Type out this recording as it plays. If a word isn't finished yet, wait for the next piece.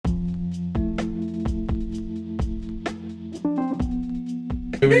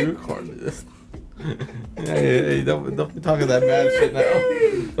We recorded this. Hey, don't be talking that bad shit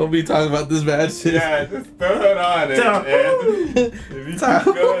now. Don't be talking about this bad shit. Yeah, just throw it on. If you keep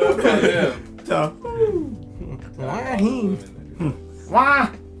going, that's on him. Why he? Why?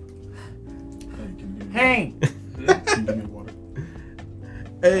 Hey.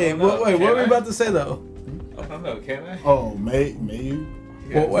 Hey, wait, what were we about to say though? I don't know, can I? Oh, may you?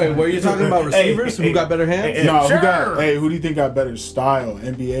 Well, wait, were you talking about receivers who got better hands? No, Sure. who do you think got better style,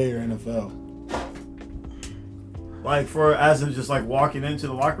 NBA or NFL? Like for as in just like walking into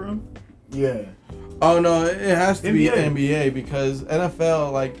the locker room? Yeah. Oh no, it has to be NBA. NBA because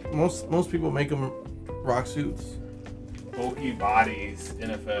NFL, like most people make them rock suits. Bulky bodies,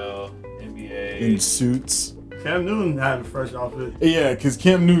 NFL, NBA. In suits. Cam Newton had a fresh outfit. Yeah, because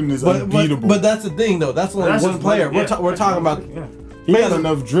Cam Newton is unbeatable. But that's the thing though. That's only That's one just player. one- yeah. We're talking about he had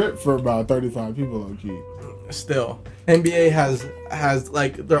enough drip for about 35 people, low key. still. NBA has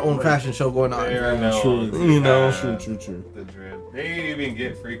like their own fashion show going on. There are no, True. You know. True. The drip. They even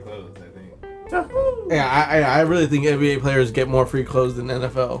get free clothes, I think. Yeah, I really think NBA players get more free clothes than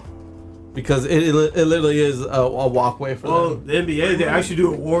NFL because it literally is a walkway for Well, them. the NBA, they actually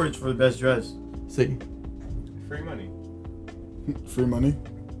do awards for the best dress. See, Free money. Free money.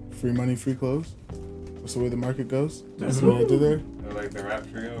 Free money, free clothes. That's the way the market goes. That's what I do there. Or like the rap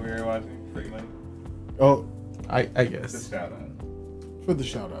trio we were watching. Free money. Oh, I Just guess. shout out. for the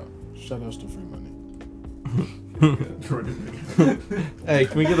shout out. Shout outs to free money. Hey,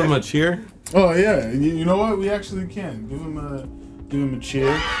 can we give them a cheer? Oh yeah, you know what? We actually can give him a cheer.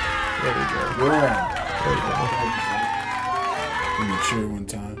 There we go. Yeah. There we go. Give him a cheer one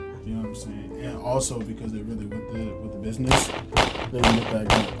time. You know what I'm saying? And also because they're really with the business, they can get that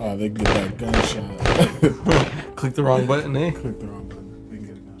gun. Oh, they can get that gunshot. Click the wrong button, eh? Click the wrong button. They can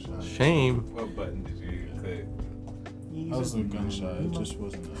get a gunshot. Shame. What button did you click? That was a gunshot. It just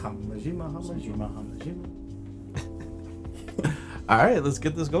wasn't. All right, let's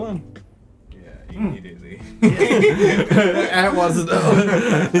get this going. Yeah, immediately. Ant wants to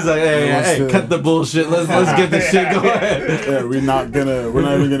know. He's like, hey, cut the bullshit. Let's get this shit going. Yeah, we're not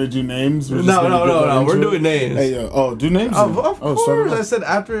even gonna do names. We're just No, gonna get right no. We're into it. doing names. Hey, do names. Of then. course. start it I off. said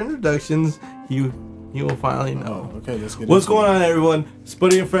after introductions, you will finally know. Oh, okay, let's get What's into going it. on, everyone?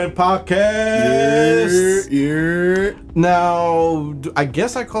 Spuddy and Friend Podcast. Now, I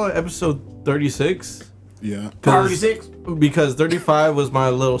guess I call it episode 36. Yeah. 36. Because 35 was my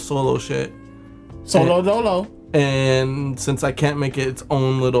little solo shit. Solo dolo. And since I can't make it its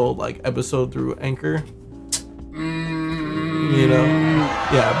own little like episode through Anchor, you know,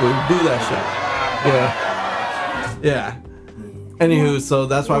 yeah, boo, do that shit. Yeah. Anywho, so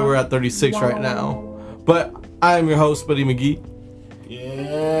that's why we're at 36 right now. But I am your host, Buddy McGee.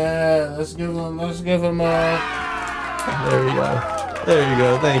 Yeah, let's give him a. There you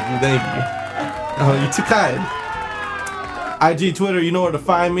go. Thank you. Oh, you too kind. IG, Twitter, you know where to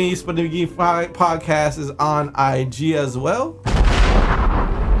find me. Spuddy McGee Podcast is on IG as well.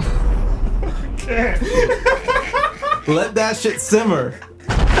 Let that shit simmer.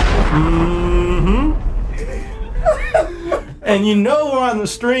 And you know we're on the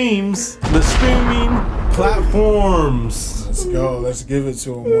streaming platforms. Let's go. Let's give it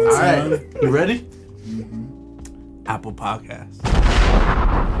to him one All time. right, you ready? Apple Podcasts,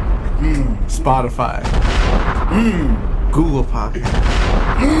 Spotify, Google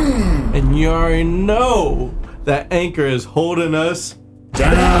Podcasts, and you already know that Anchor is holding us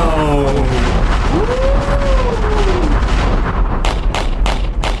down.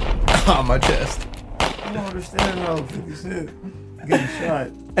 On my chest. I don't understand how 50 Cent getting shot.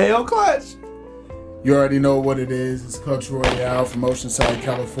 Ayo, Clutch. You already know what it is. It's Culture Royale from Oceanside,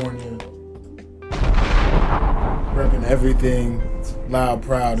 California. Repping everything loud,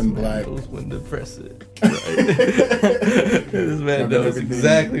 proud, and black. Knows when to press it. Right. This man Repping knows everything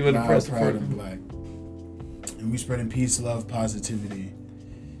exactly when to loud, press it. proud, and black. And we spreading peace, love, positivity.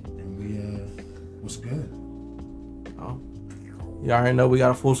 And we, what's good? Oh. You already know we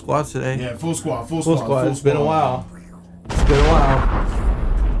got a full squad today. Yeah, full squad. It's been a while.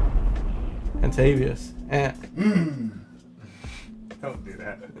 Antavius. And Don't do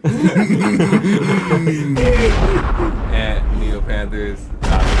that. And Neo Panthers,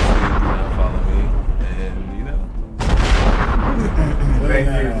 obviously, do not follow me. And, you know. Thank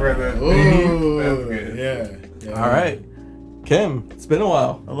you for the theme. That's good. Yeah. all right. Kim, it's been a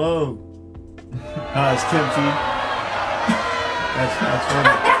while. Hello. It's Kim T. That's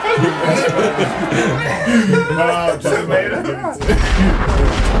funny. No, just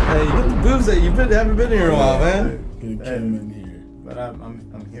Hey, you get the boobs that you haven't been here in a while, man. Get Kim in here. But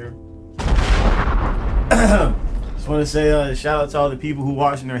I'm here. Just want to say shout out to all the people who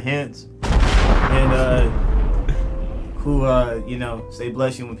washing their hands and who say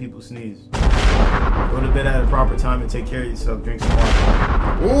bless you when people sneeze. Go to bed at a proper time and take care of yourself. Drink some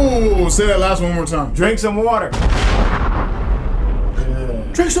water. Ooh, say that last one more time. Drink some water. Yeah.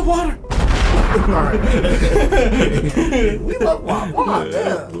 Drink some water. Alright. We love water.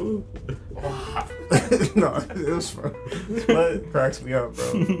 Yeah. No, it was fun. But it cracks me up,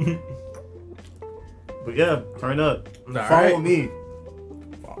 bro. But yeah, turn up. Follow me.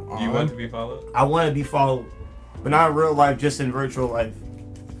 You want to be followed? I want to be followed, but not in real life, just in virtual life.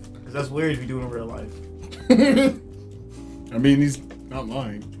 Because that's weird if you do it in real life. I mean, he's not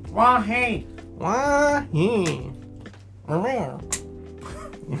lying. Why, hey. Why?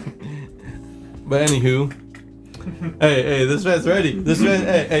 But anywho, hey, this man's ready.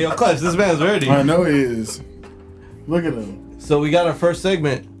 Hey, yo, Clutch, this man's ready. I know he is. Look at him. So we got our first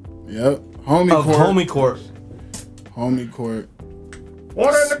segment Yep. Homie court. Homie Court. Homie court.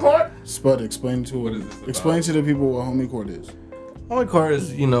 Water in the court? Spud, explain to What is this about? explain to the people what homie court is. Homie Court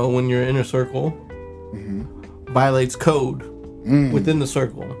is, when your inner circle violates code within the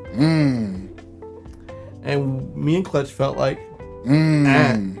circle. And me and Clutch felt like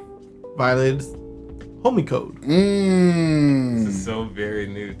violated homie code. This is so very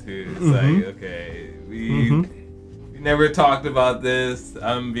new too. It's like, okay, we never talked about this.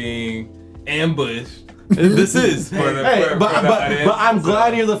 I'm being ambushed. This is. But I'm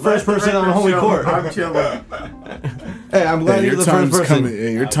glad you're the first person on homie court. I'm chilling. Hey, I'm glad you're the first person. Coming.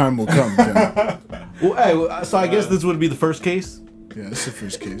 Hey, your time will come. Ken. Well, so I guess this would be the first case. Yeah, it's the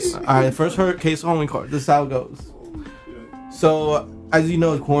first case. All right, first case homie court. This is how it goes. So, as you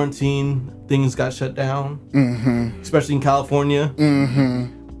know, quarantine, things got shut down. Especially in California.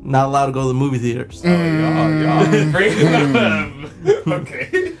 Not allowed to go to the movie theaters. Y'all bringing it up.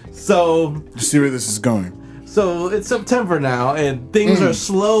 Okay. So, You see where this is going? So it's September now, and things are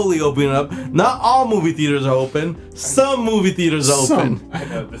slowly opening up. Not all movie theaters are open. Some movie theaters are open. I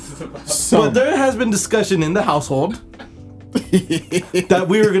know this is about. But there has been discussion in the household that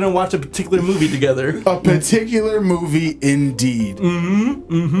we were gonna watch a particular movie together. A particular movie, indeed.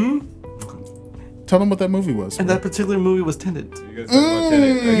 Tell them what that movie was. And that particular movie was Tenet. You guys talking about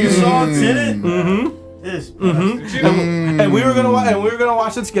Tenet? You saw Tenet? This. And we were gonna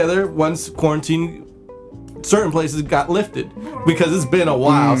watch it together once quarantine. Certain places got lifted because it's been a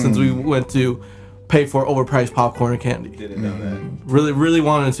while since we went to pay for overpriced popcorn and candy. Didn't know that. Really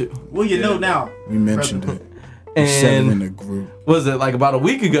wanted to. Well, you know now. We mentioned it. We said it in And the group. was it like about a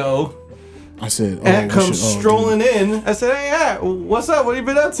week ago? I said, Ant comes strolling in. I said, "Hey, Ant, what's up? What have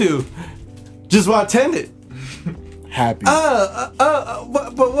you been up to?" Just what Tenet. Happy. But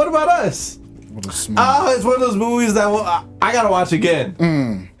what about us? What a smile. It's one of those movies that I gotta watch again.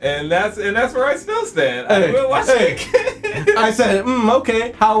 And that's where I still stand. I will watch it again. I said,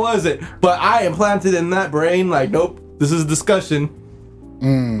 okay, how was it? But I implanted in that brain, like, nope, this is a discussion.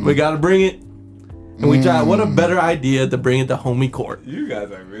 We gotta bring it. And we tried, what a better idea to bring it to homie court. You guys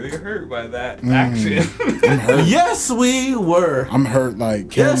are really hurt by that action. I'm hurt. Yes, we were. I'm hurt like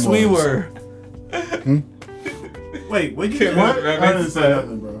Kim Yes, we was. were. Wait, what you Kim what? was I didn't say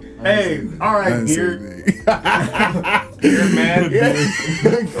nothing, bro. Hey, all I right, didn't say beard. anything. You're mad.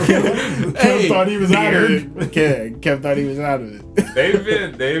 Kev thought he was out of it. Kev thought he was out of it. They've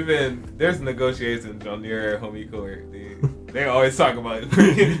been. There's negotiations on your homie court. They always talk about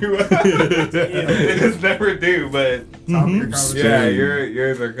bringing you up. They just never do, but yeah,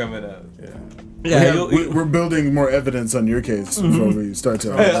 yours are coming up. Yeah, We're building more evidence on your case before we start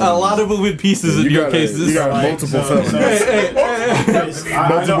to. a lot of moving pieces in your cases. You got multiple felonies.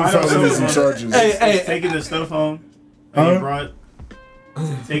 Multiple felonies and charges. Taking the stuff home that you brought.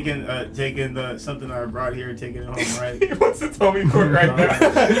 Taking the something I brought here, taking it home, right? He wants to tell me court right now.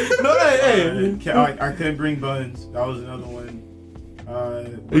 I couldn't bring buns. That was another one.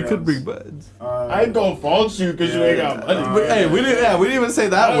 You could bring buds. I ain't gonna fault you because you ain't got money. We didn't even say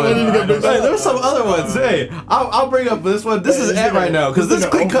that one. There were some other ones. Hey, I'll bring up this one. This is Ant right now because this is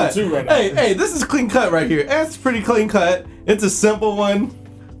clean cut. Hey, this is clean cut right here. Ant's pretty clean cut. It's a simple one.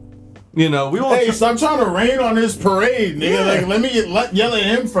 We won't. Hey, stop trying to rain on this parade, nigga. Yeah. Like, let me yell at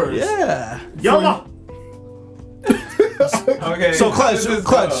him first. Yeah. Yalla. Okay. So Clutch,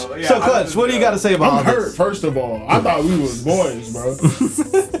 what do you got to say about I'm all hurt, this? first of all. I thought we was boys, bro.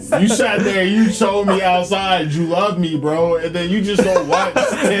 You sat there, you showed me outside, you love me, bro, and then you just go watch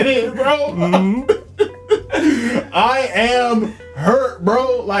Tenet, bro. I am hurt,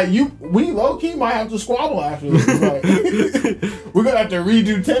 bro. Like, we low-key might have to squabble after this. Like, we're gonna have to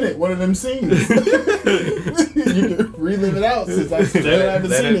redo Tenet, one of them scenes. You can relive it out since I still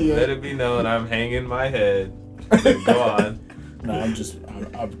haven't seen it yet. Let it be known I'm hanging my head Go on. No, I'm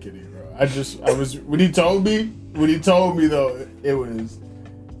kidding, bro. When he told me though, it was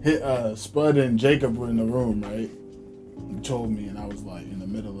Spud and Jacob were in the room, right? He told me, and I was like in the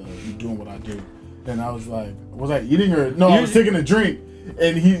middle of doing what I do, and I was like, was I eating or no? I was taking a drink,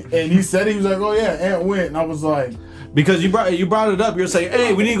 and he said he was like, oh yeah, Aunt went, and I was like, because you brought it up, you're saying,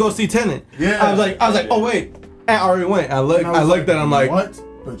 hey, we need to go see Tenet. Yeah. I was like, oh wait, Aunt already went. I looked at him like, what?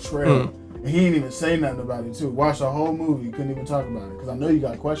 Betrayal. And he didn't even say nothing about it too. Watched the whole movie, couldn't even talk about it because I know you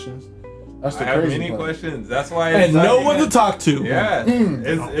got questions. That's the I have crazy many part. questions. That's why. And no one to talk to. Yeah,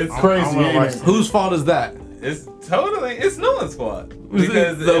 it's crazy. Ain't it? Whose fault is that? It's no one's fault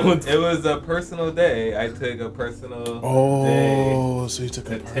because it was a personal day. I took a personal day So you took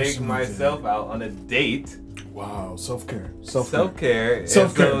to take myself out on a date. Wow, self-care. So, can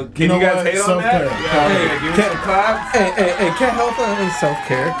Self-care. you guys hate on that? Yeah, give me some claps. Hey, can't help that in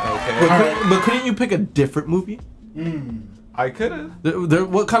self-care. Okay. But couldn't you pick a different movie? I could have.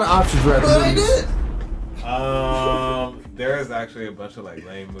 What kind of options were at the movies? There's actually a bunch of like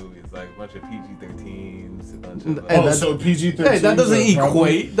lame movies, like a bunch of PG-13s, a bunch of. So PG-13. Hey, that doesn't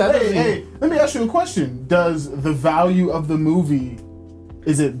equate. Hey, let me ask you a question. Does the value of the movie,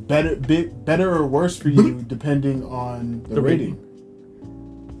 is it better or worse for you depending on the rating?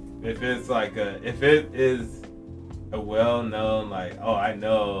 If it's like if it is a well-known, like, oh, I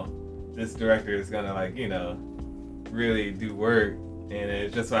know this director is gonna, like, you know, really do work, and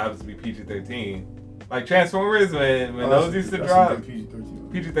it just so happens to be PG-13. Like Transformers, when those used to drop,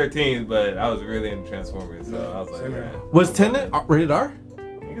 PG-13, but I was really into Transformers, so I was like, man. Was Tenet rated R? I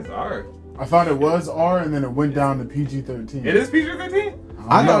think it's R. I thought it was R, and then it went down to PG-13. It is PG-13?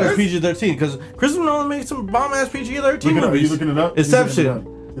 I thought it was PG-13 because Christopher Nolan made some bomb-ass PG-13 movies. Are you looking it up?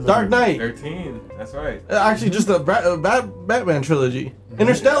 Inception, Dark Knight. 13, that's right. Actually, just the Batman trilogy.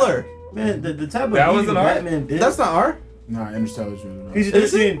 Interstellar. Man, the type of That was an R? Batman did. That's not R. Nah, Interstellar's really not.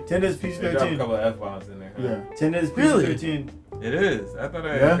 PG-13. Tenet is They dropped a PG-13. couple of F-bombs in there. Huh? Yeah. Tenet is Really? PG-13. It is. I thought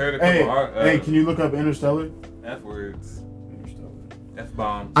I Yeah? heard a couple Hey, can you look up Interstellar? F-words.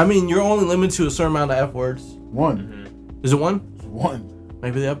 F-bombs. I mean, you're only limited to a certain amount of F words. One. Is it one? It's one.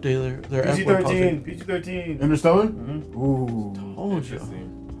 Maybe they updated their F word policy. PG-13. Interstellar? Mhm. Ooh. Told you. Interesting.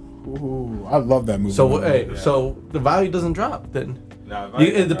 Ooh. I love that movie. So Yeah. so the value doesn't drop then. No,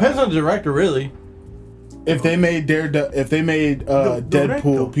 It depends on the director, really. If they made Deadpool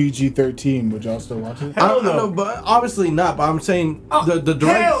PG-13, would y'all still watch it? I don't know, but obviously not. But I'm saying the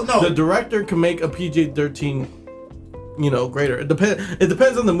hell no. director can make a PG-13, greater. It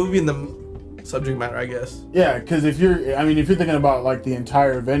depends on the movie and the subject matter, I guess. Yeah, because if you're thinking about like the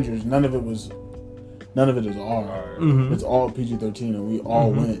entire Avengers, none of it is R. Mhm. It's all PG-13, and we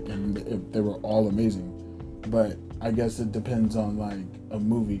all went, and they were all amazing. But I guess it depends on like a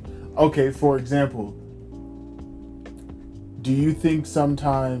movie. Okay, for example, do you think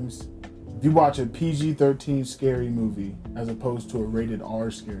sometimes if you watch a PG-13 scary movie as opposed to a rated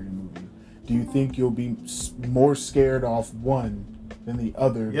R scary movie, do you think you'll be more scared off one than the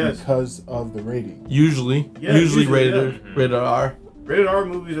other because of the rating? Usually rated R. Rated R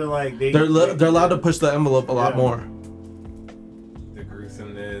movies are like They're allowed to push the envelope a lot more. The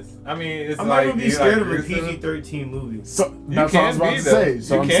gruesomeness. I mean, it's I'm like not gonna be scared of a gruesome? PG-13 movie. So that's what I was about to say.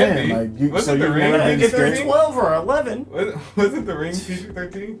 So You I'm can saying be. like Wasn't so The you've Ring never been If scared. they're 12 or 11. Wasn't The Ring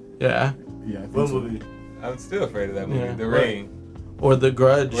PG-13? Yeah. Yeah, I think What so. movie? I'm still afraid of that movie. Yeah. The Ring. Or The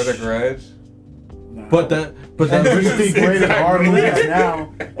Grudge. Or The Grudge. But then Do you think rated R Exactly. movies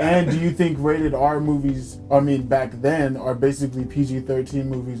now, and do you think rated R movies, back then, are basically PG-13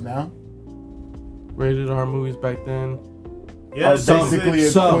 movies now? rated R movies back then. Yeah, Are basically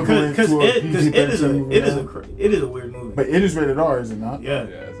equivalent because to a it is PG-13 movie now? it is a weird movie. But it is rated R, is it not? Yeah.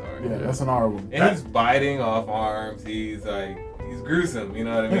 Yeah, it's alright. Yeah, that's an R one. And he's biting off arms. He's gruesome. You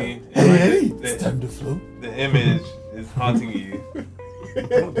know what I mean? Hey, And like hey, the, it's time to float. the image is haunting you.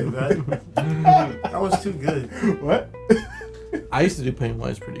 Don't do that. That was too good. What? I used to do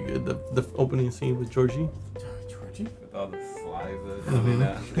Pennywise pretty good. The opening scene with Georgie. Georgie? With all the saliva coming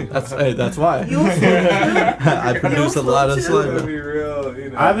out. That's why. I produce a lot of It's gonna saliva. be real, you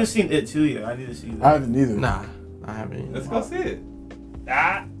know. I haven't seen it too yet. I need to see that. I haven't either. Nah, I haven't. Let's go see it.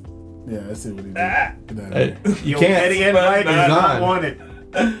 Ah, Yeah, let's see what he ah. did. Hey, you Yo, can't. Eddie and Mike but does not not. want it.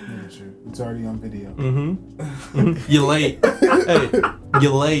 Yeah, sure. It's already on video. Mm-hmm. You late. Hey,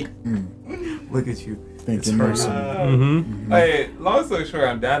 you late. Look at you. Thinking mercy. Mm-hmm. Hey, long story short,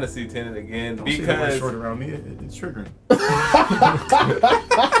 I'm down to see Tenet again Don't see nobody because short around me. It's triggering.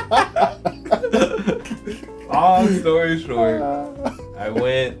 long story short,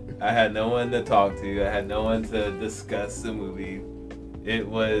 I had no one to talk to. I had no one to discuss the movie. it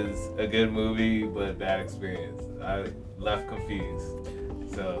was a good movie, but bad experience. I left confused.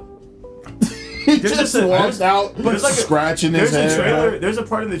 So he just walks out, but like scratching his head. There's a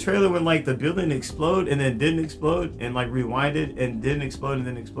part in the trailer when like the building explode and then didn't explode and like rewinded and didn't explode and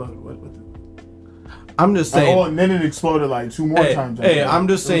then explode. What I'm just saying. Oh, and then it exploded like 2 more times. Hey, I'm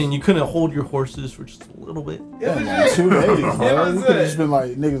just saying you couldn't hold your horses for just a little bit. Yeah, like 2 days, bro. You could have just been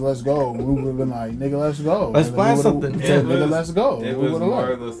like, niggas, let's go. We would have been like, nigga, let's go. Let's plan something. Nigga, let's go. It was more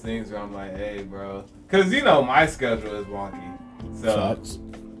of those things where I'm like, hey, bro. Because, you know, my schedule is wonky. So Sucks.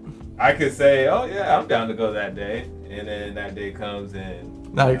 I could say, oh, yeah, I'm down to go that day. And then that day comes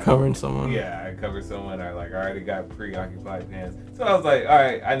and... Now you're covering someone. Yeah, I covered someone. I already got preoccupied pants. So I was like, all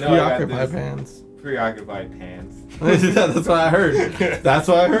right, I know I got this. Pants. Preoccupied pants. That's what I heard. That's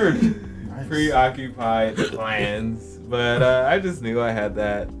what I heard. Nice. Preoccupied plans. But I just knew I had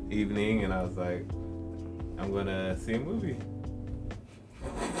that evening, and I was like, I'm gonna see a movie.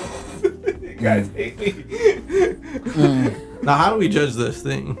 You guys hate me. Now, how do we judge this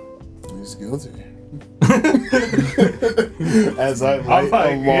thing? He's guilty. As I light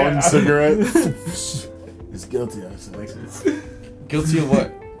a long cigarette. He's guilty, I say. Guilty of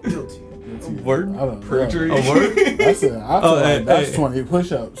what? Guilty. Word? I don't know. Perjury. A word? That's it. I feel like that's hey. 20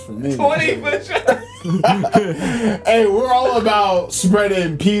 push-ups for me. 20 push-ups. Hey, we're all about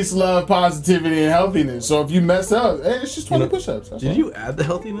spreading peace, love, positivity, and healthiness. So if you mess up, hey, it's just 20 push-ups. Did you add the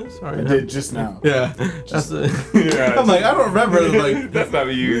healthiness? I did just now. Yeah. That's it. Yeah. I'm like, I don't remember. Like, That's not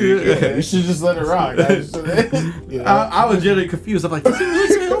what you Yeah, you should just let it rock. I was generally confused. I'm like, this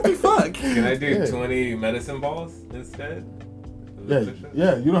is really healthy. Fuck. Can I do Yeah. 20 medicine balls instead?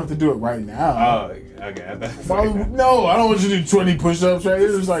 Yeah, you don't have to do it right now. Oh, okay. I thought No, I don't want you to do 20 push-ups right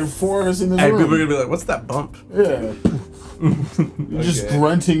here. There's like 4 of us in this Hey, room. people are gonna be like, what's that bump? Yeah. You're just Okay.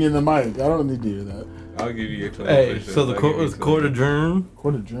 grunting in the mic. I don't need to hear that. I'll give you your 20 Hey, push-ups. so the I'll court give you was 20. court adjourned.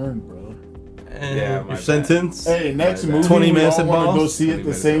 Court adjourned, bro. And Yeah, my your bad. sentence. Hey, next My bad. movie 20 we minutes all and want to go balls? see 20 at the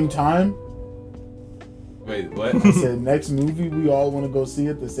minutes same and time. Wait, what? I said next movie we all want to go see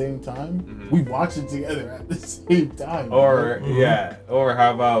at the same time. Mhm. We watch it together at the same time. Or bro. yeah, or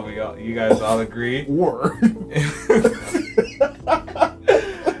how about you guys all agree? Or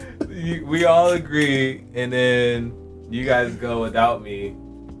We all agree, and then you guys go without me,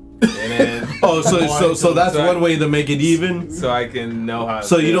 and then Oh, so that's one way to make it even. so I can know how.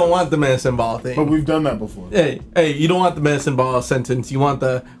 So you don't want the medicine ball thing. but we've done that before. Hey, you don't want the medicine ball sentence. You want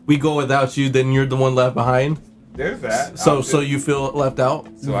the we go without you, then you're the one left behind. There's that. So you feel left out.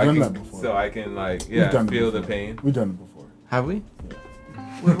 so We've I done can that before. so I can like We've done it feel the before. pain. We've done it before. Have we?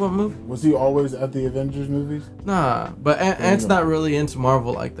 What movie? Was he always at the Avengers movies? Nah, but Ant's not really into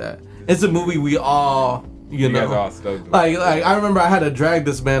Marvel like that. It's a movie we all, you You guys know, all stoked. like I remember I had to drag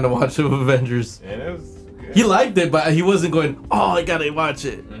this man to watch the Avengers. and it was. Good. He liked it, but he wasn't going, oh, I gotta watch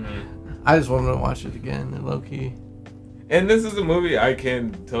it. Mhm. I just wanted to watch it again, and low key. And this is a movie I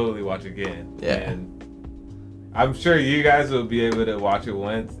can totally watch again. Yeah. And I'm sure you guys will be able to watch it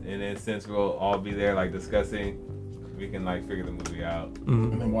once, and then since we'll all be there like discussing, we can like figure the movie out.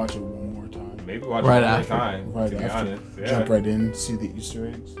 Mhm. And then watch it one more time. Maybe watch Right it one after. more time. Right to be after. honest, yeah. Jump right in, see the Easter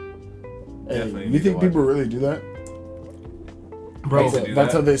eggs. Hey, Definitely you need to think watch people it. really do that? Bro, Used to do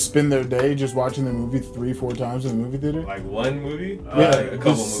That's that. how they spend their day, just watching the movie 3-4 times in the movie theater? Like one movie? Yeah, a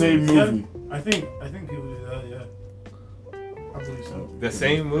couple the same movies. movie. I think people do that. Yeah, I believe so. The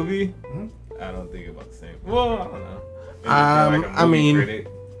same movie? Mhm. I don't think about the same. Well, I don't know. Maybe if you're I movie mean- critic.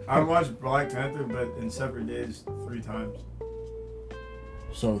 I watched Black Panther, but in separate days 3 times.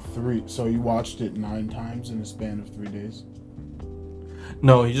 So you watched it 9 times in a span of 3 days?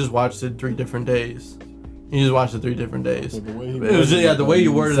 no, he just watched it 3 different days. He just watched it 3 different days. So the way he It was just, the way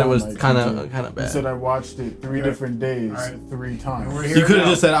you worded it sound was like kind he did. of He said bad. I watched it 3 Okay. different days, Alright. 3 And times. we're here You could have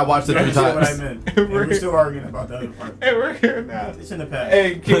now. just said I watched it 3 That's what I times. meant. And we're still arguing about the other part. Hey, we're here now. It's in the past.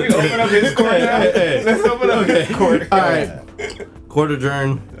 Hey, can we open up his court now? Hey. Let's open up Okay. his court. All right. Court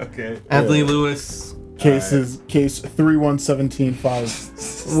adjourned. Okay. Anthony Yeah. Lewis. Case 31175.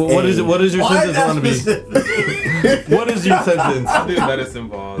 What is it? What is your Why sentence that going to be? specific? What is your sentence? I'll do medicine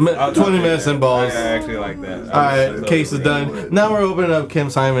balls. I'll 20 take medicine that. balls. I actually like that. All right, case is done. Now we're opening up Kim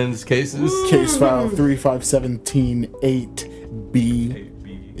Simon's cases. Case file 35178B Hey,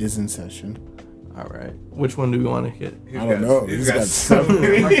 B. is in session. All right, which one do we want to hit? He's I don't know. He's He's got got so seven.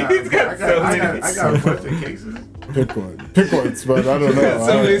 many. I He's got so many. got a bunch of cases. Pick one, but I don't know.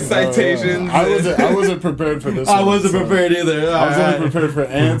 So many I don't know. citations. I wasn't prepared for this. I one, wasn't so- prepared either. I was only prepared for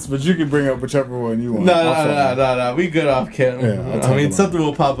ants, but you can bring up whichever one you want. No. I'll follow. We good off Kim. Yeah, I'll I talk mean, about something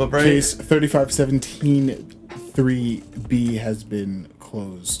will pop up, right? Case 35173B has been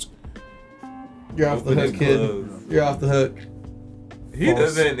closed. You're off the Open hook, and kid. close. You're off the hook. He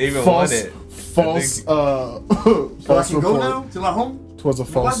doesn't even want it. False. So I False can go report. now to my home. Twas a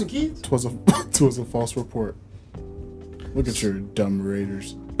false. Watching kids. Twas a false report. Look at your dumb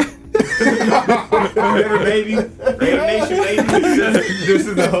Raiders. Raider baby, Raider Nation baby. This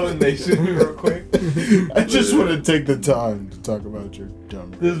is the whole nation, real quick. I just want to take the time to talk about your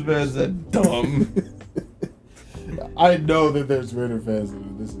dumb. This man's a dumb. I know that there's Raider fans that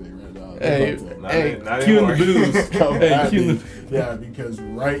are listening right now. Hey, Not hey, not cue in the anymore. booze. Come Hey, at cue me. in the. Yeah, because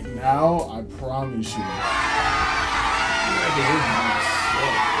right now, I promise you,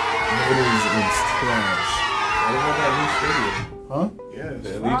 Raiders is trash. What about that new stadium? Huh? The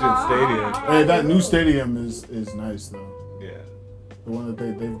Allegiant Stadium. Hey, that new stadium is nice though. Yeah. The one that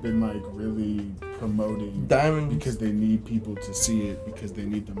they've been like really promoting Diamond. because they need people to see it because they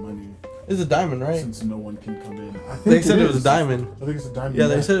need the money It's a diamond, right? since no one can come in. I think They said it was a is. diamond. I think it's a diamond. Yeah,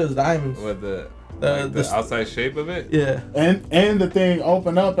 they said it was diamonds. What the The outside shape of it? Yeah. and the thing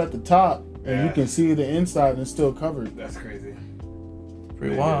open up at the top and you Yeah. can see the inside and it's still covered. That's crazy.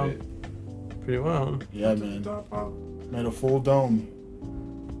 Pretty They wild. did it. Pretty wild. Yeah, man. Made a full dome,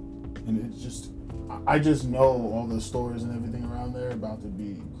 and it's just I just know all the stores and everything around there about to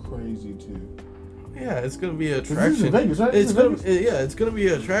be crazy too. Yeah, it's gonna be an This is in attraction. Vegas, right? It's This is gonna, Vegas? yeah, it's gonna be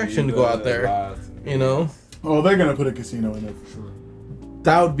an attraction to go out there. You know, Oh, they're gonna put a casino in there for sure.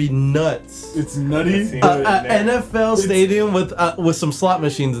 that would be nuts. It's nutty. Casino. but- An NFL stadium with some slot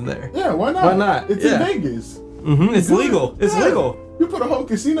machines in there. yeah, why not? Why not? It's Yeah. in Vegas. It's legal. It's Yeah. legal. You put a whole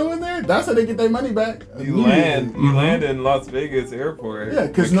casino in there. That's how they get their money back. You immediately. land in Las Vegas airport. Yeah,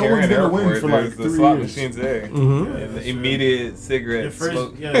 'cause the no one's Karen gonna win Airport, for, like, there's the 3 slot years. machines there. Mm-hmm. And the immediate cigarette The first,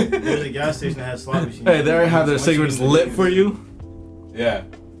 smoke. yeah, there's a gas station that has slot machines. Hey, they already have their Once you cigarettes get in lit the for you. Yeah,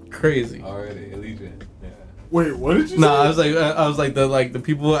 Crazy. already Allegiant. Yeah. Wait, what did you No, say? I was like the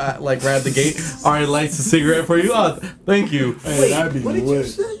people at, like right at the gate already lights a cigarette for you. Oh, thank you. Hey, that'd be What did you lit.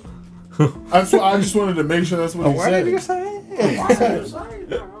 say? That's what I just wanted to make sure that's what he What said. did you say? Sorry,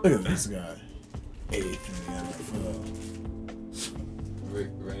 Look at this guy. Eighth in the Rick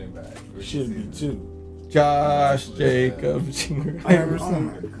running back. NFL. Rick Should be Season. too. Josh Jacobs. Oh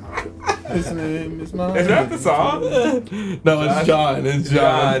my god. His name is mine. Is that the song? No, it's John. It's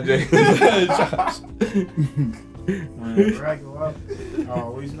John. Josh. Whenever I go up, I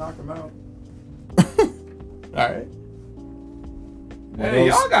always knock him out. All right. Hey,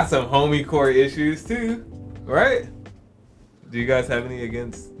 y'all got some homie core issues too, right? Do you guys have any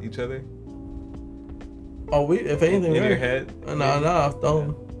against each other Oh, if anything, in yeah. your head? No,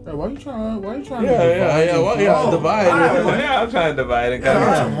 don't. Hey, why you trying? Why you trying? Yeah. Well, yeah, Oh, divide. all right, Well, yeah, I'm trying to divide and Yeah, kind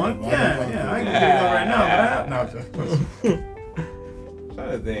I of. got one. Yeah, I can do that right now. But I'm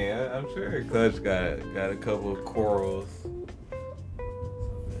trying to think. I'm sure Clutch got a couple of quarrels.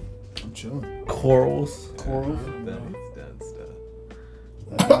 I'm chilling. Corals. Quarrels? He's done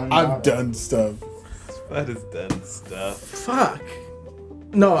stuff. I've done stuff. Spud has done stuff. Fuck.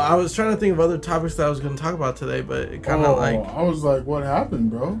 No, I was trying to think of other topics that I was going to talk about today, but it kind of like, I was like, what happened,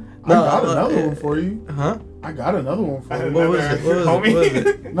 bro? No, I got another one for you. huh? I got another one for you. What was it? What was Homie?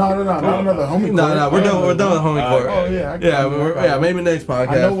 it? No, not another homie. No, we're done with homie court. Oh yeah, Maybe next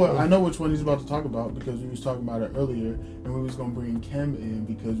podcast. I know which one he's about to talk about because we was talking about it earlier, and we was gonna bring Kem in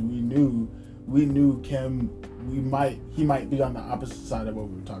because we knew Kem. He might be on the opposite side of what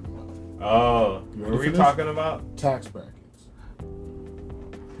we were talking about. Oh, You what ready were for we this? talking about? Tax brackets.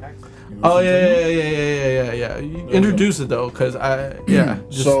 You know Oh what I'm saying? yeah. You introduce it though, cause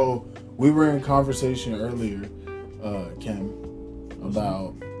just So we were in conversation earlier, Kem,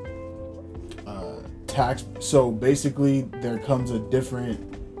 about tax. So basically,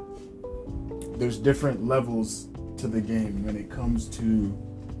 there's different levels to the game when it comes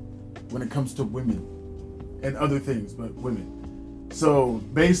to women and other things, but women. So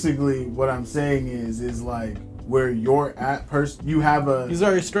basically, what I'm saying is like where you're at, you have a. he's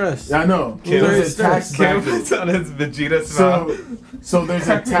already stressed. I know. He's already There's a tax stressed. bracket. It's on his Vegeta smile. So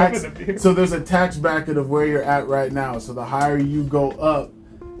there's a tax bracket of where you're at right now. So the higher you go up,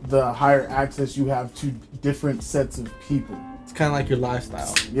 the higher access you have to different sets of people. It's kind of like your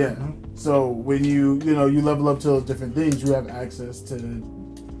lifestyle. Yeah. So when you level up to different things, you have access to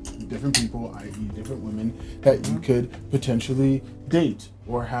different people, i.e. different women that you could potentially date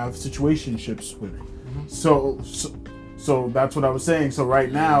or have situationships with. So that's what I was saying. So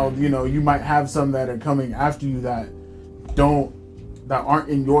right now, you might have some that are coming after you that aren't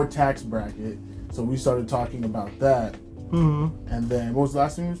in your tax bracket. So we started talking about that. Mm-hmm. And then what was the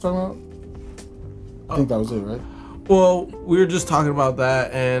last thing we was talking about? I think that was it, right? Well, we were just talking about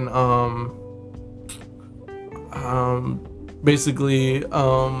that, and basically,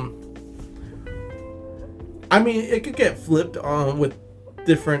 I mean, it could get flipped on with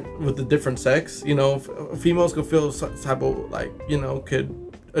the different sex. You know, females could feel some type of like, you know, could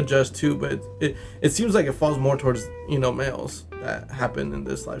adjust too, but it seems like it falls more towards, you know, males that happen in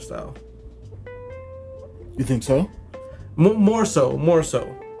this lifestyle. You think so? More so.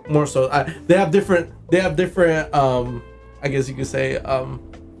 They have different. I guess you could say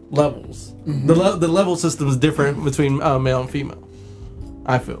levels. Mm-hmm. The level system is different between male and female,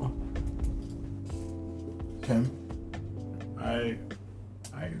 I feel. Okay. I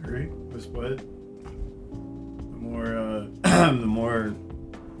agree with Spud. The more.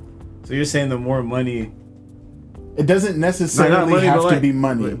 So you're saying the more money. It doesn't necessarily have to be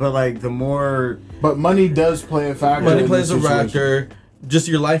money, but like the more. But money does play a factor. Money plays a factor. Just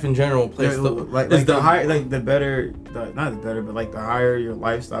your life in general plays the higher, like the better, not the better, but like the higher your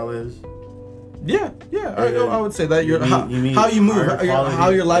lifestyle is. Yeah. I would say that how you move, how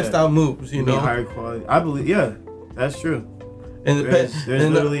your lifestyle moves. You know, higher quality. I believe, yeah, that's true. And there's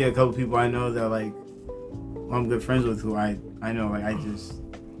literally a couple people I know that like I'm good friends with who I know like I just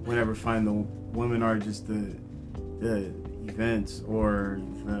whenever find the women are just the events or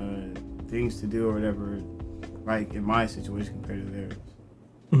the things to do or whatever, like in my situation compared to theirs,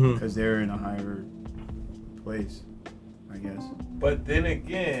 because they're in a higher place, I guess. But then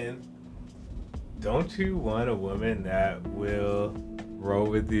again, don't you want a woman that will roll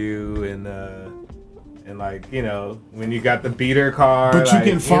with you and like, you know, when you got the beater car? But like,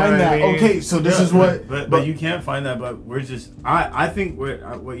 you can find that. I mean? Okay, so this is what. But you can't find that. But we're just. I think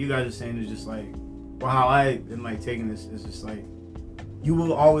what you guys are saying is just like, well, how I am like taking this is just like, you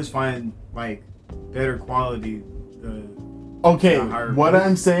will always find like better quality. Okay, what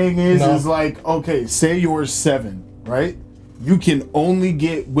I'm saying is like, okay, say you're 7, right? You can only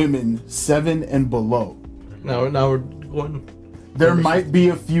get women 7 and below. Now we're going. There might be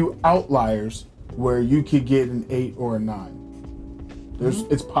a few outliers where you could get an 8 or a 9.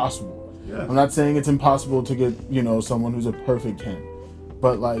 It's possible. Yeah. I'm not saying it's impossible to get, you know, someone who's a perfect 10.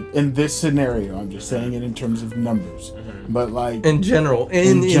 But like in this scenario, I'm just saying it in terms of numbers. But like in general,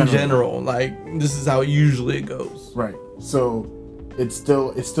 in general, like this is how usually it goes. Right. So it's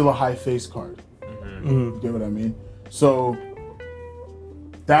still a high face card. You get what I mean? So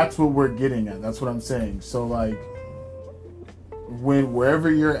that's what we're getting at. That's what I'm saying. So like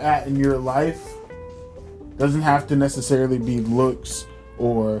wherever you're at in your life doesn't have to necessarily be looks,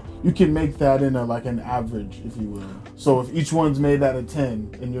 or you can make that in an average, if you will. So if each one's made out of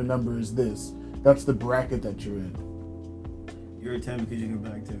 10 and your number is this, that's the bracket that you're in. You're a 10 because you can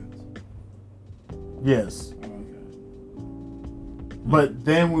bag 10s. Yes. Oh, okay. But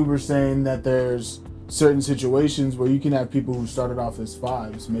then we were saying that there's certain situations where you can have people who started off as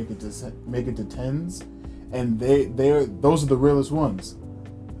 5s make it to 10s, and those are the realest ones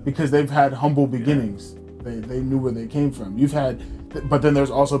because they've had humble beginnings. They knew where they came from. But then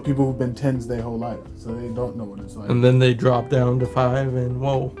there's also people who've been 10s their whole life, so they don't know what it's like. And then they drop down to 5, and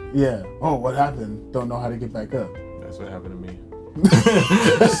whoa. Yeah. Oh, what happened? Don't know how to get back up. That's what happened to me.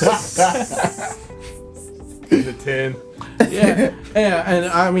 The 10. Yeah, and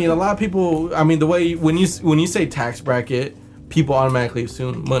I mean a lot of people. I mean the way when you say tax bracket, people automatically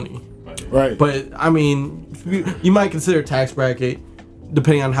assume money. Right. But I mean, you might consider tax bracket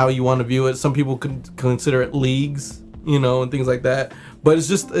depending on how you want to view it. Some people could consider it leagues, you know, and things like that. But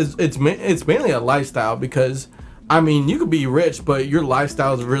it's mainly a lifestyle because, I mean, you could be rich, but your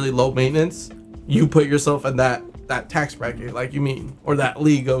lifestyle is really low maintenance. You put yourself in that tax bracket, like you mean, or that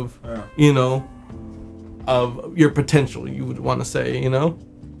league of, you know, of your potential. You would want to say, you know.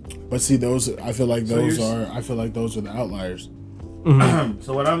 But see, I feel like those are the outliers.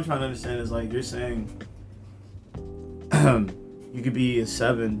 So what I'm trying to understand is like you're saying you could be a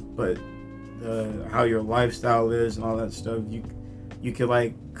 7, but how your lifestyle is and all that stuff, you could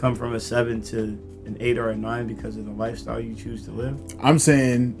like come from a 7 to an 8 or a 9 because of the lifestyle you choose to live. I'm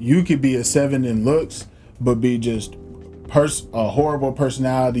saying you could be a 7 in looks, but be just a horrible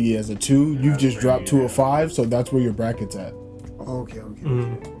personality as a 2. You've just dropped to a 5, so that's where your bracket's at. Okay.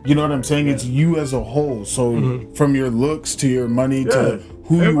 You know what I'm saying? It's you as a whole. So from your looks to your money to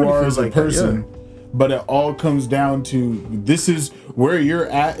who you are as a person. But it all comes down to this is where you're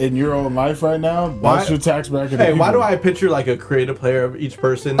at in your own life right now. That's your tax bracket. Hey, why do I picture like a creative player of each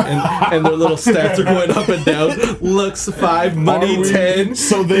person and their little stats are going up and down? Looks 5, money 10.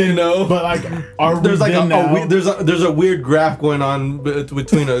 So then, you know, but like, there's like there's a weird graph going on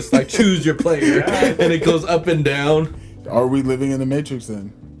between us. Like choose your player, and it goes up and down. Are we living in the Matrix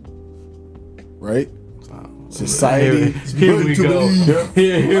then? Right? Society. Here we go.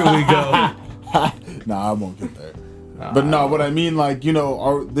 Here we go. Nah, I won't get there. But no, what I mean, like, you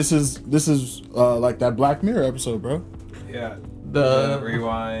know, this is like that Black Mirror episode, bro. Yeah. The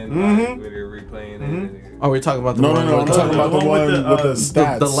rewind, like, where you're replaying it. Are we talking about the No, one? I'm talking about the one with the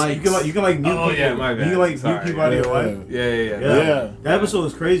stats. The lights. You can like mute people. Yeah, my bad. You can like Sorry. mute people out of your life. Yeah. That episode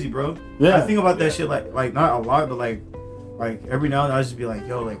was crazy, bro. Yeah. I think about that shit like not a lot, but like every now and then I just be like,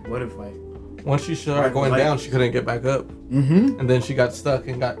 yo, like what if like Once she started going down, she couldn't get back up, and then she got stuck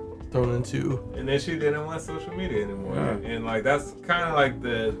and got thrown into. And then she didn't want social media anymore. Yeah. And like that's kind of like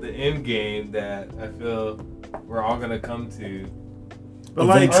the end game that I feel we're all gonna come to. But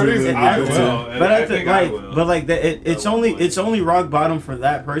like, Eventually, I will. And but I I think I like, will. but like that, it's only point. it's only rock bottom for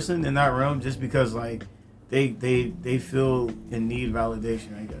that person in that realm, just because like they feel in need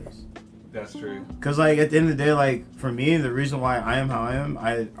validation, I guess. That's true. Cause like at the end of the day, like for me, the reason why I am how I am,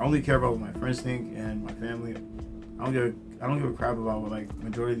 I only care about what my friends think and my family. I don't give a crap about what like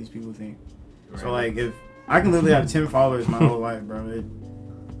majority of these people think. Right. So like if I can literally have 10 followers my whole life, bro,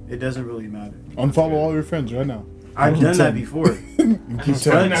 it doesn't really matter. Unfollow all your friends right now. I've done that before. Keep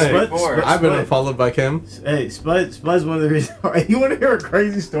telling Spud- I've been followed by Kim. Hey, Spud's one of the reasons. You want to hear a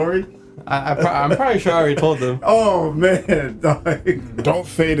crazy story? I'm probably sure I already told them. Oh man, dog. Don't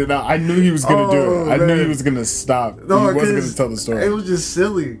fade it out. I knew he was gonna do it. I knew man. he was gonna stop. No, he wasn't 'cause gonna tell the story. It was just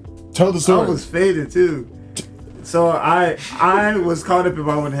silly. Tell the I story. was faded too. So I was caught up in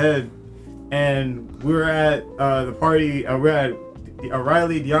my own head, and we were at the party. We're at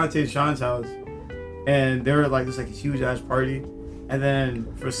Riley, Deontay, Sean's house, and they were like this like a huge ass party. And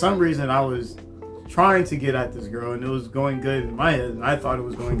then for some reason I was trying to get at this girl, and it was going good in my head, and I thought it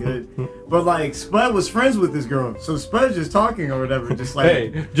was going good. But like Spud was friends with this girl, so Spud's just talking or whatever, just like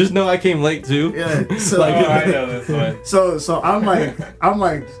Hey, just know I came late too. yeah. So Like- Oh, I know this one. so I'm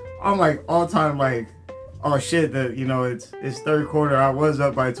like all time like, oh shit, that you know it's third quarter, I was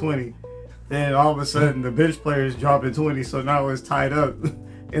up by 20. Then all of a sudden the bench players dropping 20, so now it's tied up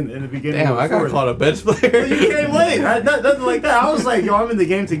in the beginning. Damn, of the I got fourth. called a bench Well, player. you came late. Nothing like that. I was like, yo, I'm in the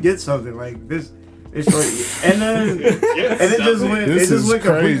game to get something like this. It's short. And then it just went. This It just is went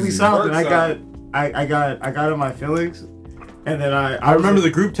completely crazy. south, and Works I got in my feelings, and then I remember the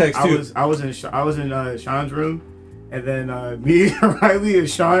group text I too. was in Sean's room, and then me, Riley, and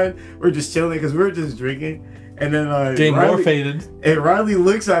Sean were just chilling because we were just drinking. And then Getting more Riley, faded. and Riley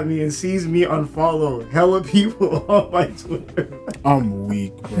looks at me and sees me unfollow hella people on my Twitter. I'm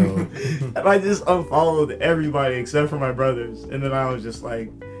weak, bro. And I just unfollowed everybody except for my brothers. And then I was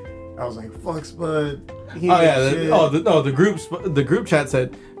like, fuck Spud. He Oh ain't yeah. shit. The group chat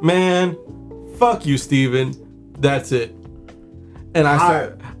said, "Man, fuck you, Steven. That's it." And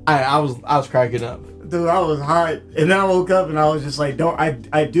I was cracking up. Dude, I was hot. And then I woke up and I was just like,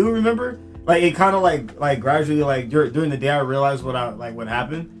 I do remember. Like it kind of like gradually like during the day I realized what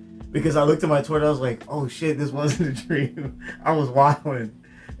happened, because I looked at my Twitter, I was like, oh shit, this wasn't a dream. I was wilding.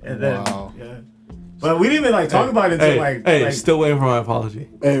 And then yeah. But we didn't even like talk about it until still waiting for my apology.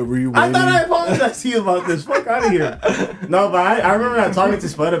 Hey, were you I waiting? thought I apologized to you about this. Fuck out of here. No, but I remember not talking to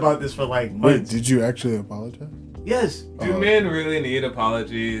Spud about this for like Wait, months. did you actually apologize? Yes. Do men really need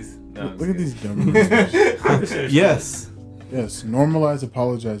apologies? No, I'm Look at just these dumb. Yes. Yes, normalize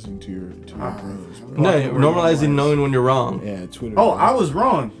apologizing to your bros, bro. No, normalizing knowing when you're wrong. Yeah, Twitter. Oh, I was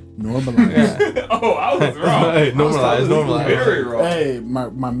wrong. Normalize. Yeah. Oh, I was wrong. Hey, normalize. Very wrong. Hey,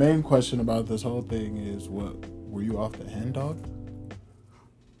 my main question about this whole thing is, what were you off the hen dog?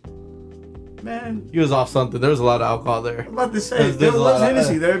 Man, He was off something. There was a lot of alcohol there. I'm about to say, There's there a was lot of-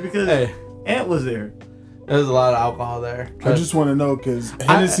 Hennessy there because Hey, Ant was there. there was a lot of alcohol there. I just want to know because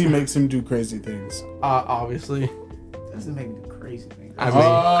Hennessy makes him do crazy things. Obviously. Doesn't make me do crazy things. I mean-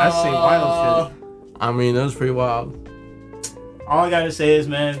 I say wild shit. I mean, it was pretty wild. All I gotta say is,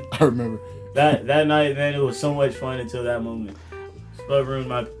 man, I remember. that night, man, it was so much fun until that moment. Spud ruined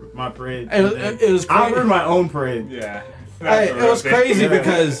my parade. It was I crazy. ruined my own parade. Yeah. Hey, it was crazy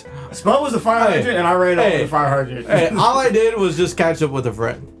because Spud was the fire hydrant, and I ran over the fire hydrant. hey, all I did was just catch up with a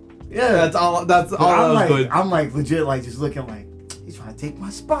friend. yeah, That's all. That's all I was doing. I'm like legit, like just looking like he's trying to take my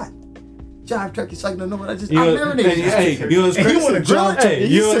spot. Jive turkey sucking, no, what I just You I know- marinated. hey, this you know what's And he crazy? wanna grill it? Hey,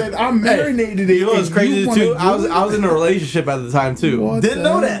 He you know- said, "I'm hey, marinated it." You know what's and crazy wanna too? I grill was in a relationship at the time too. What Didn't the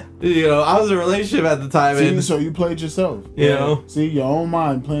know hell? that. You know, I was in a relationship at the time, See, and so you played yourself. you know, See, your own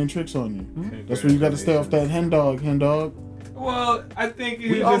mind playing tricks on you. That's where you got to stay off that hen dog. Well, I think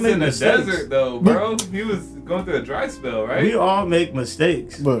he We was all just make in the mistakes. desert though, bro. He was going through a dry spell, right? We all make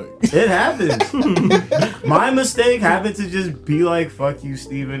mistakes. Look, It happens. My mistake happened to just be like, fuck you,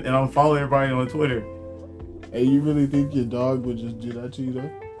 Steven, and unfollow everybody on Twitter. hey, you really think your dog would just do that to you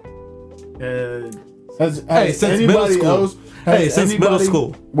though? Has since middle anybody school. else? Since middle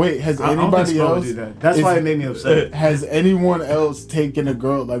school. Wait, has I don't think anybody Spo would else? do that. That's why it made me upset. Has anyone else taken a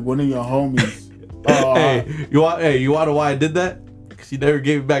girl like one of your homies? You want to know why I did that? Because she never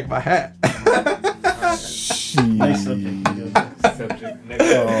gave me back my hat. Next subject. Subject.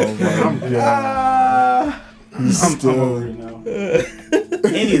 Oh my god. I'm over it now.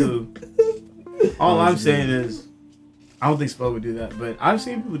 Anywho, all I'm saying is, I don't think Spo would do that, but I've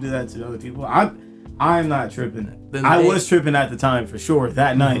seen people do that to other people. I'm not tripping. I was tripping at the time for sure.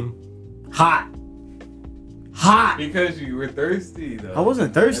 That night, hot. Because you were thirsty, though. I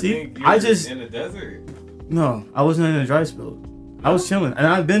wasn't thirsty. I think you I were just in the desert. no. I wasn't in a dry spell. I was chilling, and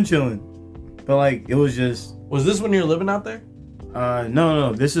I've been chilling, but like it was just. Was this when you were living out there?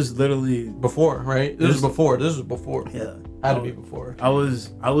 No. This is literally Before, right? This was before. yeah. Had to be before. I was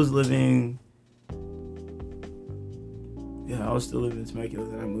living. Yeah, I was still living in Temecula.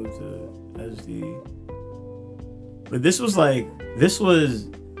 Then I moved to SD. But this was when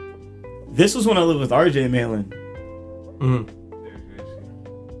I lived with RJ Malin. Mm-hmm.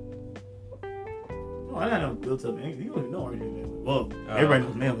 Oh, I don't know built up anything. You don't even know RJ Malin. Well, everybody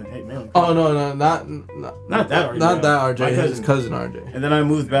knows Malin. Hey, Malin. Oh no, not that RJ. Not that RJ. My His cousin RJ. And then I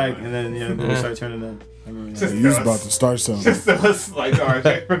moved back, and then we started turning up. I remember that. You was about to start something. Just us like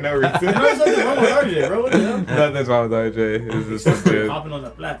RJ for no reason. There's nothing wrong with RJ, bro. What the hell? Nothing's wrong with RJ. It's just good. Hopping on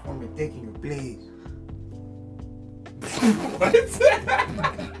the platform and taking your place. What?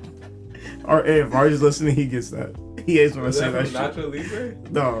 Or if RJ's listening, he gets that. He hates when I Was say that that from shit. Nacho Libre?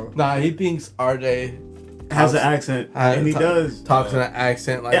 No, Nah, he thinks RJ has an accent, and he does. talks in an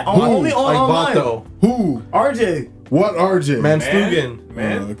accent like Yeah, only on like online. Vato. Who? RJ, What RJ? Man, Man? Stugan.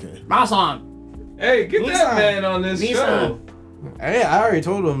 Man? Oh, okay. my song. Hey, get that Nissan. man on this show. Hey, I already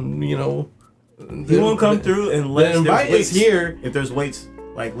told him, He won't come through unless the invite there's weights is here. If there's weights,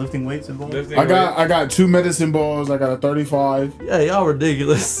 like lifting weights involved. Lifting I got 2 medicine balls. I got a 35. Yeah, y'all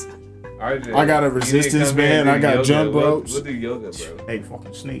ridiculous. RJ, I got a you need to resistance come here and band. do I got yoga. jump We'll- ropes. We'll do yoga, bro. Hey,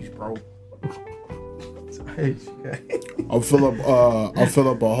 fucking sneeze, bro. I'll fill up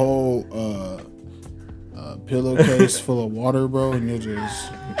a whole pillowcase full of water, bro, and you'll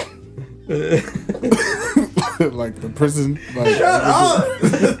just like the prison. Like,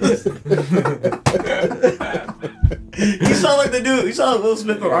 You sound like the dude. You sound like Will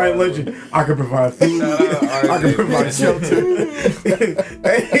Smith from I Am Legend. I can provide food. Shout out RJ. I can provide shelter.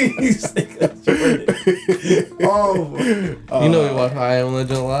 Hey, he's oh, You know we watch I Am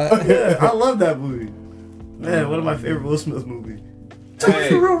Legend a lot. yeah, I love that movie. Man, one of my favorite Will Smith movies. Hey,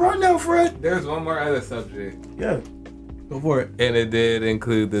 For real right now, Fred. there's one more other subject, Yeah. Go for it. and it did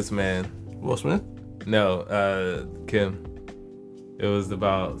include this man. Will Smith? No, Kim. It was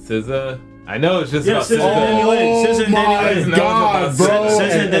about SZA. I know it's just Yeah, about SZA and Danny SZA. Lane. SZA and Danny my Lane. God, bro. SZA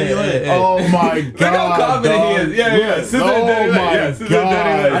and Danny Lane. Oh my Look how God, confident he dog. is. Yeah. SZA and Oh Danny Lane. my Yeah, SZA and God,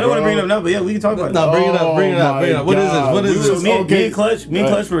 Danny Lane. I don't want to bring it bro. up now, but yeah, we can talk about it. No, bring it up. Bring it up. Oh Bring it up. What my is this? What God. is We this? was- Me Okay. and Clutch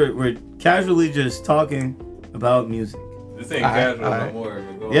were casually just talking about music. This ain't Alright, casual no more.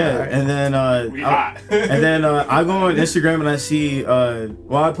 But go Yeah, on. and then We I, hot. and then I go on Instagram and I see I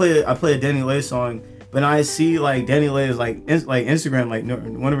play a Danny Lay song, but I see like Danny Lay is like Instagram like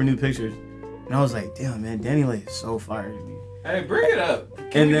one of her new pictures, and I was like, damn man, Danny Lay is so fire to me. Hey, bring it up. Can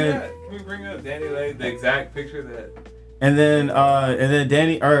And we do then- that? Can we bring up Danny Lay, the exact picture that? And then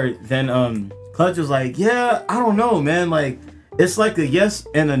Clutch was like, yeah, I don't know, man, like it's like a yes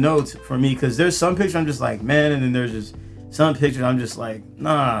and a no for me, because there's some pictures I'm just like, man, and then there's just some pictures I'm just like,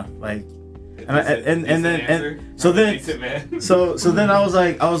 nah, like. So then I was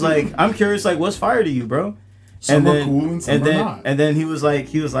like, I'm curious, like, what's fire to you, bro? Some are cool and some are not. And then he was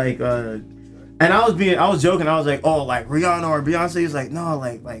like, and I was joking. I was like, oh, like Rihanna or Beyonce. He's like, no,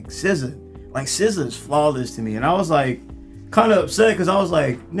 like SZA, like SZA is flawless to me. And I was like, kind of upset because I was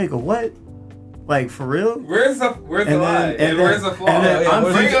like, nigga, what? Like for real? Where's the lie? And where's the flaw? And then I'm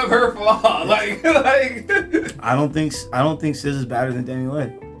bring up her flaw. Like. I don't think SZA's better than Danny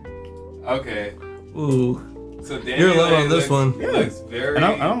Lay. Okay. Ooh. So Danny You're low Lay on this one. looks very. And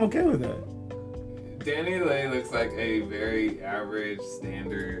I'm okay with that. Danny Lay looks like a very average,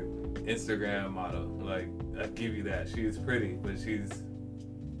 standard Instagram model. Like, I give you that. She's pretty, but she's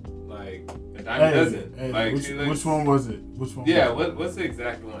like a dime a dozen. Hey, Like, which, she looks, which one was it? Which one? Yeah, was it? what's the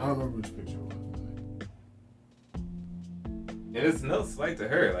exact I don't one? remember which picture it was. And it's no slight to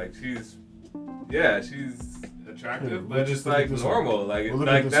her. Like, she's attractive, Yeah, but we'll it's just look at like this normal. one. Like, We'll it's look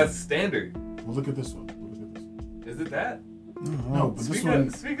at like this that's one. standard. We'll look at this one. We'll look at this one. Is it that? No, but this Speak one.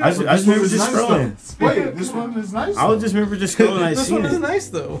 up. Speak I up. just remember this just one is scrolling. nice though. Wait, this one is nice. I was though. just remember just scrolling. I This seen one is it. nice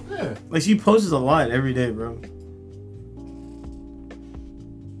though. Yeah. Like she posts a lot every day, bro.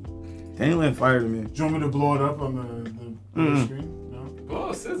 Danny Lay fired me. Do you want me to blow it up on the screen? No. Blow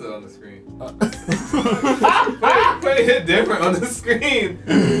a scissor on the screen. Put it different on the screen.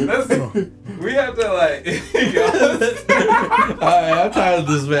 We have to like. I'm tired of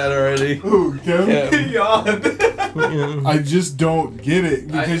this man already. Who, Kim? Yawn. I just don't get it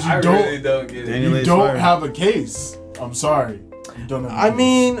because I you don't. really don't get it. You don't have a case. I'm sorry. You don't have a case.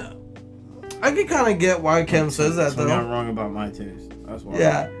 mean, I can kind of get why Kim says that So though. I'm wrong about my taste. That's why.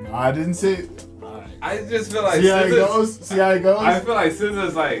 Yeah. No, I didn't say. I just feel like See how it goes. See how it goes. I feel like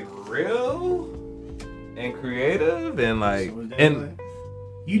SZA's like real and creative and like So is Danny Lay?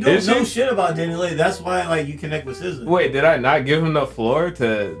 You don't know shit about Danny Lay. That's why like you connect with SZA. Wait, did I not give him the floor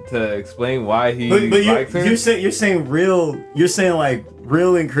to explain why he But likes her? you're saying real. You're saying like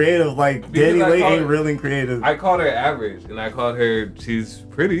real and creative. Like Because Danny I Lay call ain't her- real and creative. I called her average and I called her she's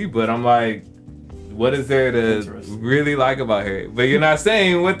pretty, but I'm like, what is there to Interesting. really like about her? But you're not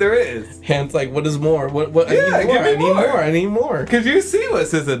saying what there is. Hence, like, what is more? What? Yeah, I need more. give me I need more. more. I need more. Cause you see what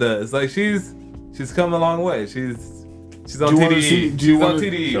SZA does. Like she's come a long way. She's on Do you wanna TDE. see- do you She's on wanna-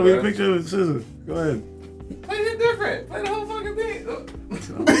 TDE. Show me a bro. picture of SZA. Go ahead. Play it different. Play the whole fucking thing.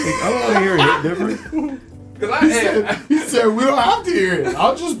 I want to hear it different. Cause He said we don't have to hear it.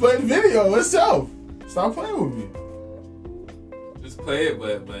 I'll just play the video itself. Stop playing with me. just play it,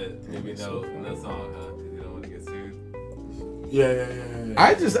 but maybe no song, huh? Cause you don't want to get sued.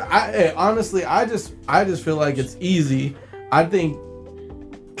 Yeah. Honestly, I just feel like it's easy. I think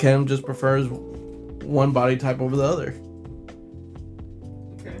Kim just prefers one body type over the other.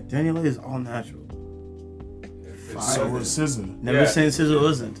 Okay. Danny Lay is all natural. So was SZA. Never saying SZA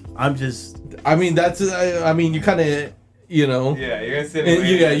wasn't. I'm just. I mean, you kind of, you know. Yeah, you're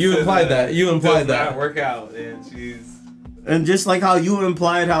insinuating. Yeah, you SZA implied that. You implied does that. not work out, and she's. And just like how you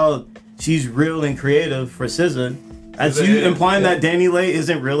implied how she's real and creative for SZA, as SZA you is, implying yeah. that Danny Lay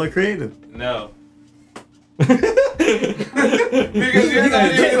isn't real or creative. No. Because you're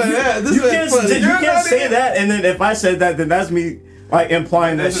not even. You can't say that, and then if I said that, then that's me like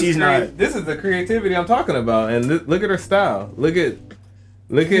implying that she's not. This is the creativity I'm talking about, and look at her style. Look at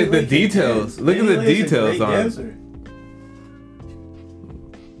the details. Look at the details on it.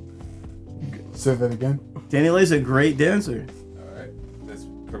 Say that again. Danny Lay's a great dancer. All right, let's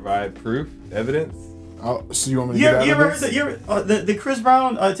provide proof, evidence. So you want me to You get ever evidence? heard the Chris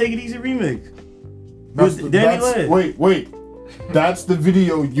Brown Take It Easy remix? That's with Danny that's- Lay. Wait. That's the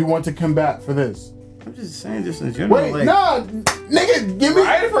video you want to combat for this. I'm just saying, just in general. Wait, like, nah, nigga, give me.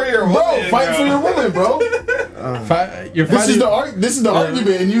 Fight for your woman, bro. Fight for your woman, bro. You're This is fighting. the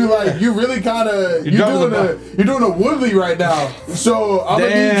argument, and you really kind of you're doing a Woodley right now. So I'm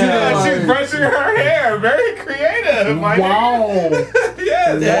gonna need you to Damn. She's brushing her hair. Very creative. My Wow. nigga.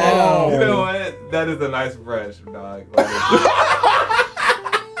 Yes. Wow. You know what? That is a nice brush, dog.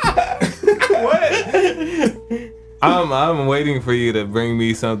 What? I'm waiting for you to bring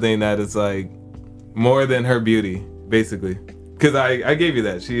me something that is like more than her beauty, basically. Because I gave you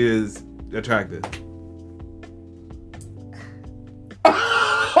that. She is attractive.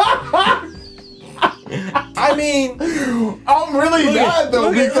 I mean, I'm really mad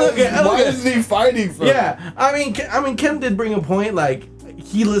though because why at- is he fighting for? yeah. I mean, Kim did bring a point. Like,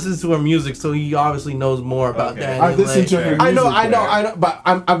 he listens to her music, so he obviously knows more about Okay. Danny I listen Lay. to her music. I know,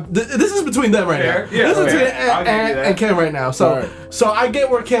 but this is between them right Fair. now. Yeah, this is between fair. I'll give you that. and Kim right now. So, Alright. so I get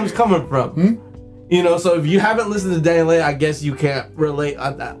where Kim's coming from. You know, so if you haven't listened to Danny Lay, I guess you can't relate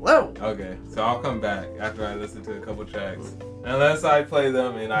on that level. Okay, so I'll come back after I listen to a couple tracks. Unless I play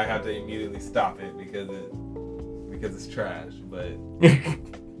them and I have to immediately stop it because it's trash. But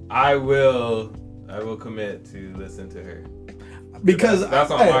I will commit to listen to her. Because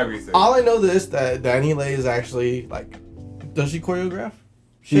that's on my research. All I know is that Danny Lay is actually like, does she choreograph?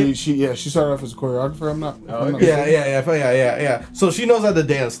 She started off as a choreographer. I'm not. Yeah. So she knows how to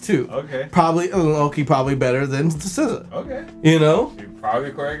dance too. Okay. Probably Loki, probably better than SZA. Okay. You know. She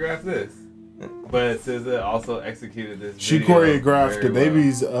probably choreographed this, but SZA also executed this. She video choreographed very the well.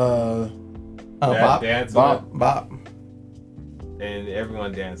 baby's That Bop. dance Bop. Bop. and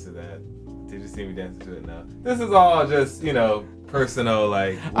everyone danced to that. Did you see me dancing to it now? This is all just personal,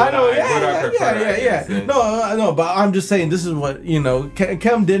 like I know, what I prefer, I guess. And- No, but I'm just saying this is what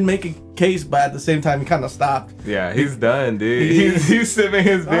Kim did make a case, but at the same time he kind of stopped. Yeah, he's done, dude. He's sipping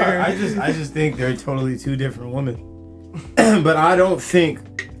his beer. I just think they're totally two different women. But I don't think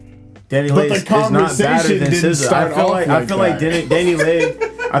Danny But Lay the is not better conversation than didn't SZA. start off I like feel like that. Danny Lay.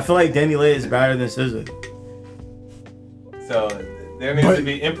 I feel like Danny Lay is better than SZA. So there needs to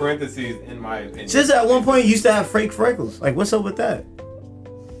be in parentheses, in my opinion. SZA at one point used to have fake freckles. Like, what's up with that?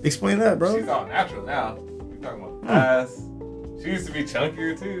 Explain that, bro. She's all natural now. We're talking about past. She used to be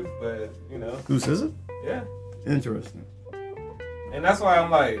chunkier too, but you know. Who says it? Yeah. Interesting. And that's why I'm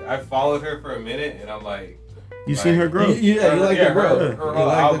like, I followed her for a minute, and I'm like, you seen her grow? Yeah, you like the growth. Her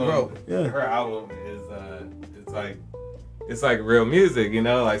whole album. Yeah. Her album is it's like real music, you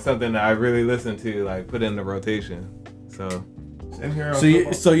know, like something that I really listen to, like put in the rotation. So. Same here.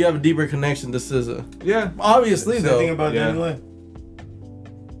 So you have a deeper connection to SZA. Yeah. Obviously, Same though. thing about Yeah. Danny Lane.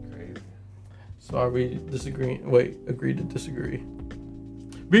 So are we disagreeing? Wait, agree to disagree.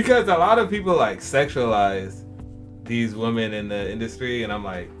 Because a lot of people like sexualize these women in the industry, and I'm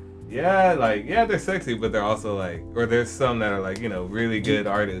like, yeah, they're sexy, but they're also like, or there's some that are like, you know, really good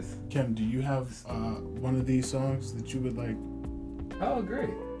artists. Kim, do you have one of these songs that you would like Oh, great.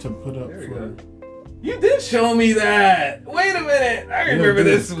 to put up There we for? go. You did show me that. Wait a minute. I remember dude.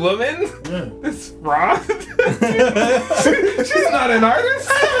 this woman. Yeah. This fraud. She's not an artist.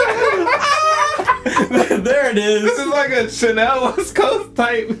 There it is. This is like a Chanel West Coast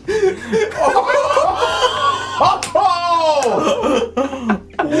type.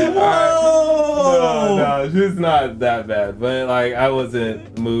 Whoa! No, she's not that bad. But like, I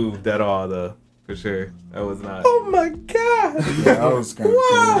wasn't moved at all, though. For sure, I was not. Oh my god! Yeah, I was kind of.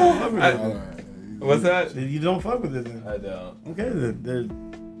 Wow. What's that? You don't fuck with it then. I don't. Okay,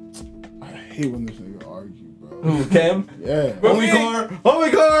 then. I hate when this nigga argue, bro. Who, Cam? Yeah. But Homie me- car!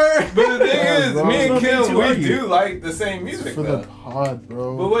 Homie car! But the thing is, bro. me and It's Kim, nothing to we argue. do like the same music, It's for though. the pod,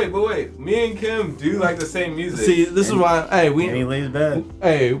 bro. But wait. Me and Kim do like the same music. See, this is why. Hey, Danny Lane's bad.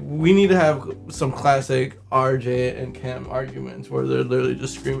 we need to have some classic RJ and Cam arguments where they're literally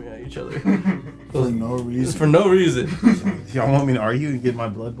just screaming at each other For no reason. for no reason. Y'all want me to argue and get my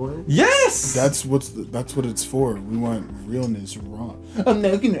blood boiled? Yes. That's what it's for. We want realness raw. I'm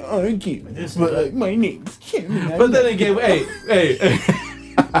not gonna argue, This but is- like, my name's Kim. and But I'm then not- again, hey.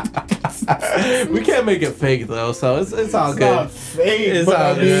 We can't make it fake though, so it's all It's good. not fake, It's but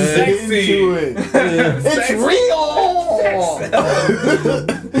all I mean, good. get Sexy. into it. It's real.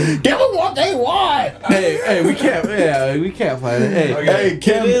 Give them what they want. Hey, we can't fight it. Hey, Okay. Hey,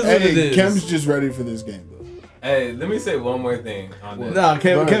 Kim. It is what it Hey, is. Kim's just ready for this game, bro. Hey, let me say one more thing on this. No,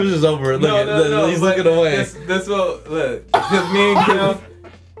 Kim's just over it. Look at he's but looking away. This will look because me and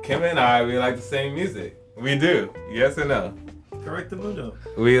Kim and I, we like the same music. We do. Yes or no? Correct the window.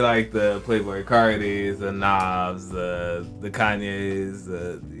 We like the Playboy Cardis, the Knobs, the Kanyes.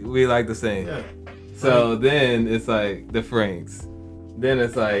 We like the same. Yeah. So then it's like the Franks. Then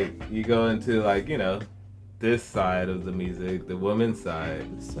it's like you go into like, you know, this side of the music, the woman's side.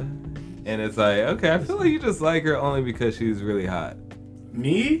 And it's like, okay, I feel like you just like her only because she's really hot.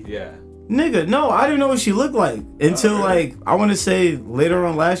 Me? Yeah. Nigga, no, I didn't know what she looked like until like I want to say later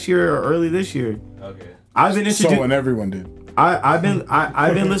on last year or early this year. Okay. I've been introduced. So and everyone did. I've been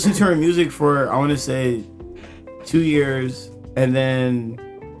listening to her music for I want to say 2 years, and then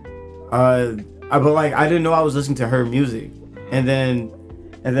but like I didn't know I was listening to her music, and then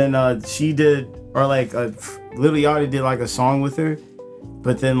she did Lil Yachty did like a song with her,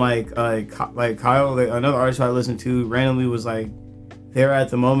 but then like Kyle, another artist I listened to randomly was like there at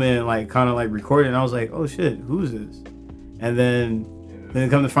the moment and like kind of like recording, and I was like, oh shit, who's this? And then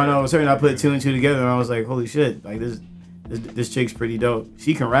come to find out it was her, and I put 2 and 2 together, and I was like, holy shit, like this chick's pretty dope.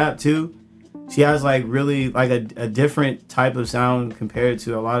 She can rap too. She has like really like a different type of sound compared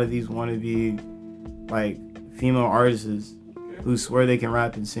to a lot of these wannabe like female artists who swear they can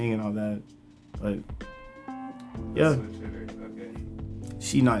rap and sing and all that. But yeah, Okay.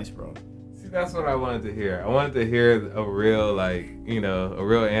 she nice, bro. See, that's what I wanted to hear. I wanted to hear a real, like, you know, a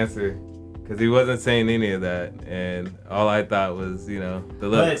real answer. Because he wasn't saying any of that. And all I thought was, you know, the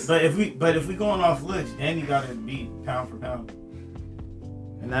looks. But if we going off looks, Danny got to beat pound for pound.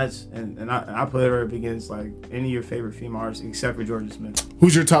 And that's and I put her up against like any of your favorite female artists except for Georgia Smith.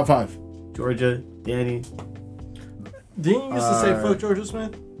 Who's your top 5? Georgia, Danny. Didn't you used to say fuck Georgia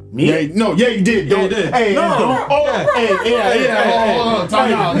Smith? Me? Yeah, no, yeah, you did. Yeah, you did. Hey, No. Hold on,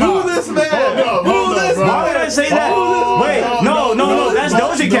 time out. Who this man? Who this bro. Why did I say that? Wait, no, that's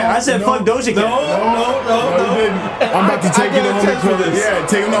Doja Cat. I said fuck Doja Cat. No, you didn't. I'm about to take you to homie court. Yeah,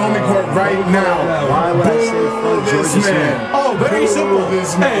 take him to homie court right now. Why would I say fuck This Georgia Smith? man. Oh, very Boo simple.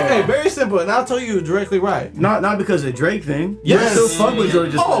 this man. Hey, very simple. And I'll tell you directly right. Not because of Drake thing. Yes. I still fuck with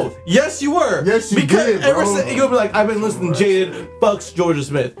Georgia Smith. Oh, yes, you were. Yes, you because did, ever bro. since you'll be like, I've been listening to Jaded fucks Georgia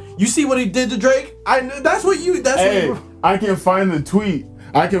Smith. You see what he did to Drake? That's what you. Hey, I can find the tweet.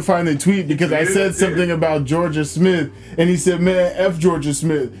 Because I said something about Georgia Smith, and he said, "Man, F Georgia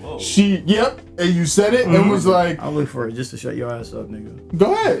Smith." Yep, and you said it, and was like, I'll look for it just to shut your ass up, nigga.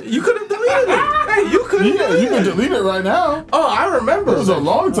 "Go ahead." You could have deleted it. Hey, you could have Yeah, deleted you can it. delete it right now. Oh, I remember. It was a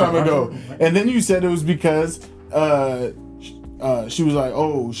long time ago. And then you said it was because she was like,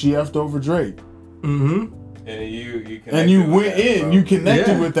 "Oh, she effed over Drake." Mm-hmm. And you went in, bro. You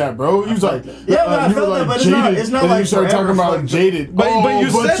connected with that, bro. He was like, yeah, but I felt that, but it's not like you started talking about jaded. But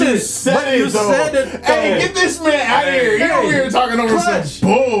you said it. Hey, get this man out of here. He over here talking over some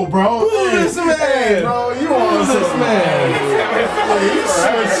bull, bro. Who is this man? Hey, bro, you on this man? You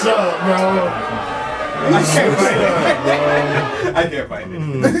switched up, bro. I can't find it.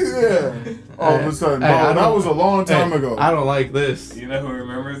 Yeah. All of a sudden, bro, that was a long time ago. I don't like this. You know who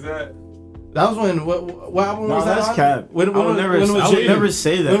remembers that? That was when what album was that? That's cap. When I would never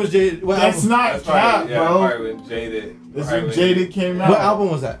say that. When was Jaded? That's not cap, bro. Probably when Jaded. This is when Jaded came out. What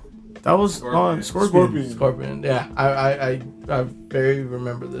album was that? That was on Scorpion. Yeah, I very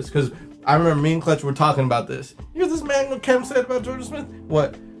remember this because I remember me and Clutch were talking about this. Here's this man what Cam said about Georgia Smith.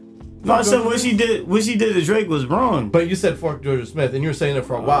 What? No, I said what she did to Drake was wrong. But you said fork Georgia Smith, and you were saying it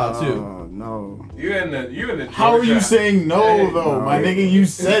for a while too. Oh no. You in the. How are you saying no though, my nigga? You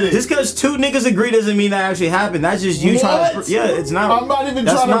said it. Just because two niggas agree doesn't mean that actually happened. That's just you trying to. Yeah, it's not. I'm not even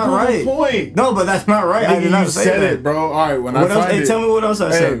trying to prove a point. No, but that's not right. I did not say that. It, bro. All right, when I find it. Tell me what else I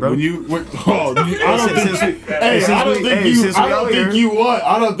said, bro. I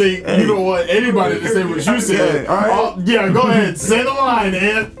don't think you don't want anybody to say what you said. All right. Yeah, go ahead. Say the line,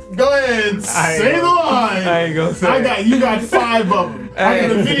 Ed. Go ahead. Say the line. I ain't gonna say. You got 5 of them. I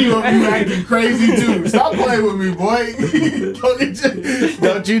got a video of you acting crazy too. Stop playing with me, boy.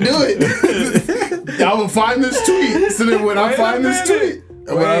 Don't you do it. I will find this tweet. So then when I find this tweet,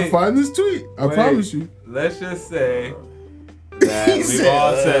 I promise you. Let's just say that we've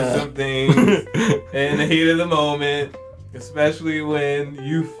all said some things in the heat of the moment. Especially when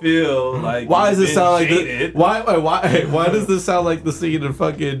you feel like why does it sound jaded. like why does this sound like the scene in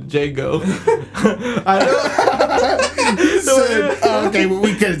fucking Django? I know. Said, okay, well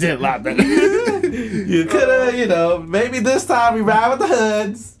we could have did a lot better. You could have, maybe this time we ride with the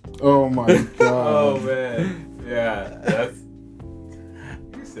hoods. Oh my god. Oh man, yeah, that's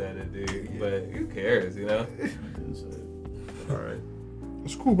you said it, dude. But who cares, All right,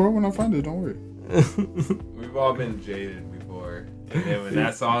 it's cool, bro. When I find it, don't worry. We've all been jaded before, and then when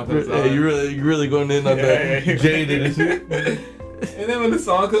that song comes on, you really going in on the jaded and shit. And then when the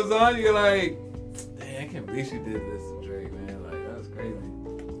song comes on, you're like, "Dang, I can't believe she did this to Drake, man! Like that was crazy."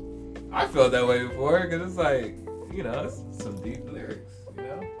 I felt that way before because it's like, it's some deep lyrics,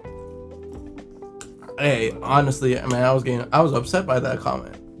 Hey, honestly, man, I was upset by that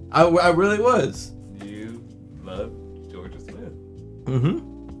comment. I really was. You love Georgia Smith. Mm-hmm.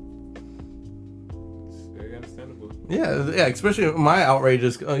 Understandable. Yeah, especially my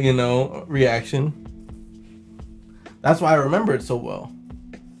outrageous, reaction. That's why I remember it so well.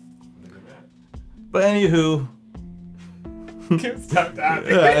 But anywho, Can't stop that.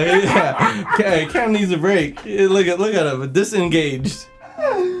 Yeah. Cam needs a break. Look at him, disengaged.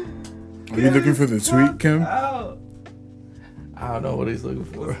 Are you looking for the tweet, Kim? I don't know what he's looking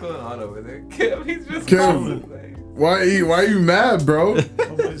for. What's going on over there, Kim? He's just Kim. Why are you mad, bro?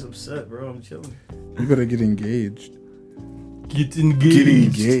 Nobody's upset, bro. I'm chilling. You better get engaged. Get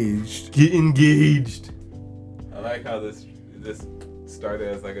engaged. Get engaged. I like how this started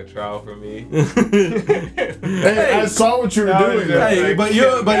as like a trial for me. Hey, I saw what you were doing. Hey, but you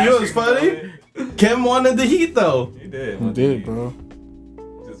was funny. Kim wanted the heat though. He did. He did, bro.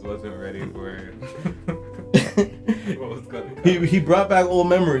 Just wasn't ready for what was gonna come. He brought back old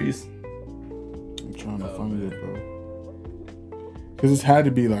memories. I'm trying to find it, bro. Cause this had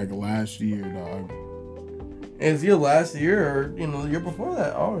to be like last year, dog. It's your last year or the year before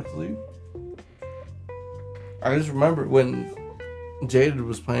that, honestly. I just remember when Jaded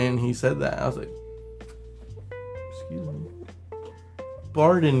was playing, he said that. I was like, excuse me.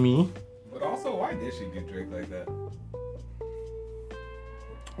 Pardon me. But also, why did she do Drake like that?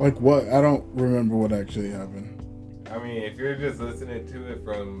 Like what? I don't remember what actually happened. I mean, if you're just listening to it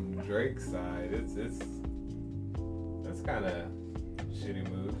from Drake's side, that's kind of shitty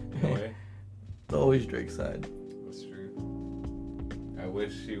move in a way. It's always Drake's side. That's true. I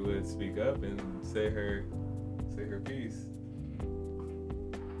wish she would speak up and say her piece.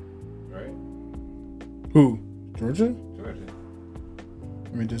 Right? Who? Georgia? Georgia. I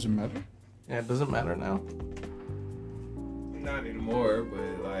mean, does it matter? Yeah, it doesn't matter now. Not anymore,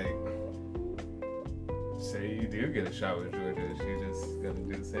 but like, say you do get a shot with Georgia, is she just gonna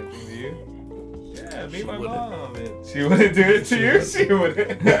do the same thing to you? Yeah, be my mom. And she wouldn't do it to you? She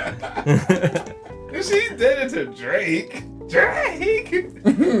wouldn't. If she did it to Drake.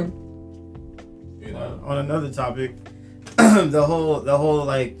 On another topic, the whole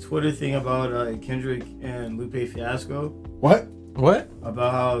like Twitter thing about Kendrick and Lupe Fiasco. What? What?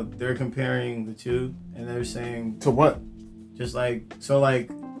 About how they're comparing the two, and they're saying To what? Just like so,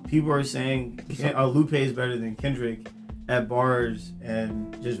 like people are saying Lupe is better than Kendrick at bars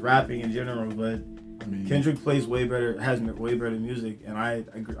and just rapping in general, but I mean, Kendrick plays way better, has way better music, and I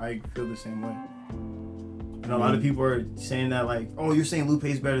feel the same way. And a lot of people are saying that like, oh, you're saying Lupe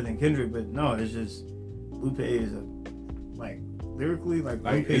is better than Kendrick, but no, it's just Lupe is like lyrically like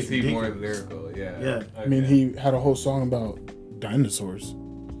Lupe is he more lyrical? Yeah. Yeah. Okay. I mean, he had a whole song about dinosaurs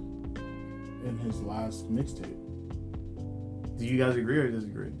in his last mixtape. Do you guys agree or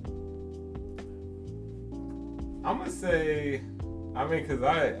disagree? I'm gonna say, I mean, cause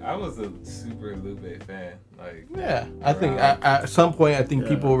I was a super Lupe fan. Like, yeah, I think at some point I think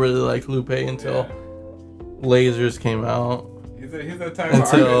people really liked Lupe until Lasers came out. He's a type of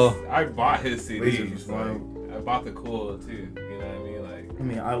artist. I bought his CDs. Like, I bought the Cool too. You know what I mean? Like, I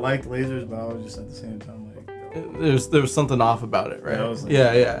mean, I liked Lasers, but I was just at the same time like, there was something off about it, right? Yeah, I was like,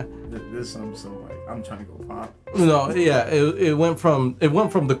 There's some like I'm trying to go pop. No, yeah, it went from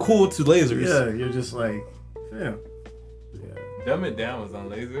the Cool to Lasers. Yeah, you're just like, yeah. Dumb It Down was on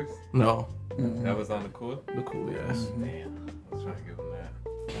Lasers. No, that was on the Cool. The Cool, yes. Damn, I was trying to give him that.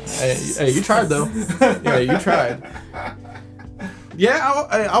 Hey, you tried though. Yeah, you tried. Yeah,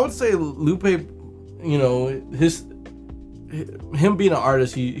 I would say Lupe, you know, him being an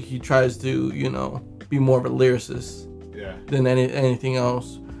artist, he tries to, you know, be more of a lyricist than anything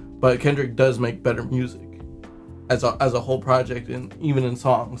else. But Kendrick does make better music as a whole project, and even in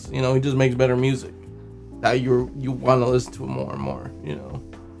songs, you know, he just makes better music that you want to listen to more and more, you know,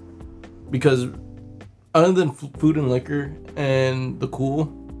 because other than Food and Liquor and The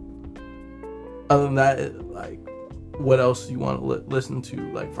Cool, other than that, like, what else you want to listen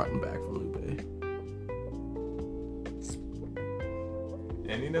to, like, front and back from Lupe?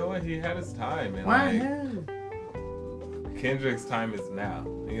 And you know what? He had his time, and Kendrick's time is now.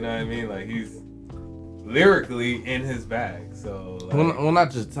 You know what I mean? Like, he's lyrically in his bag. So, like, well,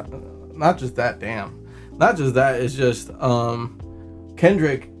 not just that. Damn, not just that. It's just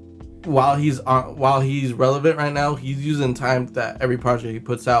Kendrick. While he's relevant right now, he's using time that every project he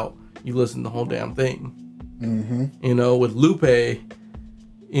puts out, you listen to the whole damn thing. Mm-hmm. You know, with Lupe,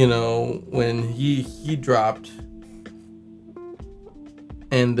 you know, when he dropped,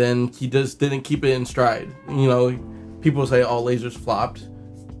 and then he just didn't keep it in stride. You know, people say, "Oh, Lasers flopped."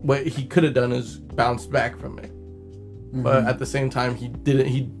 What he could have done is bounce back from it, but at the same time, he didn't.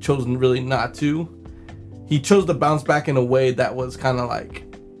 He chose really not to. He chose to bounce back in a way that was kind of like,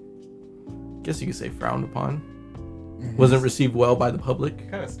 I guess you could say, frowned upon. Wasn't received well by the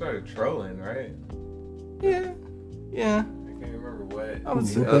public. Kind of started trolling, right? Yeah. I can't remember what. I would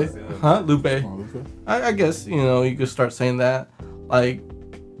say, Lupe. Lupe. I guess, you know, you could start saying that, like,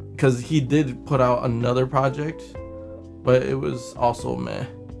 because he did put out another project, but it was also meh.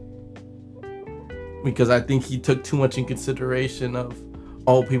 Because I think he took too much in consideration of,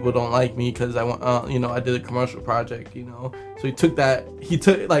 oh, people don't like me because I want, you know, I did a commercial project, you know. So he took that. He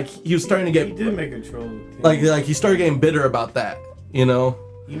was starting to get. He did make a troll. Like he started getting bitter about that, you know.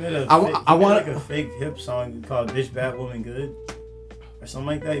 He made a fake hip song called "Bitch Bad Woman Good" or something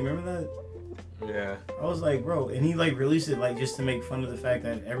like that. You remember that? Yeah. I was like, bro, and he like released it like just to make fun of the fact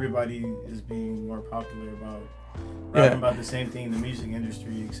that everybody is being more popular about rapping about the same thing in the music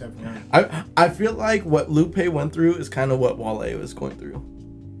industry except for him. I feel like what Lupe went through is kind of what Wale was going through.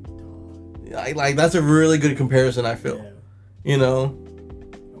 Like that's a really good comparison. I feel, you know.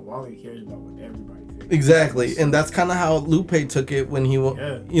 Wale cares about what everybody thinks. Exactly, and that's kind of how Lupe took it when he,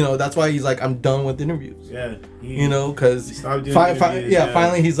 you know, that's why he's like, I'm done with interviews. Yeah. You know, because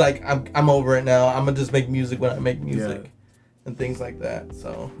finally he's like, I'm over it now. I'm gonna just make music when I make music, and things like that.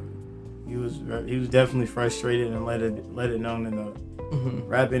 So he was definitely frustrated and let it known in the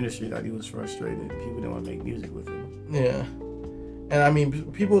rap industry that he was frustrated. People didn't want to make music with him. Yeah. And I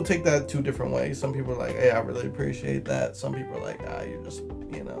mean, people take that two different ways. Some people are like, hey, I really appreciate that. Some people are like, you're just,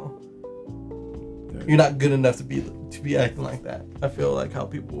 you know, you're not good enough to be acting like that. I feel like how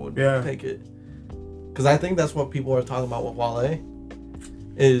people would take it. Because I think that's what people are talking about with Wale.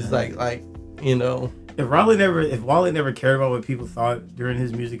 Is like, you know. If Wale never cared about what people thought during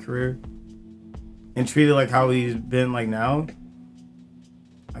his music career and treated like how he's been like now,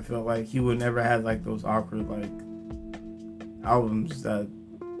 I feel like he would never have like those awkward like albums that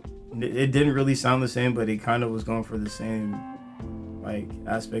it didn't really sound the same, but it kind of was going for the same like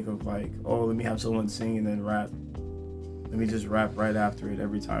aspect of like, oh, let me have someone sing and then rap. Let me just rap right after it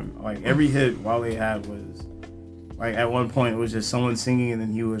every time. Like every hit Wale had was like at one point it was just someone singing and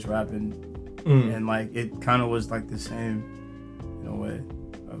then he was rapping, and like it kind of was like the same, you know, way.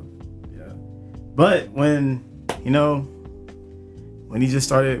 But when he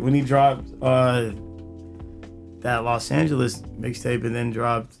dropped that Los Angeles mixtape and then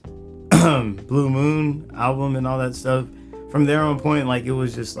dropped Blue Moon album and all that stuff. From there on point, like it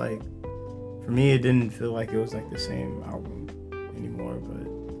was just like, for me, it didn't feel like it was like the same album anymore. But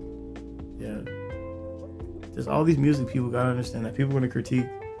yeah, just all these music people gotta understand that people are gonna critique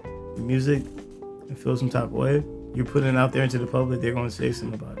the music and feel some type of way. You're putting it out there into the public, they're gonna say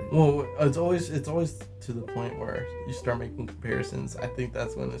something about it. Well, it's always to the point where you start making comparisons. I think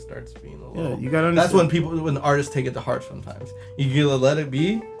that's when it starts being a little. Yeah, you gotta understand. That's when artists take it to heart. Sometimes you either let it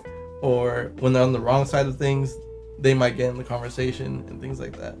be, or when they're on the wrong side of things, they might get in the conversation and things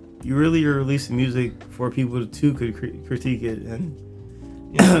like that. You really are releasing music for people to critique it, and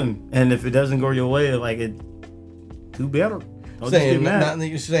and if it doesn't go your way, like it, do better.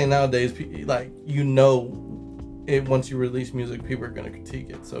 You're saying nowadays, like it once you release music, people are gonna critique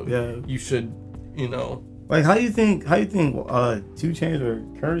it. So yeah, you should, Like how you think 2 Chainz or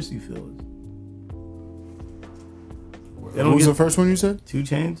Currency feels? What was the first one you said? 2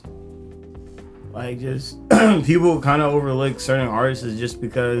 Chainz. Like just people kind of overlook certain artists just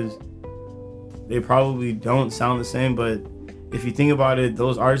because they probably don't sound the same. But if you think about it,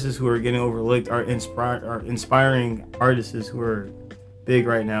 those artists who are getting overlooked are inspiring artists who are big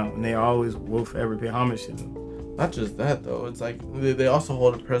right now, and they always will forever pay homage to them. Not just that though, it's like they also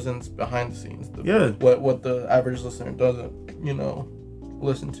hold a presence behind the scenes. Yeah. What the average listener doesn't,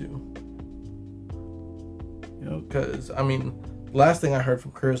 listen to. Because last thing I heard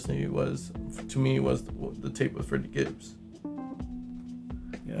from Currency was the tape with Freddie Gibbs.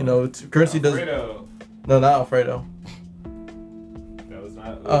 Yeah. Currency does. Alfredo. No, not Alfredo. That was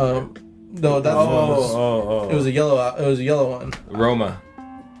not. No, that's It was a yellow one. Roma.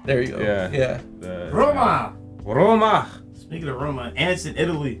 There you go. Yeah. Roma. Speaking of Roma, Ant's in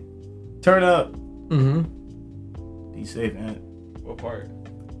Italy. Turn up. Mm-hmm. Be safe, Ant. What part?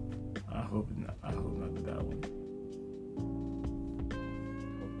 I hope not the bad one.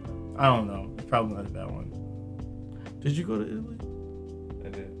 I don't know. It's probably not a bad one. Did you go to Italy? I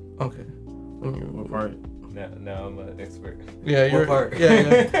did. Okay. What part? Now I'm an expert. Yeah, you're. What part?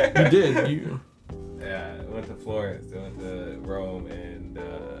 Yeah. You did. Yeah, I went to Florence. I went to Rome and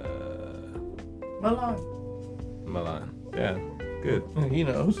Milan. Yeah, good. He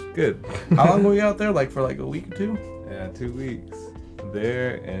knows. Good. How long were you out there? For a week or two? Yeah, 2 weeks.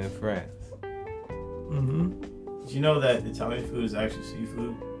 There in France. Mm-hmm. Did you know that Italian food is actually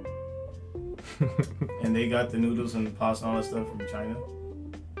seafood? And they got the noodles and the pasta and all that stuff from China.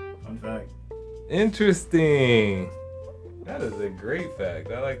 Fun fact. Interesting. That is a great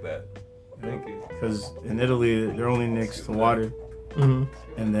fact. I like that. Thank you. Because in Italy, they're only next to water. Mm-hmm.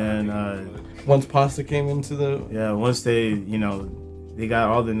 And then once pasta came into once they they got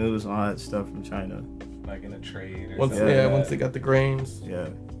all the noodles and all that stuff from China. Like in a trade or once something. Yeah, once they got the grains. Yeah.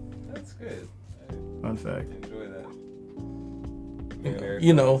 That's good. Fun fact. Enjoy that.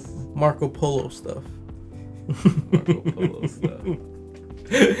 Marco Polo stuff. Marco Polo stuff.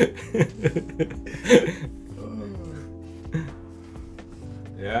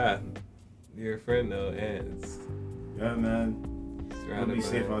 Yeah. Your friend though, Ants. Yeah, man. He'll be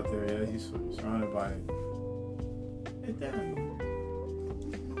safe out there. Yeah, he's surrounded by it.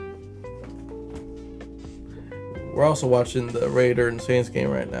 We're also watching the Raider and Saints game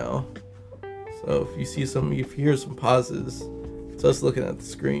right now. So if you hear some pauses, it's us looking at the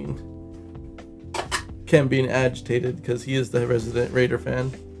screen. Ken being agitated because he is the resident Raider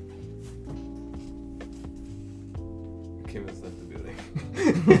fan. Kim has left the building.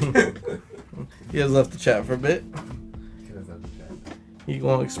 He has left the chat for a bit. Kim has left the chat. He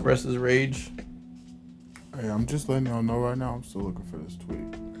won't express his rage. Hey, I'm just letting y'all know right now, I'm still looking for this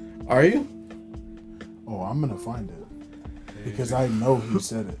tweet. Are you? Oh, I'm gonna find it. Because I know he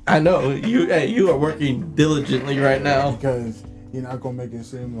said it. I know. You are working diligently right now. Because you're not gonna make it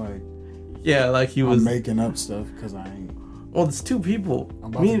seem like like he was making up stuff because I ain't. Well, it's two people.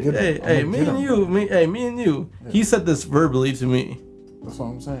 Me and you. Yeah. He said this verbally to me. That's what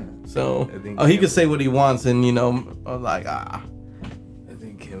I'm saying. So, he could say what he wants, and I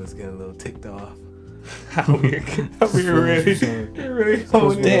think Kim was getting a little ticked off. How we're really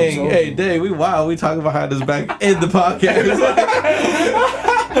dang, we talk about how this back in the podcast.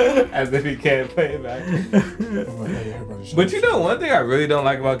 As if he can't play it back. But one thing I really don't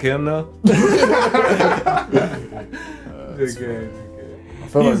like about Kim though. Good. I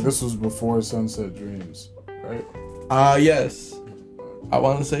feel like this was before Sunset Dreams, right? Yes. I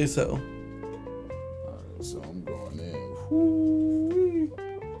want to say so. Alright, so I'm going in.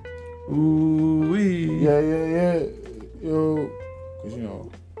 Ooh-wee. Yeah. Yo. Because,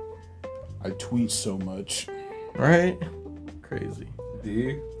 I tweet so much. Right? Crazy. Do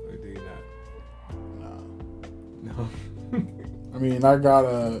you? Or do you not? I mean, I got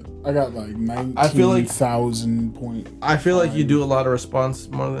like 19,000 point. I feel like you do a lot of response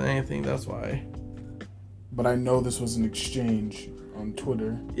more than anything. That's why. But I know this was an exchange on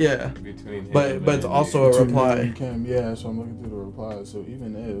Twitter. Yeah. Between him But and it's also a Between me reply. and Kim. Yeah, so I'm looking through the replies. So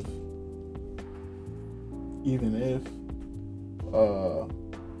even if he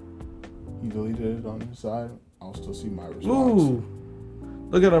deleted it on his side, I'll still see my response. Ooh.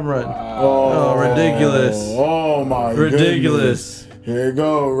 Look at him run. Wow. Oh, ridiculous. Oh my Ridiculous. goodness. Here you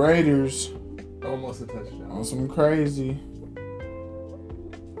go, Raiders. Almost a touchdown. On some crazy.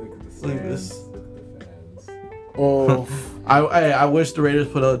 Look at the stands. Look at this. Look at the fans. Oh, I wish the Raiders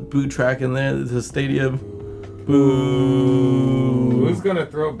put a boo track in there. The stadium. Boo. Who's gonna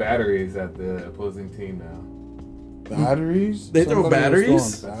throw batteries at the opposing team now? batteries? They throw Somebody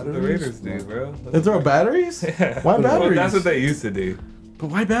was batteries? throwing That's what the Raiders do, bro. They throw batteries? Yeah. Why Well, batteries? that's what they used to do. But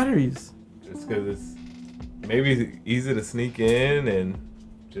why batteries? Just because it's maybe easy to sneak in and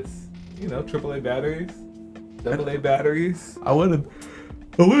just, AAA batteries, AA batteries. I wouldn't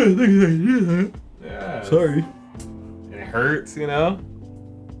think they do that. Yeah. Sorry. And it hurts, It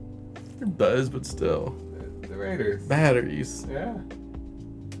does, but still. The Raiders. Batteries. Yeah.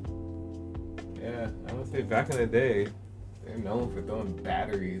 Yeah, I would say back in the day, they're known for throwing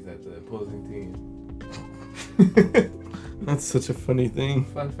batteries at the opposing team. That's such a funny thing.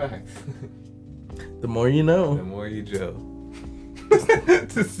 Fun fact. The more you know. The more you Joe.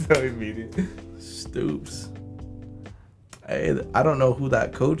 Just so immediate. Stoops. I don't know who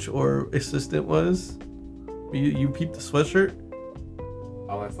that coach or assistant was. You peeped the sweatshirt?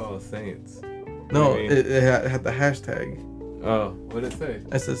 All I saw was Saints. No, What do you mean? it had the hashtag. Oh, what did it say?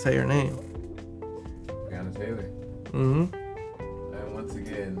 It said say your name. Breonna Taylor. Mm-hmm. And once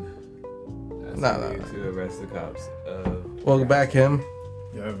again, Nah. to arrest the cops. Welcome back, him.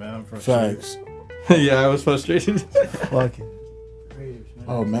 Yeah, man, I'm frustrated. Facts. Yeah, I was frustrated. Fucking Raiders, man.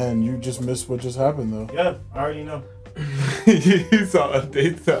 Oh man, you just missed what just happened though. Yeah, I already know. You saw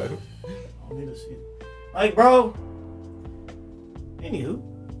updates on. I don't need to see it. Like, bro. Anywho.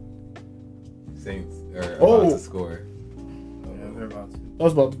 Saints are Oh. about to score. Yeah, they're about to. That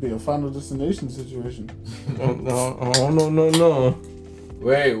was about to be a Final Destination situation. Oh, no.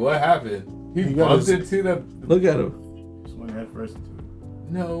 Wait, what happened? He He got bumped his- into the. Look at him. Swing head first into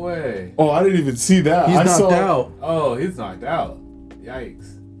it. No way. Oh, I didn't even see that. He's I knocked saw... out. Oh, he's knocked out.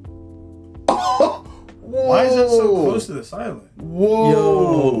 Yikes. Why is it so close to the sideline? Whoa.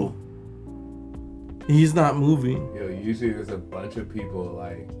 Yo. He's not moving. Yo, usually there's a bunch of people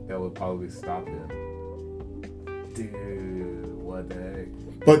that would probably stop him. Dude, what the heck?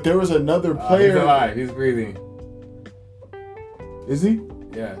 But there was another He's player. alive. He's breathing. Is he?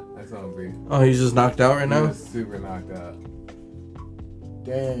 Yeah, that's not breathing. Oh, he's just knocked out right He now? was super knocked out.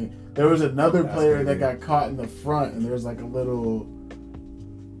 Dang. There was another That's player crazy. that got caught in the front, and there's like a little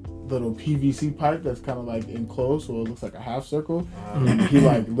PVC pipe that's kind of like enclosed, so it looks like a half circle. And he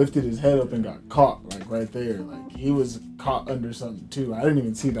like lifted his head up and got caught like right there. Like he was caught under something too. I didn't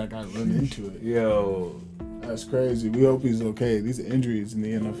even see that guy run into it. Yo, That's crazy. We hope he's okay. These injuries in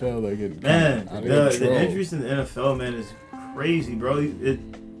the NFL, they're getting Man, out of the control. injuries in the NFL, man, is crazy, bro.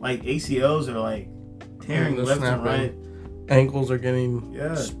 Like ACLs are like tearing They're left and snapping. right. Ankles are getting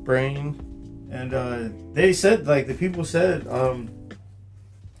Yeah. sprained. And they said, like, the people said,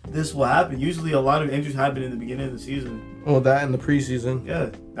 this will happen. Usually a lot of injuries happen in the beginning of the season. Well, that in the preseason. Yeah,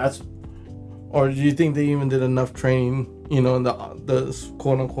 that's... Or do you think they even did enough training, in the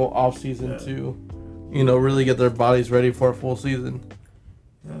quote unquote off season Yeah. to, really get their bodies ready for a full season?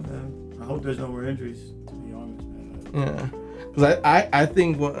 Yeah, man. I hope there's no more injuries, to be honest, man. Yeah, because I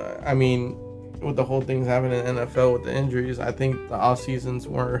think with the whole things happening in the NFL with the injuries, I think the off seasons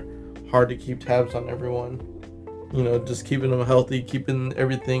were hard to keep tabs on everyone. Just keeping them healthy, keeping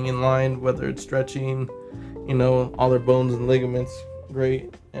everything in line, whether it's stretching, all their bones and ligaments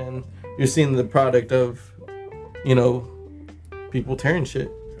great, and you're seeing the product of, people tearing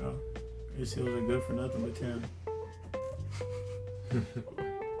shit. Yeah. ACLs are good for nothing but tearing.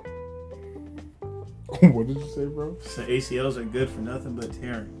 What did you say, bro? So ACLs are good for nothing but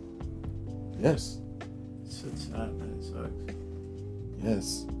tearing. Yes. It's sad, man. It sucks.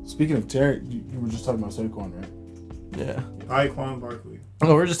 Yes. Speaking of Terry, you were just talking about Saquon, right? Yeah. Saquon Barkley.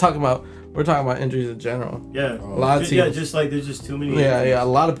 No, we're talking about injuries in general. Yeah. Oh. A lot of Yeah, teams. just like there's just too many Yeah, injuries. a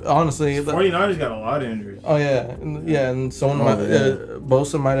lot of honestly. 49ers got a lot of injuries. Oh yeah, and someone Oh,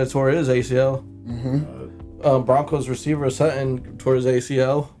 Bosa might have tore his ACL. Mm-hmm. Broncos receiver Sutton tore his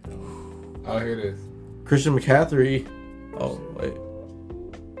ACL. oh, here it is. Christian McCaffrey. Oh wait.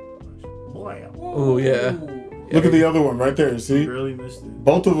 Boy, Oh yeah. Look at the other one right there. he See, barely missed it.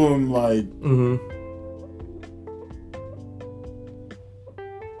 both of them like Mhm.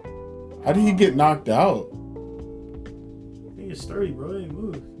 How did he get knocked out? I think it's sturdy, bro. He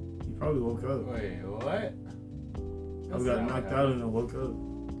moved. He probably woke up. Wait, what? He got knocked out and then woke up.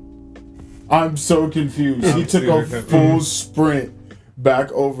 I'm so confused. He took a full sprint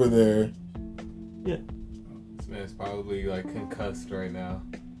back over there. Yeah. This man's probably like concussed right now.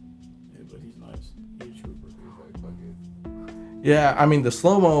 Yeah, but he's nice. He's a trooper. He's like, fuck it. Yeah, I mean the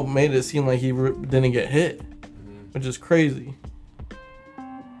slow mo made it seem like he didn't get hit, which is crazy.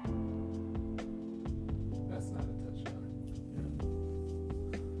 That's not a touchdown.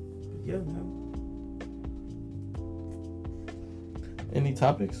 Yeah, man. Any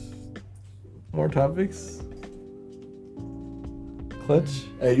topics? More topics? Clutch?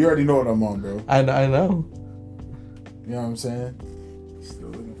 Hey, you already know what I'm on, bro. I know. You know what I'm saying? Still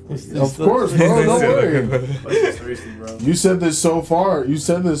looking for It's- it. it's- Of course, bro. Don't worry. That's thirsty, bro. You said this so far. You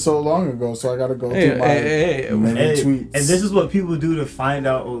said this so long ago, so I gotta go through my many Hey, tweets. and this is what people do to find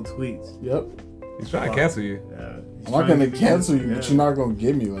out old tweets. Yep. He's trying to cancel you. Yeah, I'm not gonna cancel you, but you're not gonna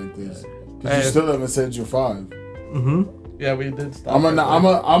get me like this. Cause you Hey. still haven't said you're 5. Mm-hmm. Yeah, we did stop. I'm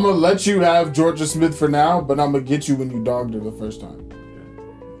gonna let you have Georgia Smith for now, but I'm gonna get you when you dogged her the first time.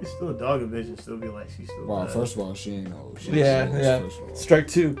 You still a dog a bitch and still be like she's still. Wow, bad. first of all, she ain't no. Yeah. First of all. Strike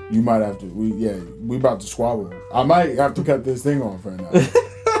 2. You might have to. We about to squabble. I might have to cut this thing off right now. I might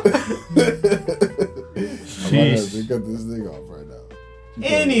have to cut this thing off right now.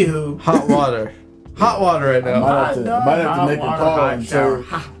 Anywho, Hot water. Hot water right I now. might have to make a call hot and shower.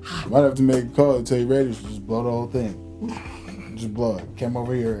 tell. Might have to make a call and tell you ready to just blow the whole thing. Just blow it. Came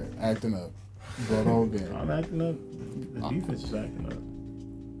over here acting up. Blow the whole game. I'm acting up. The defense is acting up.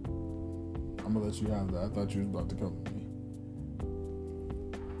 I'm gonna let you have that. I thought you was about to come with me.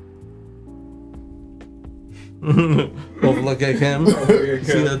 Well, look at him. See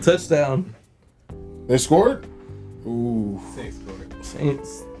the touchdown. They scored? Ooh. Saints scored.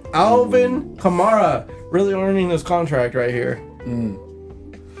 Saints. Alvin Kamara really earning his contract right here. Mm.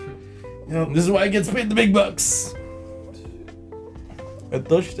 You know, This is why he gets paid the big bucks. A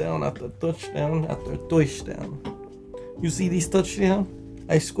touchdown after touchdown after touchdown. You see these touchdowns?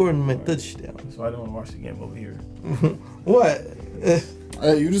 I scored my touchdown. so I don't want to watch the game over here. What?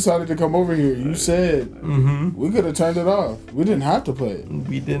 Hey, you decided to come over here. You said Mm-hmm. we could have turned it off. We didn't have to play it.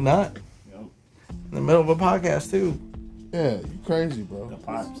 We did not. Yep. In the middle of a podcast too. Yeah, you crazy, bro. The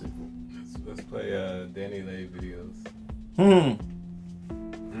popsicle. Let's play Danny Lay videos.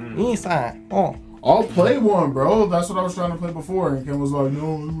 Inside. Oh. I'll play one, bro. That's what I was trying to play before. And Ken was like,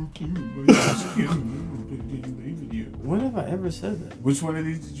 no, When have I ever said that? which one of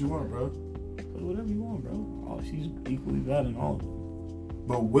these did you want, bro? Play whatever you want, bro. Oh, she's equally bad in all of them.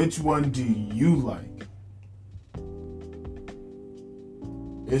 But which one do you like?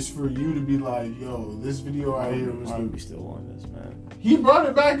 It's for you to be like, yo, this video out here was Why the... we still on this, man? He brought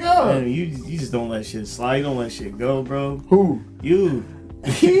it back up. Man, you just don't let shit slide. You don't let shit go, bro. Who? You.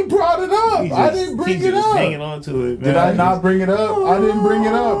 He brought it up. He I just- didn't bring he it just up. hanging on to it, man. Did I not bring it up? I didn't bring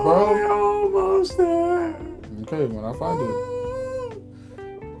it up, bro. Almost there. Okay, when I find it,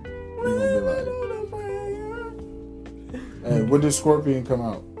 you're gonna be like, hey, when did Scorpion come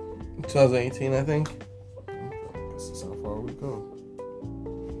out? 2018, I think. This is how far we go.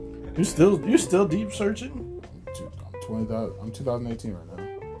 You're still deep searching? I'm 2018 right now.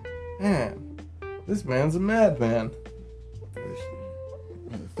 Man, this man's a madman.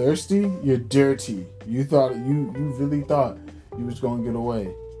 Thirsty? You're dirty. You really thought you was gonna get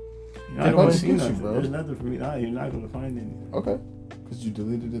away. You're not gonna see get you, nothing. bro. There's nothing for me. Nah, you're not gonna find anything. Okay. Because you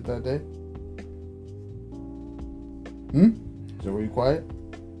deleted it that day? Is that why you quiet?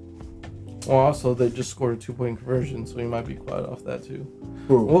 Well, also they just scored a 2-point conversion, so you might be quiet off that too.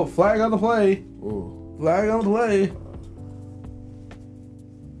 Ooh. Well, flag on the play. Ooh. Flag on the play.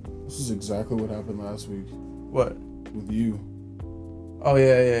 This is exactly what happened last week What? with you. Oh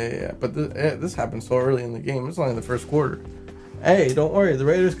yeah. But this happened so early in the game. It's only the first quarter. Hey, don't worry. The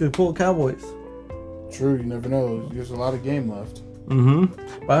Raiders could pull Cowboys. True, you never know. There's a lot of game left.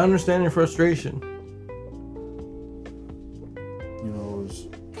 Mm-hmm. But I understand your frustration. You know, it was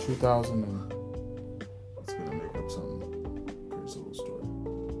 2000 and... Let's gonna make up some crazy little story.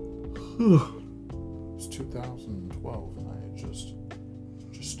 It was 2012 and I had just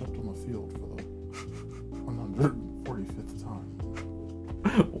stepped on the field for the 145th time.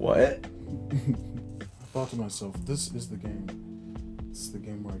 What? I thought to myself, this is the game. This is the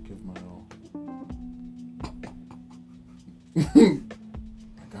game where I give my all.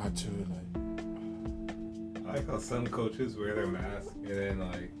 I got to it. I like how some coaches wear their mask and then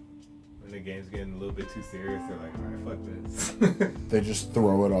like when when the game's getting a little bit too serious, they're like, all right, fuck this. They just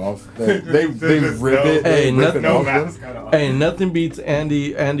throw it off. They rip it. Hey, nothing. Hey, nothing beats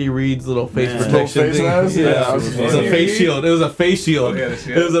Andy Reid's little face protection Little face thing. mask? Yeah, Yeah, it was a face shield. It was a face shield. Oh, yeah, the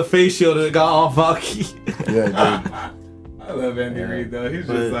shield. It was a face shield, and it got all funky. Yeah, dude. I love Andy Reid though. He's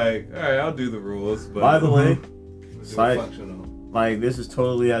just like, all right, I'll do the rules. But By the way, it's like- functional. like this is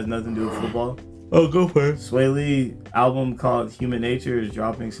totally has nothing to do with football. Oh, go for it. Sway Lee album called Human Nature is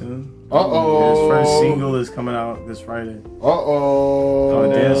dropping soon. Uh-oh. His first single is coming out this Friday.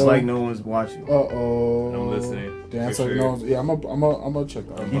 Uh-oh. Dance Like No One's Watching. Uh-oh. I'm listening. Dance for like sure. no. Yeah, I'm gonna check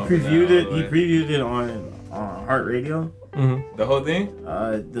that He out. previewed all it. the He way. previewed it on Heart Radio. Mm-hmm. The whole thing?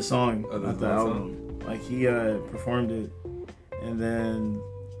 The song, Oh, not the the song? album. Like he performed it, and then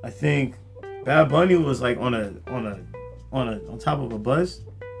I think Bad Bunny was like on top of a bus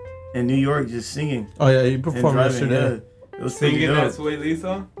in New York just singing Oh yeah, you and pretend driving. yesterday. Yeah, it was pretty Singing that dope. Sway Lee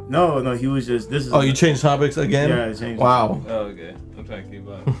song? No, he was just this is. Oh, you changed topics again? Yeah, I changed. Wow. Oh, okay. I'm trying to keep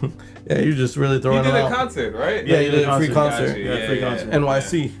up. Yeah, you just really He throwing did them a out. concert, right? Yeah, you did a free concert. concert. Yeah, free concert.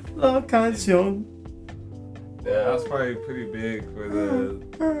 NYC. La canción. Yeah, that was probably pretty big for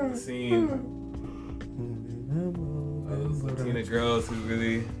the scene. Those Latina girls who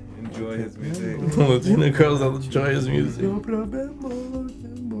really enjoy his music. Latina girls that enjoy his music.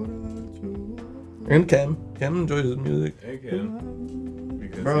 And Cam enjoys his music. Thank him.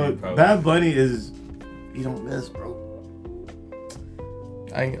 Because Bro, he probably- Bad Bunny is. You don't miss, bro.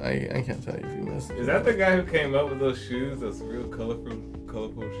 I can't tell you if you missed. Is that the guy who came up with those shoes? Those real colorful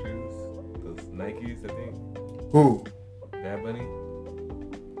shoes? Those Nikes, I think. Who? Bad Bunny?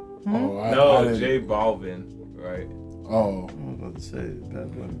 Oh, I No, didn't- J Balvin, right? Oh, I was about to say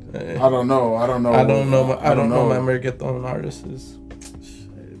Bad Bunny. I don't know. I don't know. I don't know my reggaeton artists.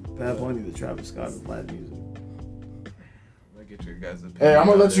 Bad Bunny, the Travis Scott of black music. I'll get your guys' opinion. Hey, I'm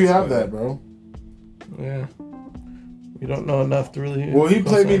gonna on let you this have one. that, bro. Yeah. You don't know enough to really. Well, he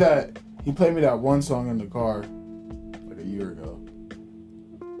played me that. He played me that one song in the car, like a year ago.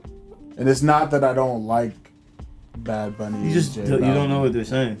 And it's not that I don't like Bad Bunny. You just J you don't Balvin. know what they're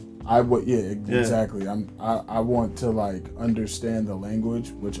saying. I would, yeah, exactly. I want to like understand the language,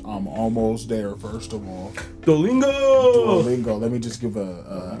 which I'm almost there. First of all, Duolingo. Duolingo. Let me just give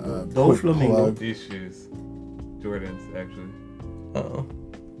a quick Doflamingo. plug. These shoes. Jordans, actually. Uh-oh.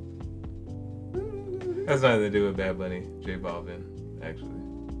 Has nothing to do with Bad Bunny, J Balvin, actually.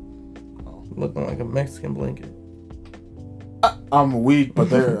 Looking like a Mexican blanket. I'm weak, but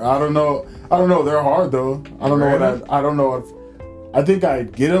they're. I don't know. They're hard though. I don't know what I don't know if. I think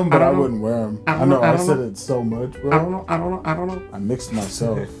I'd get them, but I wouldn't wear them. I know. I said it so much, bro. I don't know. I mixed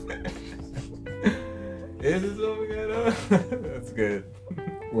myself. It is what we got. That's good.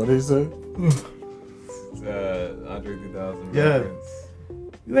 What did he say? Andre 3000 Yeah. reference.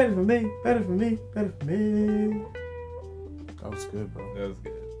 You better for me, better for me, better for me. That was good, bro. That was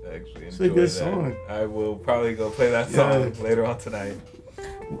good. I actually It's a enjoyed good that. song. I will probably go play that song Yeah. later on tonight.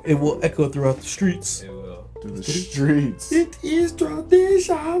 It will echo throughout the streets. It will. To the streets. It is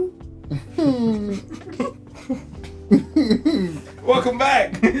tradition. Welcome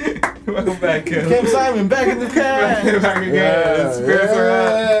back. Welcome back, Kim. Kim Simon back in the back car. again. Spirits are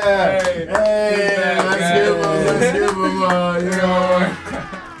up. Hey, Let's give him, you know.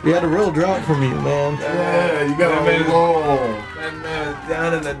 You had a real drought from you, man. Yeah, you gotta That man- roll. That man was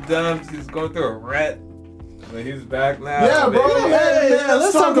down in the dumps. He's going through a rut. But he's back now. Yeah, bro. baby. Yeah,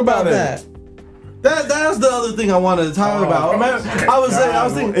 let's talk about that. That's the other thing I wanted to talk about. Man, I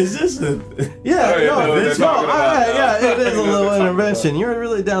was thinking, Is this a? yeah, Oh, yeah, no, no, it's they're talking about yeah, it is a little intervention. You were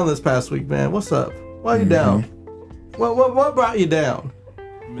really down this past week, man. What's up? Why you down? What brought you down?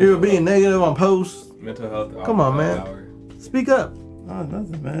 You were being negative on posts. Mental health. Come on, man. hour. Speak up. Oh,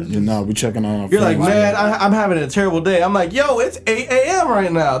 nothing, man. You know, we checking on our You're like, friends. man, I'm having a terrible day. I'm like, yo, it's 8 a.m.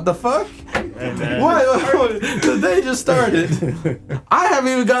 right now. The fuck? Hey, man. Why? The day just started. I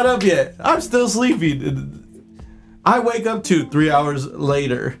haven't even got up yet. I'm still sleepy. I wake up 3 hours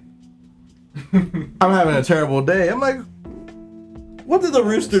later. I'm having a terrible day. I'm like, what did the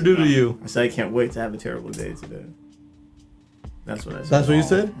rooster do to you? I said I can't wait to have a terrible day today. That's what I said. That's what you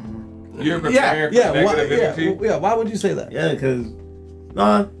said? You're preparing Yeah, for negative energy. yeah. Why would you say that? Yeah, because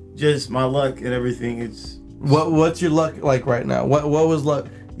just my luck and everything. It's What's your luck like right now? What was luck?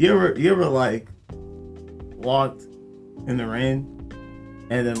 you ever like walked in the rain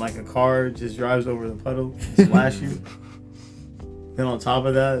and then like a car just drives over the puddle and splash you. Then on top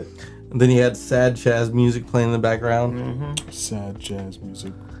of that, And then you had sad jazz music playing in the background. Sad jazz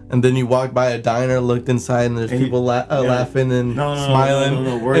music. And then you walked by a diner, looked inside, and there's And you- people laughing and No,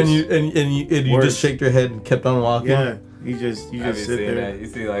 smiling. worse. And you just shaked your head and kept on walking. Yeah, You just Have you sit seen there. that? You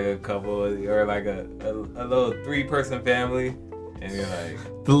see like a couple or like a little 3-person family, and you're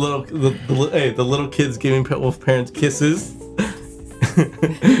like, The little kids giving both parents kisses.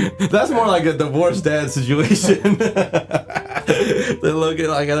 That's more like a divorced dad situation. They look at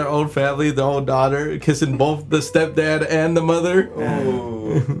like their own family, their own daughter kissing both the stepdad and the mother.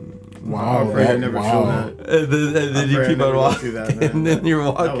 oh, Wow. I pray I never feel that. And then you pray I keep on never go walking, through that, man. and then you're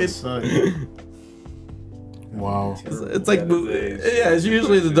That walking. would suck. Wow. It's like, That is a yeah, it's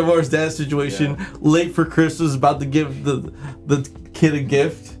usually the divorced dad situation. Yeah. Late for Christmas, about to give the kid a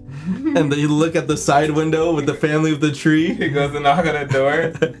gift, and then you look at the side window with the family with the tree. he goes to knock on the door,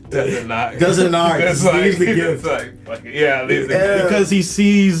 doesn't knock, Doesn't knock, Just just leaves the gift. It's like, fuck it. Yeah, leaves the Yeah. gift. Because he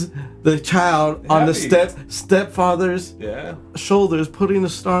sees the child on the Happy. stepfather's Yeah, shoulders putting the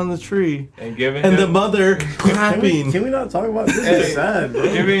star on the tree, and giving and him the mother clapping. Can we not talk about this? It's sad, bro.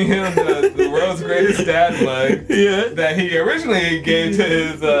 giving him the world's greatest dad mug Yeah. that he originally gave to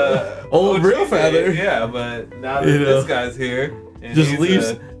his Old OG real father. dad. Yeah, but now that You know. this guy's here, and Just he's,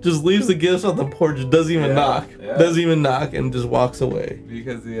 leaves the gifts on the porch. Doesn't even Yeah, knock. yeah. Doesn't even knock, and just walks away.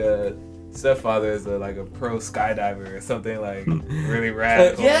 because the stepfather is like a pro skydiver or something like really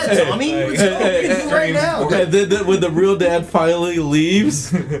radical. Yeah, Tommy, Like, what you doing right now? And then when the real dad finally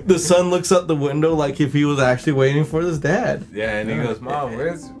leaves, the son looks out the window like if he was actually waiting for his dad. Yeah, and he goes, "Mom,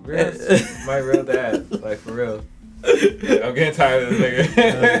 where's my real dad? Like for real." Like, I'm getting tired of this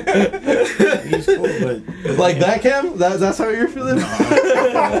nigga. He's cool, but Like that, Cam? That's how you're feeling?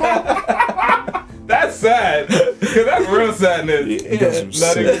 That's sad. Cause that's real sadness. That's Not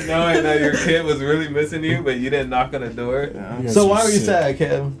sick. even knowing that your kid was really missing you, but you didn't knock on the door. So why were you Sick. sad,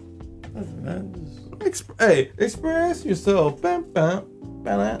 Cam? man, Express yourself. Bam, bam,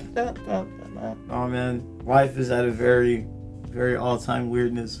 bam, bam, bam, bam. oh man, life is at a very, very all-time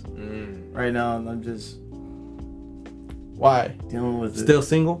weirdness Mm. right now, and I'm just Why? dealing with it. Still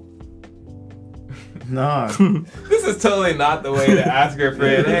single? Nah. This is totally not the way to ask your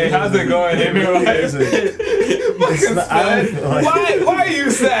friend, "Hey, how's it going in your life?" Fucking not- I don't sad. feel like- Why are you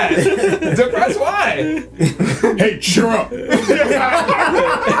sad? Depressed? Why? Hey, cheer up.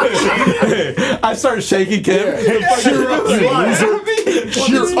 I started shaking Cam. Hey, cheer up, you loser.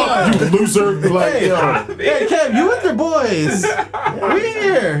 Cheer up, you loser. Like, Hey, yo. hey, Cam, you with your boys? We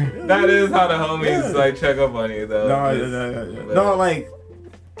here. That is how the homies like check up on you though. No, like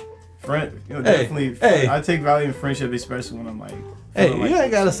friend. You know, Hey, definitely. hey. I take value in friendship, especially when I'm like. Hey, feeling you like,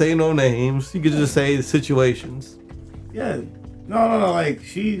 ain't gotta say no names. You could just say the situations. yeah. No. Like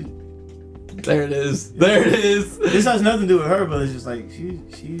she. There it is. There it is. This has nothing to do with her, but it's just like she's.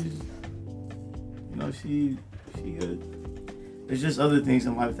 You know, she good. There's just other things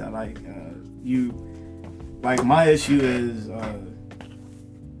in life that like like my issue is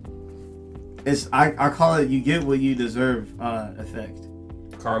it's I call it you get what you deserve effect.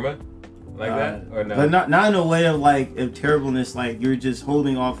 Karma, like that or no? But not in a way of like of terribleness, like you're just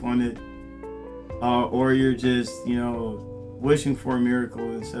holding off on it, or you're just wishing for a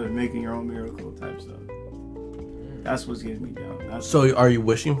miracle instead of making your own miracle type stuff. That's what's getting me down. So, are you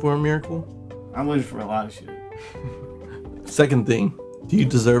wishing for a miracle? I'm wishing for a lot of shit. Second thing, do you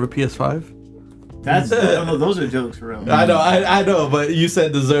deserve a PS5? Those are jokes for real. I know, but you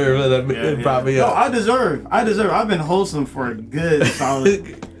said deserve, and Yeah. probably. No, I deserve. I've been wholesome for a good solid,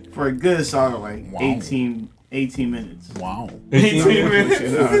 like Wow. 18 minutes. Wow. 18 minutes.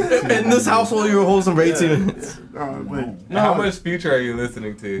 In this household, you were wholesome for 18 minutes. But How much Future are you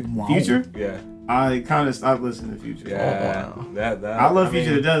listening to? Wow. Future? Yeah, I kind of stopped listening to Future. yeah. wow. That. I love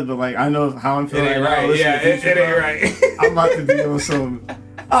Future to death, but like I know how I'm It feeling ain't right now. right. listening Yeah, to it Future, ain't bro. right. I'm about to be on some.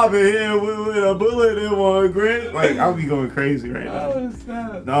 I've been here with a bullet in one grit. Like I'll be going crazy right now. Oh,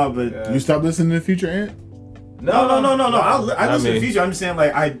 snap. No, but Yeah. You stopped listening to Future, Ant? no. I listen mean- to Future. I'm just saying,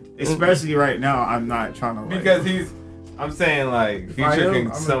 like especially right now, I'm not trying to. Like, Because I'm saying like I Future am, can I'm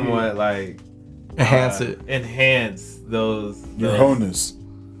gonna somewhat like Enhance it. enhance those. Your those- honus.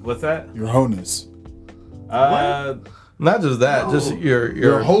 What's that? Your honus. Not just that, No. just your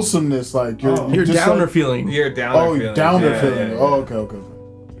Your wholesomeness, like your Oh. your just downer like, feeling. Your downer Oh, feeling. downer Yeah, feeling. yeah, Oh, yeah. okay.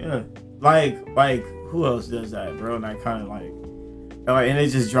 yeah, like who else does that, bro? And I kind of like, and it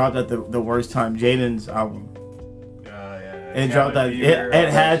just dropped at the worst time. Jaden's album. It dropped at it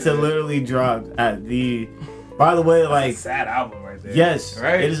had to literally drop at the. By the way, like sad album right there. yes,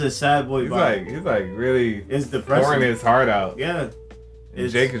 right. it is a sad boy. He's like really it's depressing. pouring his heart out. Yeah. And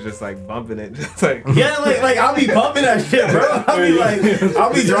Jake is just like bumping it, just like Yeah, like I'll be bumping that shit, bro.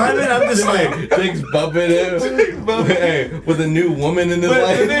 I'll be driving. I'm just like, Jake's bumping it. Hey, with a new woman in his But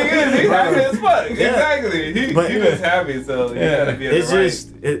life. the thing is, he's happy as fuck. Yeah. Exactly. He But- was happy, so you Yeah. gotta be at it's the right.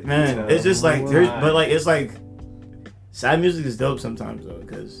 just, man. you know, It's just like, there's, but like, it's like, sad music is dope sometimes though,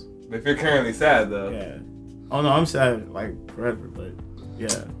 because if you're currently sad though. Yeah. Oh no, I'm sad like forever, but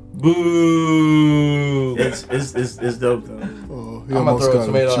yeah. Boo. It's dope though. Oh, I'm gonna throw a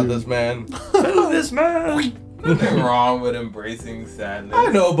tomato at this man. This man. Nothing wrong with embracing sadness.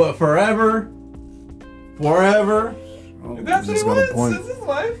 I know, but forever. Oh, That's what he's he got a wants. point. This is his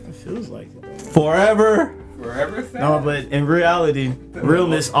life. It feels like it. Forever. Forever sad. No, but in reality,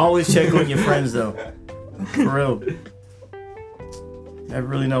 realness, always check on your friends though. For real. Never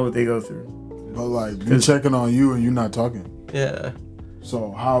really know what they go through. But like, we checking on you and you not talking. Yeah.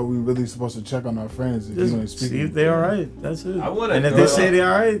 So how are we really supposed to check on our friends if you ain't Just see speaking? if they alright. That's it. I would've And if thought- they say they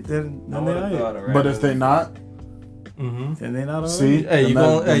alright, then they alright. But if they not, Mm-hmm. Then they not alright. see, Hey, you then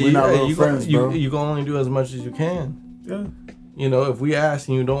gonna, then hey, we you, not hey, real you, friends, you, bro. you can only do as much as you can. Yeah. You know, if we ask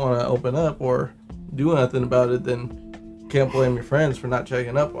and you don't want to open up or do nothing about it, then you can't blame your friends for not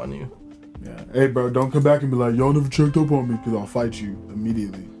checking up on you. Yeah. Hey, bro, don't come back and be like, y'all never checked up on me, because I'll fight you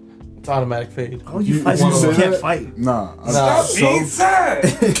immediately. It's automatic fade. How would you You- fight you someone who say can't that? fight? Nah. Nah. Stop being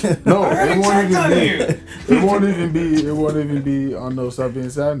sad. No, I it already won't checked on even you. be. It won't even be on no stop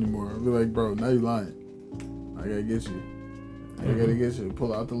being sad anymore. I'll be like, bro, now you lying. I gotta get you. I gotta get you.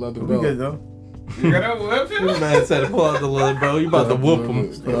 Pull out the leather We belt. good though. You gonna whip This him? man said, pull out the leather, bro. You about to whoop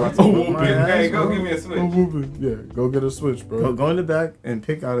him. Hey, go give me a switch. Yeah, go get a switch, bro. Go in the back and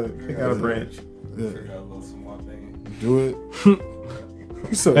pick out a branch. Yeah, Figure out a little small thing. do it.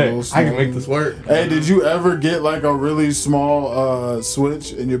 You said a Hey, little I can small. make this work. Hey, did you ever get like a really small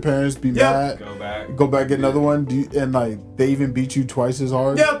switch and your parents be mad? Go back. Go back get another one. And like they even beat you twice as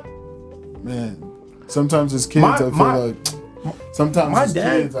hard? Yep. Man, sometimes as kids My- I feel my- like sometimes my as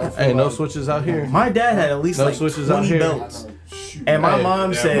dad- kids I feel Hey, no like, switches out here. My dad had at least No like switches out 20 here. belts. Shoot. And my Hey,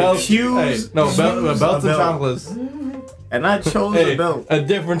 mom said Belts, Q's. hey, no, belts a and belt. chocolates. And I chose Hey, a belt. a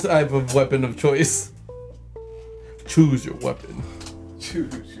different type of weapon of choice. Choose your weapon.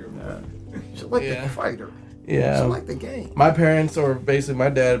 Choose your She like Yeah. the fighter. Yeah. She like the game. My parents, or basically my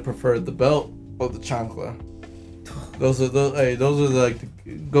dad, preferred the belt or the chancla. Those are the like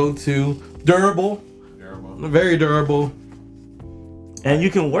the go-to, durable, durable. very durable. And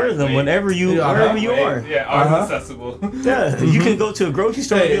you can wear them whenever you Yeah, wherever you are. Yeah, Uh-huh. accessible. Yeah, you can go to a grocery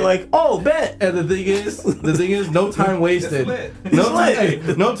store and be Hey. like, "Oh, bet." And the thing is, no time wasted. lit. No It's time, lit.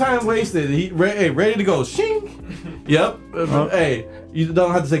 hey, no time wasted. Ready to go. Shing. Yep. Hey, you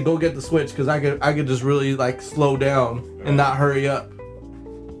don't have to say go get the switch because I could just really like slow down and not hurry up.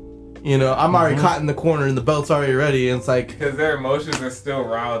 You know, I'm already caught in the corner and the belt's already ready, and it's like, Because their emotions are still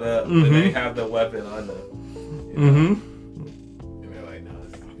riled up, Mhm. and they have the weapon on them. You know? mm-hmm. And they're like, no,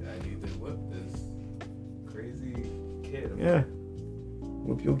 I need to whip this crazy kid. Yeah.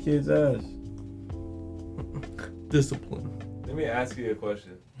 Whoop your kid's ass. Discipline. Let me ask you a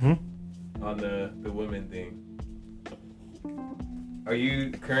question Hmm? on the women thing. Are you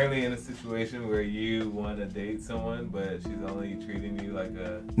currently in a situation where you want to date someone, but she's only treating you like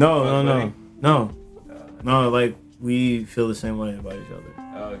a No, fun no, buddy? no, Uh, no. Like we feel the same way about each other.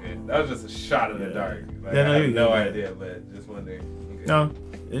 oh, okay, that was just a shot in the Yeah. dark. Like, Yeah, no, I have you're no good. idea, but just wondering. Okay. No,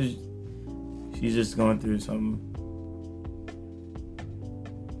 it's, she's just going through something.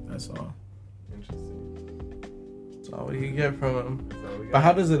 That's all. Interesting. That's all we can get from him. That's all we got. But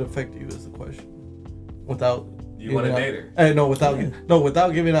how does it affect you? Is the question. Without You want to giving date out- her? Hey,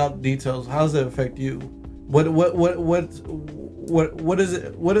 without giving out details. How does it affect you? What is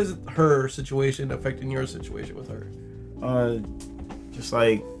it? What is her situation affecting your situation with her? Just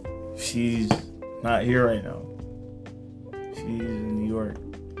like she's not here right now. She's in New York.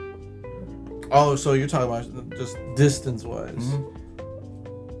 Oh, so you're talking about just distance wise. Mhm.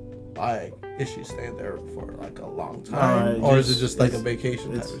 Like, is she staying there for like a long time, or is it just like a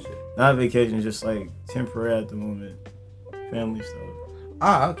vacation type of shit? Not vacation, just like temporary at the moment. Family stuff.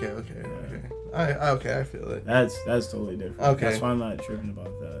 Ah, okay. I feel it. That's totally different. Okay. That's why I'm not tripping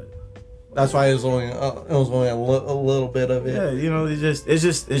about that. That's why it was only a little bit of it. Yeah, you know, it's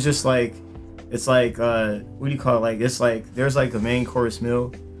just like, it's like what do you call it? Like it's like there's like a main course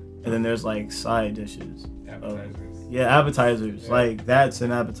meal, and then there's like side dishes. Appetizers. Yeah, appetizers. Yeah. Like that's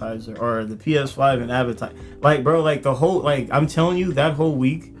an appetizer, or the PS5 and appetizer. Like bro, like the whole like I'm telling you that whole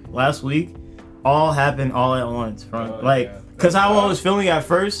week, last week, all happened all at once. From Oh, like, yeah. cause how I That's was feeling at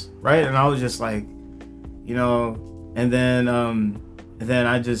first, right? And I was just like, you know, and then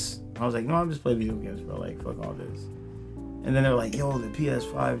I was like, no, I'm just playing video games, bro. Like fuck all this. And then they're like, yo, the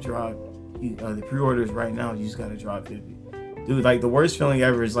PS5 dropped. The pre-orders right now. You just gotta drop 50. Dude, like the worst feeling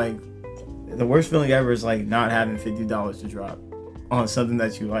ever is like not having $50 to drop on something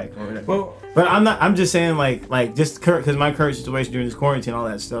that you like or whatever. Well, But I'm just saying like just because my current situation during this quarantine, all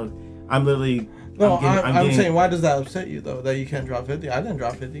that stuff, I'm literally No, I'm saying, why does that upset you though? That you can't drop 50? I didn't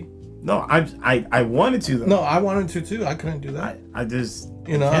drop 50. No, I wanted to though. No, I wanted to too. I couldn't do that. I just,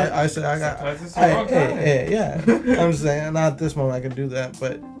 you know, I said I got. Yeah. I'm just saying, not at this moment I can do that.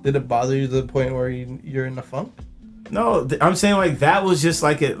 But did it bother you to the point where you're in the funk? No, I'm saying like that was just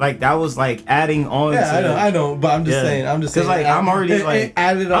like it, like that was like adding on. Yeah, I know, but I'm just saying, because like I'm already like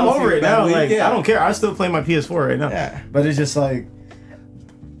added on. I'm over it now. Like I don't care. I still play my PS4 right now. Yeah, but it's just like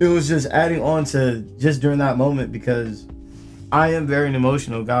it was just adding on to just during that moment because I am very an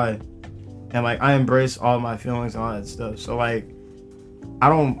emotional guy, and like I embrace all my feelings and all that stuff. So like I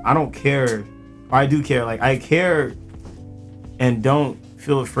don't care. Or I do care. Like I care, and don't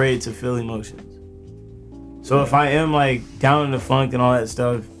feel afraid to feel emotions. So if I am like down in the funk and all that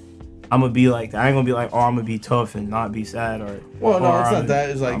stuff, I'm gonna be like that. I ain't gonna be like, oh, I'm gonna be tough and not be sad or. Well, no, it's not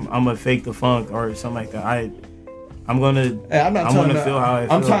that. It's like I'm gonna fake the funk or something like that. I'm gonna. Hey, I'm gonna feel how I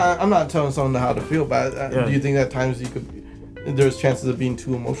feel. I'm not telling someone how to feel, but do you think at times there's chances of being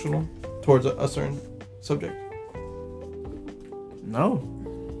too emotional towards a certain subject? No.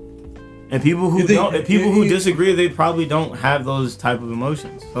 And people who who disagree, they probably don't have those type of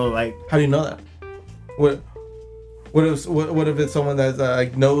emotions. So like, how do you know that? What if it's someone that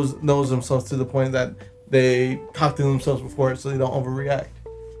like knows themselves to the point that they talk to themselves before it so they don't overreact?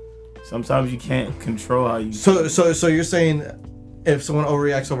 Sometimes you can't control how you. So you're saying if someone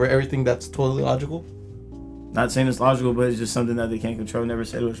overreacts over everything, that's totally logical? Not saying it's logical, but it's just something that they can't control. Never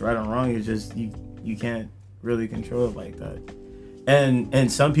said it was right or wrong. It's just you can't really control it like that. And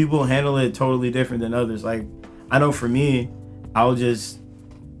some people handle it totally different than others. Like I know for me, I'll just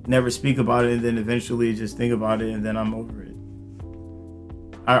never speak about it and then eventually just think about it and then I'm over it.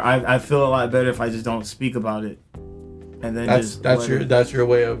 I feel a lot better if I just don't speak about it and then that's your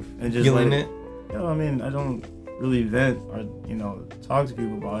way of healing it. Yeah, I mean I don't really vent or talk to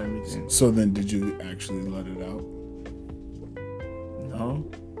people about everything. So then did you actually let it out? No.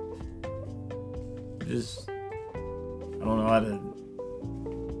 Just I don't know how to.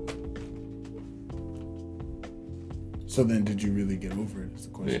 So then, did you really get over it? Is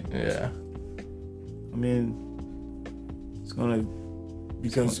the question. Yeah. I mean, it's gonna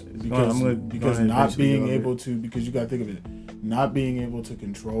because not being able to, because you gotta think of it, not being able to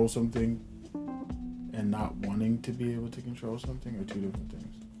control something and not wanting to be able to control something are two different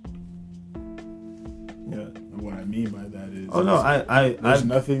things. Yeah. And what I mean by that is,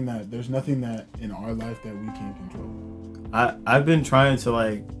 there's nothing that in our life that we can't control. I've been trying to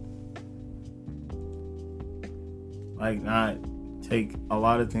like not take a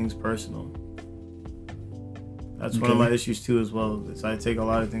lot of things personal. That's one of my issues too as well. Is I take a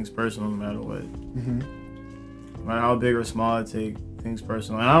lot of things personal no matter what. Mm-hmm. No matter how big or small, I take things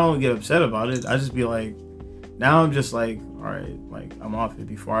personal. And I don't get upset about it. I just be like, now I'm just like, all right, like I'm off it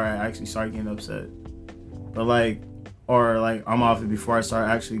before I actually start getting upset. But I'm off it before I start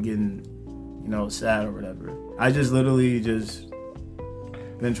actually getting, sad or whatever. I just literally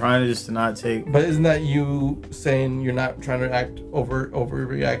been trying to not take. But isn't that you saying you're not trying to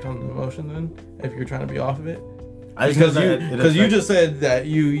overreact on the emotion then? If you're trying to be off of it, because you just said that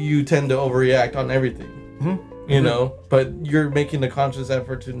you tend to overreact on everything, mm-hmm. But you're making a conscious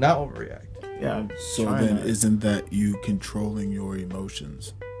effort to not overreact. Yeah. So then, isn't that you controlling your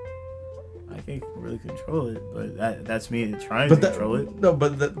emotions? I can't really control it, but that's me trying to control it. No,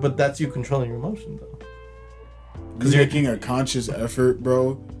 but that's you controlling your emotion though. Because you're making a conscious effort,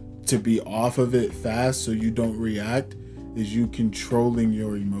 bro, to be off of it fast so you don't react, is you controlling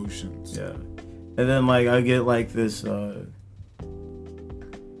your emotions. Yeah. And then I get this I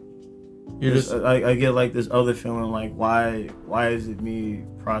get this other feeling why is it me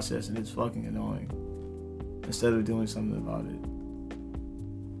processing it's fucking annoying instead of doing something about it.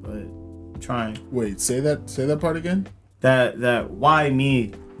 But I'm trying. Wait, say that part again? That why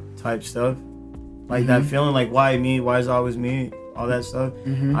me type stuff. Mm-hmm. That feeling why me, why is it always me, all that stuff.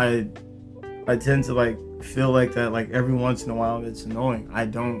 Mm-hmm. I tend to feel like that every once in a while. It's annoying. I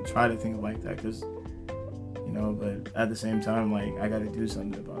don't try to think like that because but at the same time I gotta do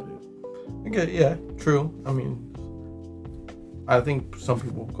something about it. Okay, yeah, true. I mean, I think some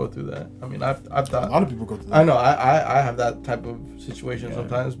people go through that. I mean, I've thought a lot of people go through that. I know I have that type of situation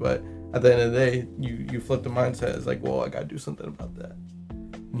sometimes, but at the end of the day, you flip the mindset. It's well, I gotta do something about that.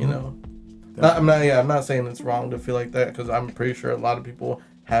 Mm-hmm. I'm not saying it's wrong to feel like that because I'm pretty sure a lot of people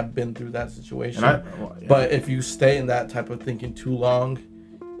have been through that situation. But if you stay in that type of thinking too long,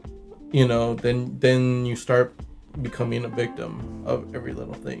 then you start becoming a victim of every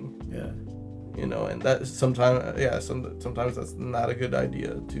little thing. Yeah. And that sometimes that's not a good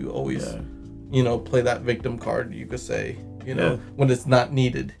idea to always, play that victim card. You could say, when it's not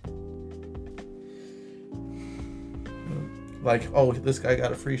needed. Like, oh, this guy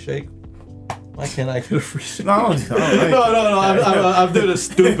got a free shake. Why can't I get a free shake? No, I'm doing a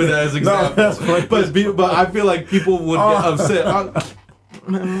stupid ass example. that's funny. But I feel like people would get upset.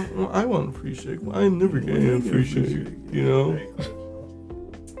 Man, I want a free shake. I never get a free shake. You know?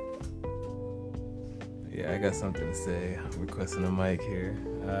 Yeah, I got something to say. I'm requesting a mic here.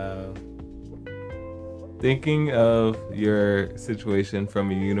 Thinking of your situation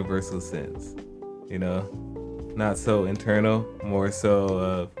from a universal sense, you know, not so internal, more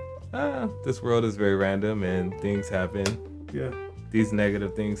so of this world is very random and things happen. Yeah. These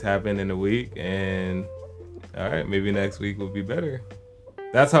negative things happen in a week, and all right, maybe next week will be better.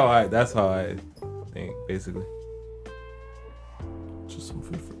 That's how I think, basically. Just some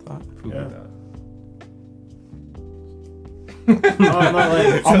food for thought. Food for thought. I'm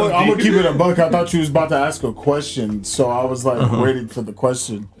gonna keep it a buck. I thought you was about to ask a question, so I was like waiting for the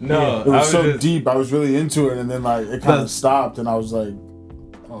question. No, it was so deep. I was really into it, and then like it kind of stopped, and I was like,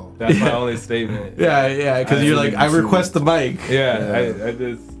 "Oh, that's my only statement." Yeah, because you're like, I request the mic. Yeah, I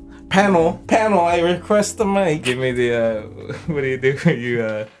just panel. I request the mic. Give me the what do you do?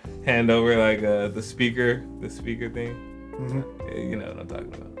 You hand over like the speaker thing. Mm-hmm. You know what I'm talking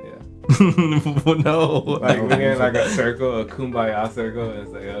about? Yeah. No. Like when you're in like a circle, a kumbaya circle, and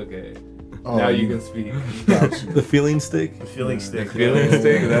it's like, okay, now you can speak. The feeling stick. The feeling stick. The feeling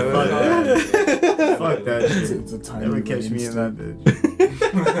stick. That was Fuck that shit. it's a tiny Never catch me in that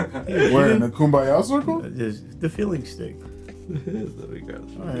bitch. Where in the kumbaya circle? Just the feeling stick.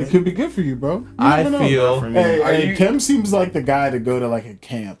 It could be good for you, bro. I feel. Hey, Kim seems like the guy to go to like a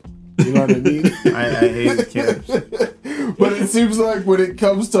camp. You know what I mean? I hate camps. But it seems like when it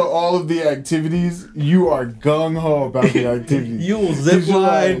comes to all of the activities, you are gung ho about the activities. You will zip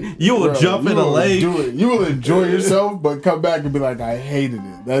line. You will jump in a lake. Do it. You will enjoy yourself, but come back and be like, I hated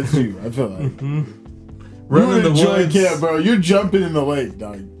it. That's you. I feel like. You would enjoy camp, bro. You're jumping in the lake,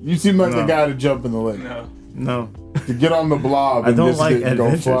 dog. You seem like the guy to jump in the lake. No. To get on the blob. I don't like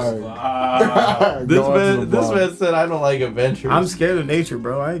adventures. This man said I don't like adventures. I'm scared of nature,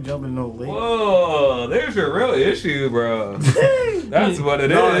 bro. I ain't jumping no lake. Whoa, there's your real issue, bro. That's what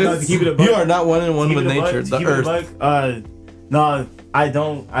it is. No, to keep it a buck, you are not one in one with nature. The earth. No, I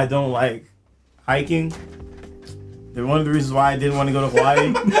don't like hiking. One of the reasons why I didn't want to go to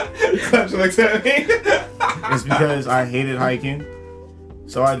Hawaii is because I hated hiking.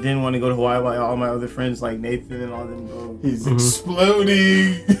 So I didn't want to go to Hawaii while all my other friends like Nathan and all them go. He's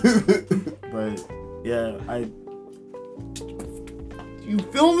exploding. But yeah, you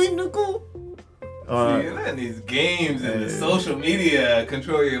feel me, Nicole? You're letting these games and the social media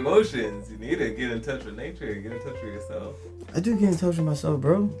control your emotions. You need to get in touch with nature. Get in touch with yourself. I do get in touch with myself,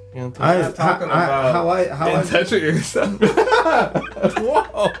 bro. I'm not talking about how I touch with yourself.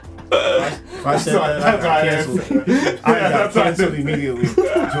 Whoa. If I said that, I got canceled. I got canceled immediately.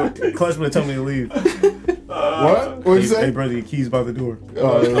 Clutch would tell me to leave. What? What'd you say? Hey, brother, your key's by the door.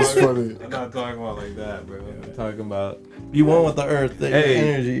 Oh, that's funny. I'm not talking about like that, bro. I'm talking about you one with the earth, the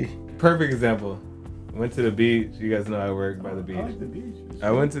energy. Perfect example. Went to the beach. You guys know I work by the beach.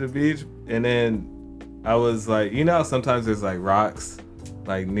 I went to the beach, and then I was like, you know how sometimes there's like rocks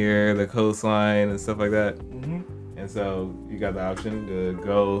like near the coastline and stuff like that? Mm-hmm. And so you got the option to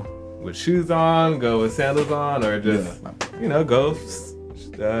go with shoes on, go with sandals on, or just, go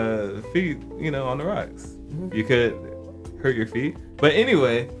feet, on the rocks. Mm-hmm. You could hurt your feet. But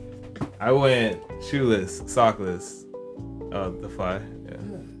anyway, I went shoeless, sockless. Oh, the fly. Yeah.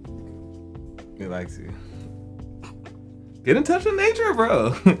 He likes you. Get in touch with nature,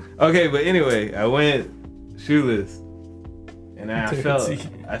 bro. Okay, but anyway, I went shoeless. And then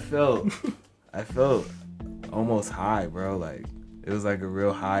I felt almost high, bro. Like, it was like a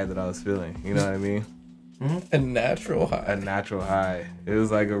real high that I was feeling. You know what I mean? Mm-hmm. A natural high. A natural high. It was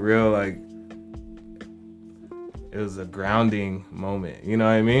like a real, like, it was a grounding moment. You know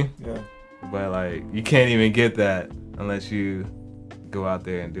what I mean? Yeah. But, like, you can't even get that unless you go out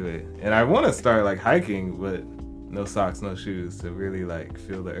there and do it. And I want to start, like, hiking with no socks, no shoes to really, like,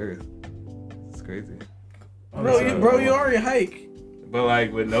 feel the earth. It's crazy. Bro, you already hike. But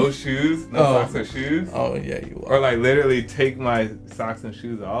like with no shoes, no socks or shoes. Oh yeah, you are. Or like literally take my socks and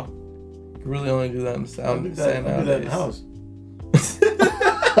shoes off. You really only do that in sand do that in the house.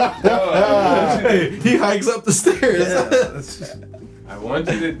 Hey, he hikes up the stairs. Yeah, I want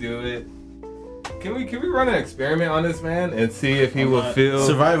you to do it. Can we run an experiment on this man and see if he will feel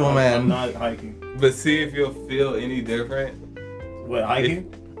survival man? I'm not hiking. But see if you'll feel any different. What,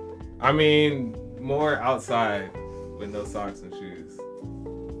 hiking? I mean, more outside with no socks and shoes.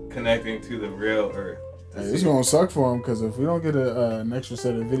 Connecting to the real earth. Hey, it's gonna suck for him because if we don't get an extra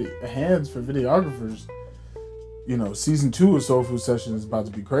set of hands for videographers, you know, season 2 of Soul Food Session is about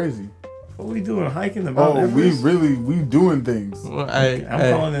to be crazy. What we doing? Hiking the Mount Everest? we doing things. Well,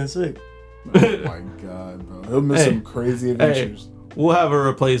 I'm calling in sick. Oh my god, bro. He'll miss some crazy adventures. We'll have a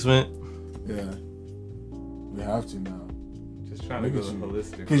replacement. Yeah. We have to now. Just trying to go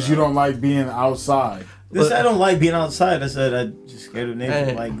holistic. Because you don't like being outside. I don't like being outside. I said I just scared of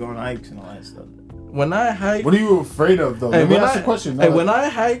nature, like going hikes and all that stuff. When I hike, what are you afraid of though? Let me ask the question. Hey, when I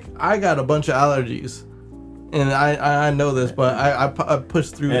hike, I got a bunch of allergies, and I know this, but I push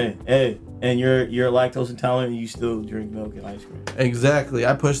through it. Hey, and you're lactose intolerant, and you still drink milk and ice cream. Exactly,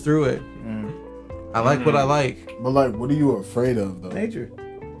 I push through it. I like what I like. But like, what are you afraid of though? Nature.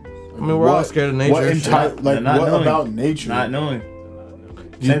 I mean, we're all scared of nature. What about nature? Not knowing.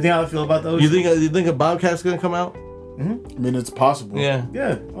 Same thing I feel about those. You think a bobcat's gonna come out? Mm-hmm. I mean, it's possible. Yeah.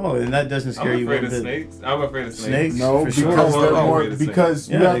 Oh, and that doesn't scare you. I'm afraid of snakes. I'm afraid of snakes. No, because they're more. Because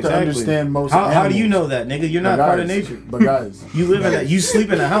you have to understand most. How do you know that, nigga? You're not part of nature. But guys, you live in that. You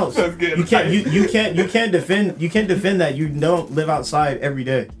sleep in a house. You can't defend that. You don't live outside every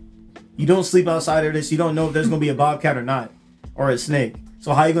day. You don't sleep outside of this. You don't know if there's gonna be a bobcat or not, or a snake.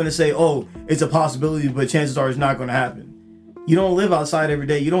 So how you gonna say, oh, it's a possibility, but chances are it's not gonna happen? You don't live outside every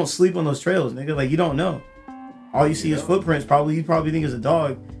day. You don't sleep on those trails, nigga. Like, you don't know. All you see is footprints. You probably think it's a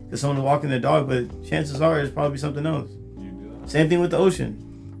dog because someone's walking their dog, but chances are it's probably something else. Same thing with the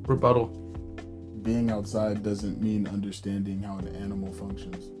ocean. Rebuttal. Being outside doesn't mean understanding how an animal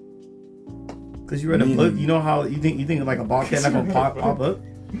functions. Because you read a book, you know how you think like a bobcat not gonna pop up?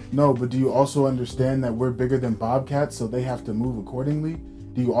 No, but do you also understand that we're bigger than bobcats, so they have to move accordingly?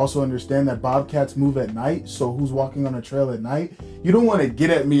 Do you also understand that bobcats move at night? So who's walking on a trail at night? You don't want to get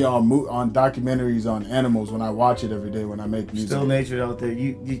at me on documentaries on animals when I watch it every day when I make music. Still nature out there.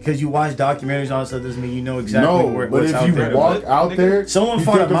 Because you watch documentaries on stuff doesn't mean you know exactly what's out there. But if you walk out there, someone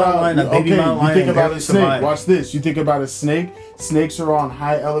fought a mountain lion, a baby mountain lion. You think about a snake. Watch this. You think about a snake. Snakes are on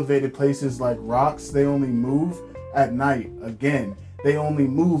high elevated places like rocks. They only move at night. Again, they only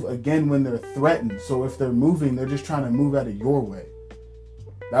move again when they're threatened. So if they're moving, they're just trying to move out of your way.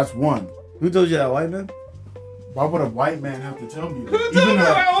 That's one. Who told you that, white man? Why would a white man have to tell me that? Who told you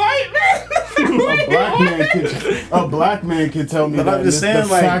that, white man? A black man could tell me that. The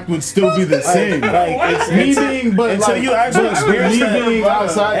fact would still be the same. Until you actually experience that. Being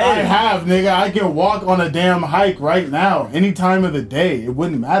outside, I have, nigga. I can walk on a damn hike right now, any time of the day. It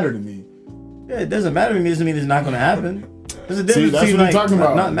wouldn't matter to me. Yeah, it doesn't matter to me. It doesn't mean it's not going to happen. There's a difference that's between what I'm talking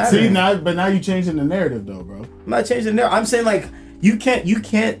about. Not mattering. But now you're changing the narrative, though, bro. I'm not changing the narrative. I'm saying like. You can't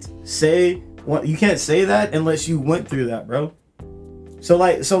say that unless you went through that, bro. So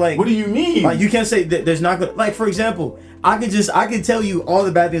like what do you mean? Like you can't say that there's not gonna, like, for example, I could tell you all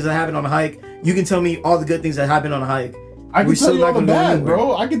the bad things that happen on a hike. You can tell me all the good things that happen on a hike. I can tell you all the bad,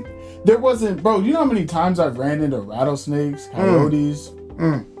 bro. There wasn't, bro. You know how many times I've ran into rattlesnakes, coyotes,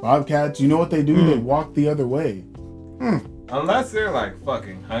 bobcats? You know what they do? They walk the other way. Unless they're like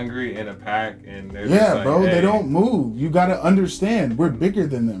fucking hungry in a pack and they're just like, bro, hey. They don't move. You gotta understand, we're bigger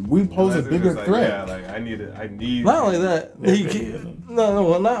than them. We pose a bigger threat. Yeah, like I need. Not only that,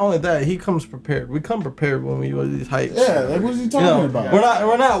 not only that, he comes prepared. We come prepared when we go to these hikes. Yeah, like what's he talking about?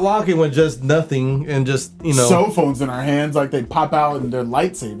 We're not walking with just nothing and just cell phones in our hands like they pop out and they're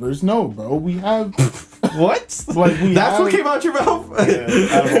lightsabers. No, bro, we have. What? That's what came out your mouth?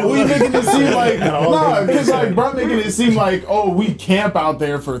 We making it seem like because like bro making it seem like, oh, we camp out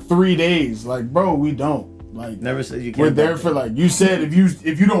there for 3 days. Like, bro, we don't. Like, never said you camp. We're there for like you said.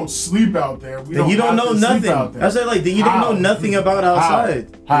 If you don't sleep out there, you don't know nothing. I said like you don't know nothing about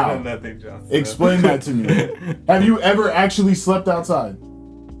outside. How? You know nothing, Johnson. Explain that to me. Have you ever actually slept outside?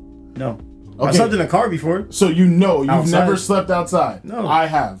 No. Okay. I slept in a car before. So you've never slept outside? No. I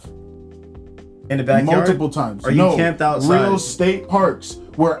have. In the backyard? Multiple times. Are you camped outside? Real state parks.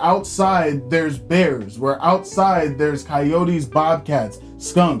 Where outside there's bears. Where outside there's coyotes, bobcats,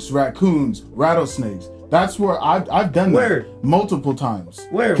 skunks, raccoons, rattlesnakes. That's where I've done that multiple times.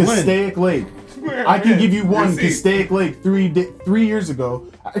 Where? Castaic Lake. I can give you one. Castaic Lake 3 years ago.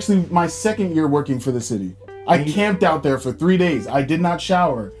 Actually, my second year working for the city. I camped out there for 3 days. I did not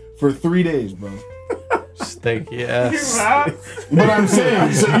shower for 3 days, bro. Stinky ass. But I'm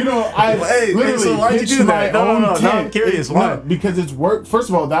saying, so I literally so why'd you do that? No, I'm curious. Why? Because it's work. First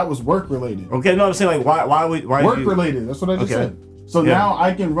of all, that was work related. Okay, no, I'm saying like why work related. That's what I just said. So now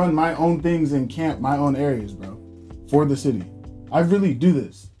I can run my own things and camp my own areas, bro, for the city. I really do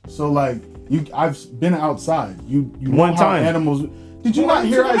this. So like I've been outside. You one time animals. Did you not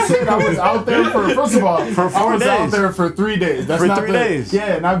hear I said I was out there for, first of all, for 4 days. I was out there for 3 days. That's for 3 days.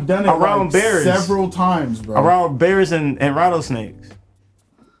 Yeah, and I've done it around bears several times, bro. Around bears and rattlesnakes.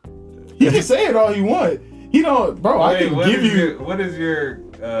 He can say it all he want. You know, bro, I can give you. What is your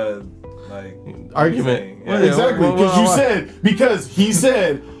like argument? Yeah. Exactly, because he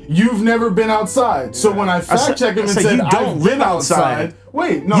said you've never been outside. So when I fact check him and said you don't I've live been outside.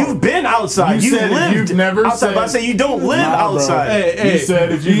 Wait, no, you've been outside. You said lived you've never outside. said, But I say you don't live outside. Hey, you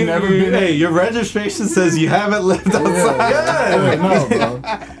said if you've never been. Hey, your registration says you haven't lived outside. Yeah. No, bro.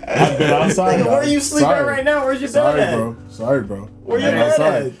 I've been outside. Where are you sleeping at right now? Where's your bed at? Sorry, bro. Where your bed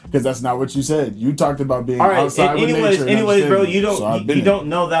at? Because that's not what you said. You talked about being outside with nature. Anyways, bro, you don't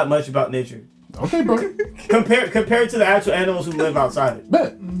know that much about nature. Okay, bro. Compared to the actual animals who live outside.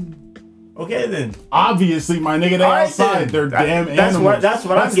 Bet. Okay then. Obviously, my nigga, they outside. They're damn animals. That's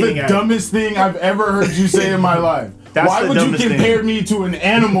what I'm getting at. That's the dumbest thing I've ever heard you say in my life. Why would you compare me to an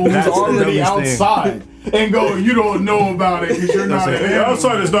animal who's already outside and go, you don't know about it because you're not an animal?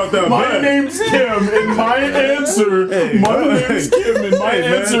 Outside is not that My bad. name's Kim, and my answer, is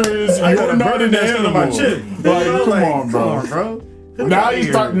you're not an animal. Like, come on, bro. Now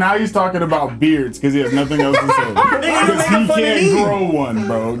he's talking about beards because he has nothing else to say. Because he can't grow one,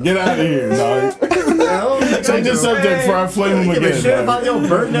 bro. Get out of here, dog. Change the subject before I flame him again. Shit about your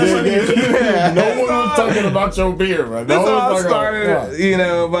bird nest. No one was talking about your beard, bro. This all started,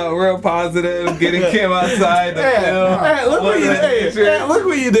 about real positive, getting Kim outside. Hey, look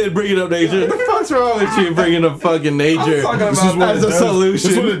what you did bringing up nature. The fuck's wrong with you bringing up fucking nature? As a solution. This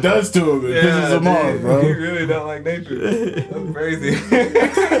is what it does to him. It pisses him off, bro. You really don't like nature. That's crazy. Hey,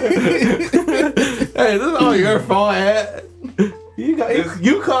 this is all your fault, Ed.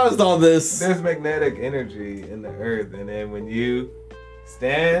 You caused all this. There's magnetic energy in the earth, and then when you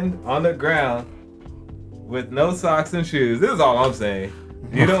stand on the ground with no socks and shoes, this is all I'm saying.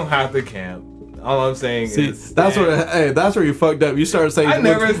 You don't have to camp. All I'm saying is that's where you fucked up. You started saying I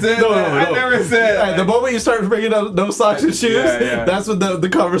never said that. I never said that. The moment you started bringing up no socks and shoes, that's when the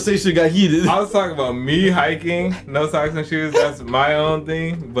conversation got heated. I was talking about me hiking, no socks and shoes. That's my own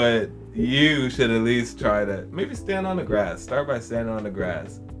thing, but you should at least try to maybe stand on the grass. Start by standing on the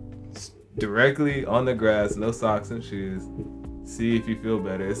grass, directly on the grass, no socks and shoes. See if you feel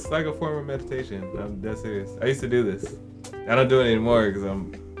better. It's like a form of meditation. I'm dead serious. I used to do this. I don't do it anymore because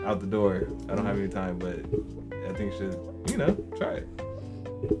I'm out the door. I don't have any time, but I think you should, try it.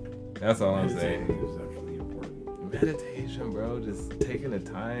 That's all I'm saying. Is definitely important. Meditation, bro. Just taking the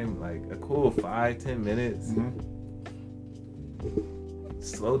time, like a cool 5-10 minutes.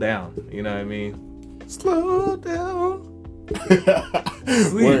 Slow down. You know what I mean? Slow down.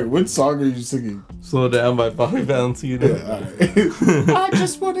 Wait, what song are you singing? Slow Down by Bobby Valentino. I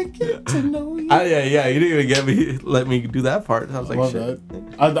just want to get to know you. Yeah, you didn't even let me do that part. I was like, shit.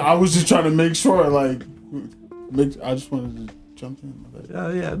 I was just trying to make sure, I just wanted to jump in.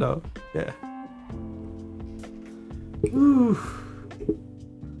 Yeah. Whew.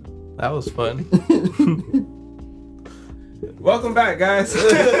 That was fun. Welcome back, guys.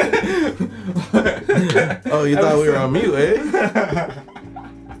 Oh, you thought we were on mute, eh?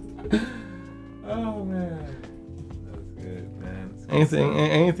 Oh man, that's good, man.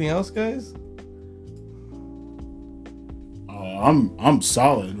 Anything else, guys? I'm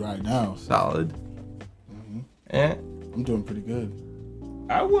solid right now. Solid. I'm doing pretty good.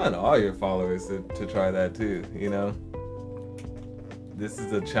 I want all your followers to try that too. This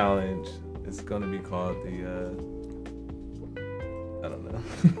is a challenge. It's gonna be called the. I don't know.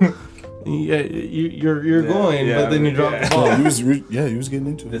 Yeah, you're going, but then you drop the ball. He was getting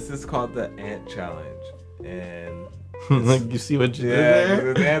into it. This is called the Ant Challenge, and like you see what you did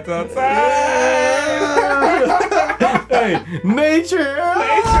there. There's ants outside. Hey, nature.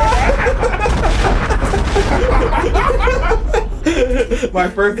 My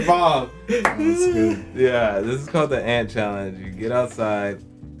first bomb. That's good. Yeah, this is called the Ant Challenge. You get outside.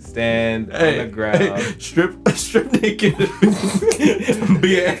 Stand on the ground. Strip naked.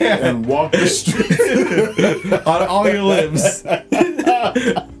 Be an ant. And walk the street. On all your limbs.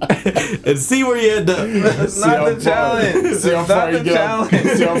 And see where you end up. That's not the challenge. See how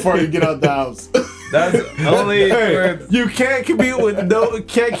far you get out the house. That's only for... You can't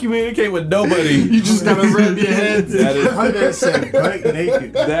communicate with nobody. You just gotta rub your heads. That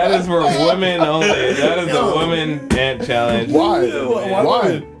is for women only. That is a woman ant challenge.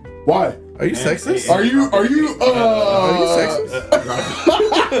 Why? Are you sexist? Are you sexist?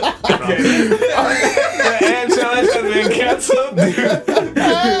 The ant challenge has been canceled, dude.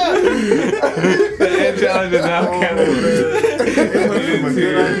 The ant challenge is now canceled.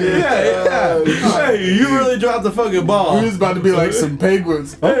 Hey, you really dropped the fucking ball. We was about to be like some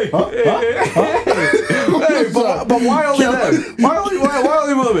penguins. Hey, but why only that? Why only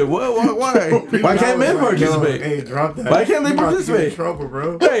women? Why can't men participate? Hey, drop that. Why can't they participate? Trouble,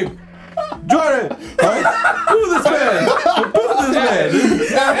 bro. Hey, Jordan, boo this man. Boo this man.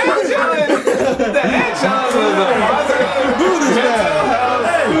 The ant challenge was a positive. Boo this man.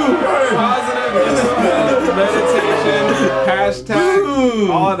 Positive meditation, hashtag,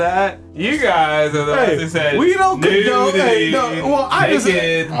 all that. You guys are the ones who said we don't condone. Well, I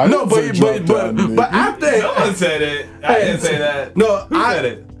naked. But after Someone said it. I didn't say that. No, Who said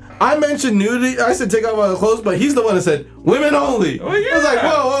it? I mentioned nudity. I said take off all the clothes, but he's the one that said women only. Well, yeah. I was like,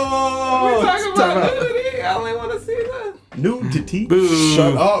 whoa. We're talking about nudity. I only want to see that. Nudity. Boo.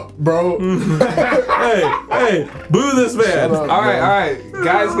 Shut up, bro. hey, boo this man. Shut up, All right.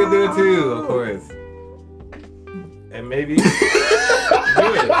 Guys can do it too, of course. And maybe do it.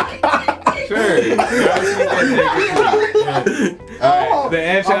 Sure. Guys can get naked too. Alright, the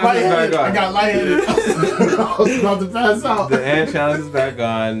ant challenge is back on. I got lightheaded. I was about to pass out. The ant challenge is back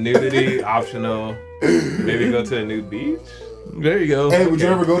on. Nudity optional. Maybe go to a nude beach. There you go. Hey, would you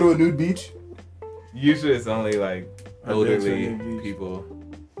ever go to a nude beach? Usually it's only like elderly people.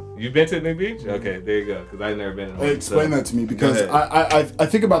 You've been to a nude beach? Okay, there you go. Because I've never been. Hey, explain that to me because I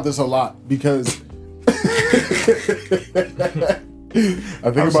think about this a lot because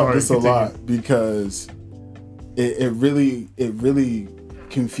I think about this a lot because it really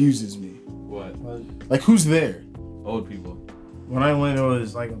confuses me. What? Like who's there? Old people. When I went, it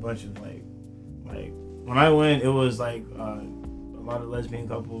was like a bunch of like when I went, it was like a lot of lesbian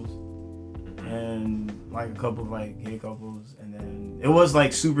couples and like a couple of like gay couples, and then it was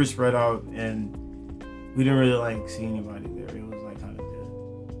like super spread out, and we didn't really like see anybody there. It was like kind of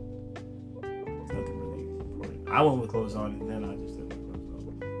dead. Nothing really important. I went with clothes on, and then I just took my clothes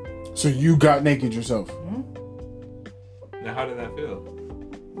off. So you got naked yourself? Now, how did that feel?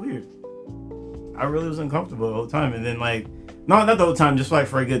 Weird. I really was uncomfortable the whole time, and then like, not the whole time, just like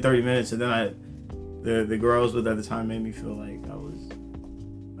for a good 30 minutes, and then the girl I was with at the time made me feel like I was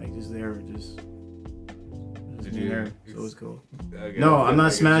like just there, just there. So it was cool. No, I'm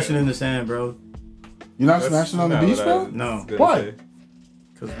not smashing in the sand, bro. You're not smashing on the beach, bro? No. Why?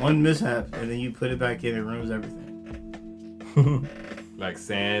 Because one mishap, and then you put it back in, it ruins everything. Like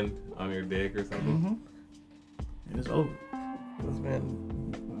sand on your dick or something? And it's over. This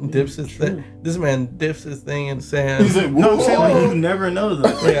man dips his thing in sand. He's like, no, I'm saying like you never know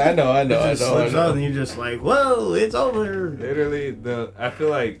though. Yeah, I know. It just slips out and you're just like, whoa, it's over. Literally, I feel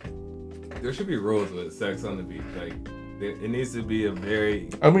like there should be rules with sex on the beach. Like, it needs to be a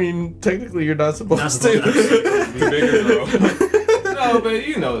very. I mean, technically, you're not supposed to. Be bigger, bro. No, but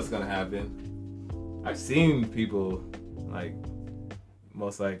you know it's gonna happen. I've seen people like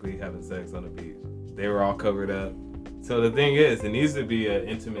most likely having sex on the beach. They were all covered up. So the thing is, it needs to be an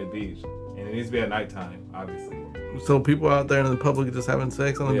intimate beach, and it needs to be at nighttime, obviously. So people out there in the public just having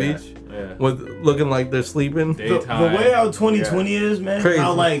sex on the beach, with looking like they're sleeping. Daytime. The way how 2020 is, man, Crazy.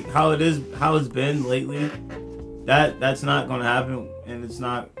 how it's been lately, that's not gonna happen, and it's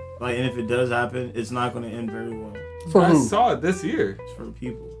not like, and if it does happen, it's not gonna end very well. For I who? saw it this year. It's for the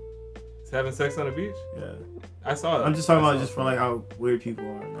people. It's having sex on the beach. Yeah. I saw it. I'm just talking about just for like how weird people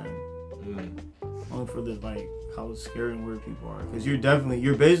are, man. Only for the like how scary and weird people are, because you're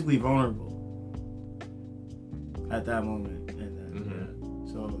basically vulnerable at that moment, and then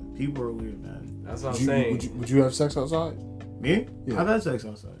so people are weird, man. That's what I'm saying. Would you have sex outside? Me? Yeah. I've had sex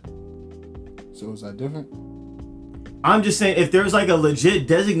outside. So is that different? I'm just saying, if there's like a legit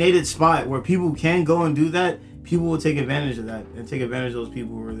designated spot where people can go and do that, people will take advantage of that and take advantage of those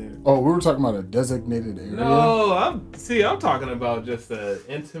people who are there. Oh, we were talking about a designated area. No, I'm talking about just an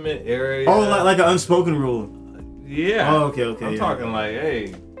intimate area. Oh, like an unspoken rule. Yeah. Oh, okay. I'm talking like,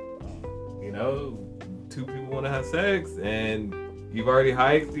 hey, you know, two people want to have sex, and you've already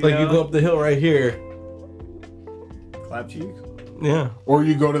hiked. You You go up the hill right here. Clap cheeks. Yeah. Or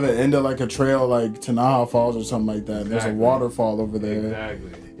you go to the end of like a trail like Tanaha Falls or something like that. There's a waterfall over there.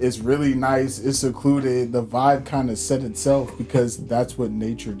 Exactly. It's really nice. It's secluded. The vibe kind of set itself because that's what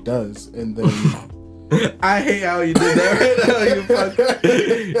nature does. And then I hate how you did that right now.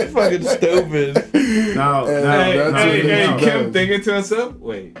 You're fucking stupid. Hey, Kim thinking to himself,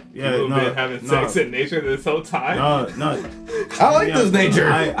 wait, you've been having sex in nature this whole time? No. I like this nature.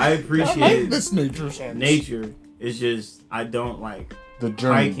 I appreciate this nature. Nature. It's just, I don't like the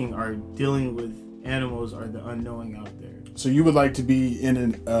journey. Hiking or dealing with animals or the unknowing out there. So you would like to be in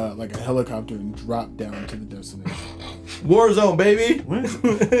an like a helicopter and drop down to the destination. Warzone, baby.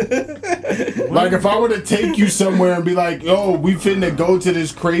 Like if I were to take you somewhere and be like, "Oh, we finna go to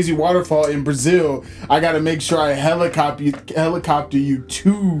this crazy waterfall in Brazil," I got to make sure I helicopter you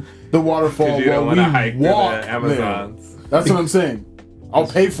to the waterfall while we hike walk the Amazons. there. That's what I'm saying. I'll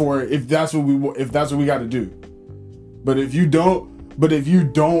pay for it if that's what we got to do. But if you don't. But if you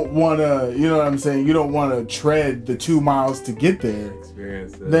don't want to, you know what I'm saying, you don't want to tread the 2 miles to get there,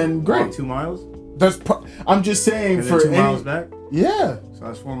 Experience that. then great. Walk 2 miles. I'm just saying And for then 2 miles back. Yeah, So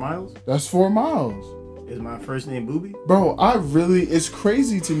that's 4 miles. that's 4 miles. Is my first name Booby? Bro, it's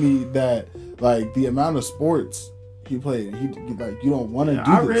crazy to me that like the amount of sports he played, he like you don't want to do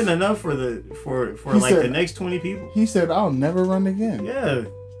I this. ran enough for the said- next 20 people. He said, "I'll never run again." Yeah.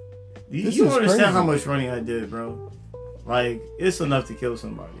 This You is don't understand crazy. how much running I did, bro. Like, it's enough to kill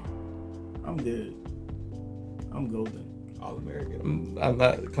somebody. I'm good. I'm golden. All American. I'm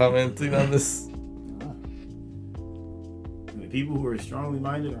not commenting on this. And the people who are strongly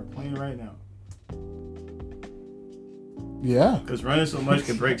minded are playing right now. Yeah. Because running so much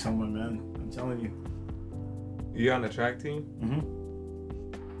could break someone, man. I'm telling you. You on the track team? Mm-hmm.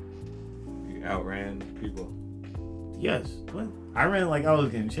 You outran people. Yes. What? I ran like I was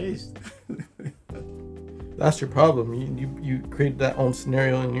getting chased. That's your problem. You create that own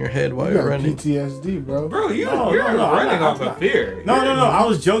scenario in your head while You you're got running. PTSD, bro. Bro, you're No, running I'm off not. of fear. No. I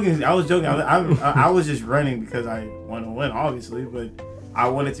was joking. I was just running because I want to win, obviously, but I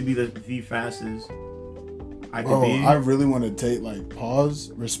wanted to be the fastest I could Bro, be. I really want to take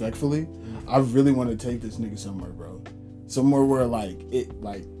pause respectfully. I really want to take this nigga somewhere, bro. Somewhere where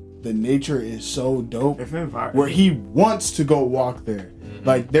the nature is so dope. Where he wants to go walk there. Mm-hmm.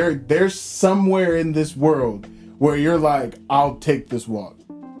 Like there's somewhere in this world where you're like, I'll take this walk.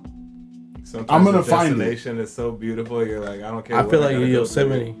 Sometimes I'm gonna the find it. destination is so beautiful. You're like, I don't care. I what feel like gotta go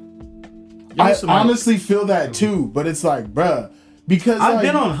Yosemite. I honestly feel that too, but it's like, bruh, because I've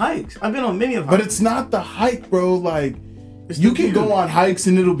been on hikes. I've been on many of hikes. but it's not the hike, bro. Like It's you the can view. go on hikes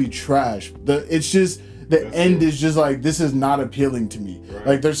and it'll be trash. It's just the That's end it. is just like, this is not appealing to me. Right.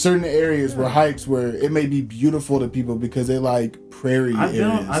 Like there's certain areas where hikes where it may be beautiful to people because they like prairie I've been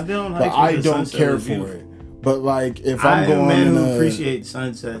areas. on- I've been on but hikes where I the don't sunset care was for beautiful. it. But like if I'm I'm going a man in who a, appreciates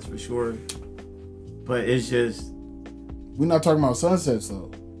sunsets for sure, but it's just we're not talking about sunsets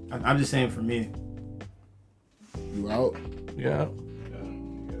though. I'm just saying for me. You out? Yeah.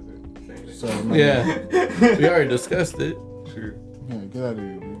 You guys are saying it. So Yeah. We already discussed it. True. yeah, get out of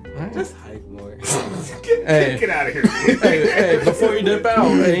here, dude. Alright. Just hike more. Hey. Get out of here. hey, before you dip out,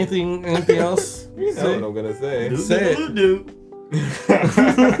 anything else? You know what I'm gonna say. Say it. That's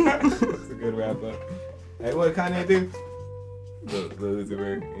a good wrap up. Hey, what Kanye do? The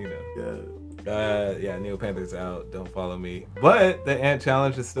Lucifer, you know. Yeah, Neil Panther's out. Don't follow me. But the Ant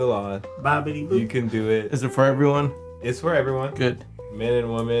Challenge is still on. Bobbity You boop. can do it. Is it for everyone? It's for everyone. Good. Men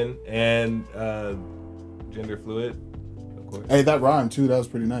and women and gender fluid, of course. Hey, that rhymed too. That was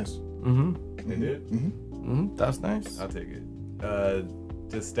pretty nice. Mm-hmm. It did. Mm-hmm. That's nice. I'll take it.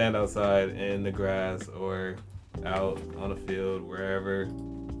 Just stand outside in the grass or out on a field, wherever.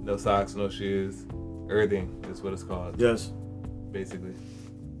 No socks, no shoes. Earthing is what it's called, Yes. basically.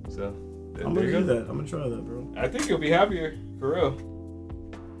 So, I'm there gonna you do go. that. I'm gonna try that, bro. I think you'll be happier, for real.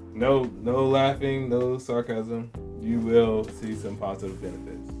 No laughing, no sarcasm. You will see some positive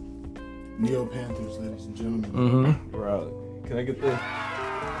benefits. Neo Panthers, ladies and gentlemen. Mm-hmm. We're out. Can I get the? All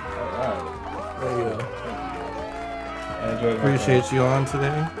right. There you go. I enjoyed my Appreciate you on today.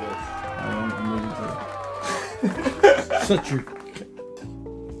 time. Yes. Such your.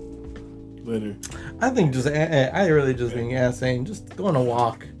 Later. I think I really just think saying just go on a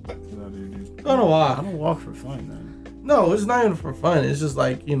walk. Get out of here, dude. Go on a I walk. don't walk for fun, man. No, it's not even for fun. It's just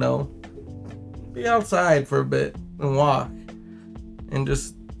like, be outside for a bit and walk. And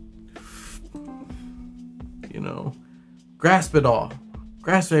just, grasp it all.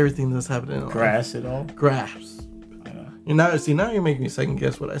 Grasp everything that's happening in life. Grass at all? Grasp. Now you're making me second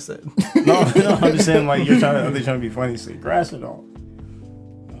guess what I said. No, I'm just saying like they're trying to be funny. Say grass at all.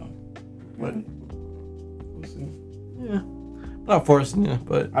 No. What? We'll see. Yeah. I'm not forcing you,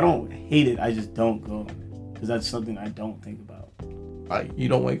 but I don't hate it. I just don't go because that's something I don't think about. like you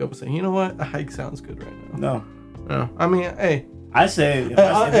don't wake up and say, you know what, a hike sounds good right now. No, No. I mean, hey, I say if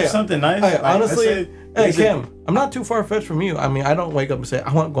it's something nice. Hey, like, I honestly, say, hey is it- Kim, I'm not too far fetched from you. I mean, I don't wake up and say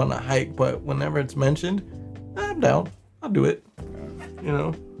I want to go on a hike, but whenever it's mentioned, I'm down. I'll do it.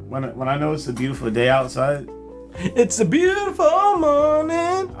 when I know it's a beautiful day outside, It's a beautiful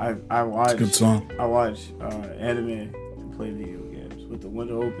morning. I watch. Good song. I watch anime and play video games with the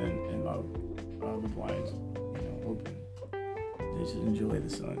window open and the blinds, open. They just enjoy the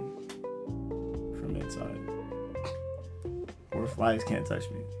sun from inside. Or flies can't touch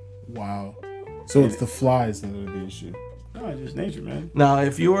me. Wow. So it's the flies that are the issue. No, it's just nature, man. Now,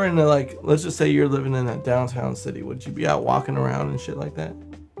 if you were in let's just say you're living in a downtown city, would you be out walking around and shit like that?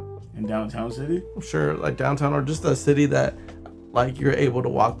 In downtown city, I'm sure, like downtown or just a city that like you're able to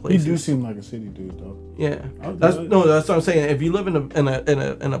walk You places. do seem like a city dude, though. Yeah, I'll do that's it. that's what I'm saying. If you live in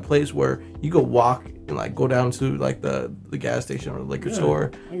a place where you go walk and like go down to like the gas station or the liquor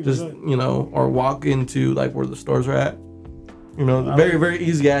store, I can just do that. or walk into like where the stores are at. Very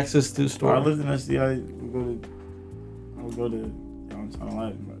easy access to the store. I lived in SD. I would go to downtown a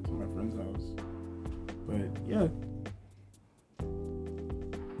lot to my friend's house. But yeah,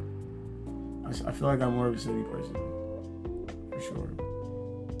 I feel like I'm more of a city person for sure.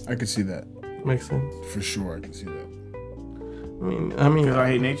 I could see that. Makes sense. For sure, I can see that. I mean, Because I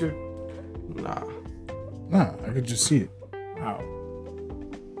hate nature. nah. Nah, I could just see it. How?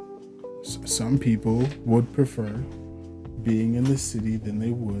 Some people would prefer being in the city than they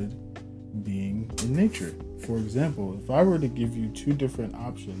would being in nature. For example, if I were to give you two different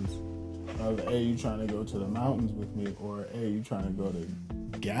options of you trying to go to the mountains with me, or you trying to go to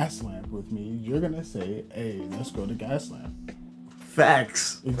Gaslamp with me, you're gonna say, let's go to Gaslamp.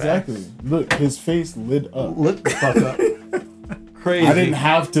 Facts. Exactly. Facts. Look, his face lit up. Lit the fuck up. Crazy. I didn't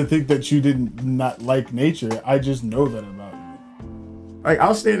have to think that you didn't not like nature. I just know that about you. Like,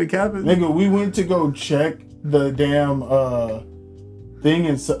 I'll stay in the cabin. Nigga, we went to go check the damn thing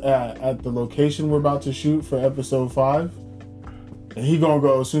at the location we're about to shoot for episode 5. And he gonna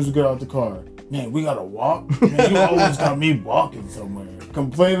go as soon as we get out the car. Man, we gotta walk. Man, you always got me walking somewhere.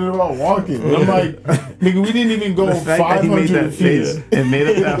 Complaining about walking. And I'm like, nigga, we didn't even go The fact that he made 500 that face feet. and made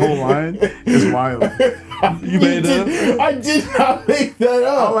up that whole line is wild. You made it up? I did not make that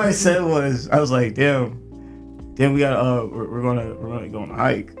up. All I said was, I was like, damn, we got we're gonna go on a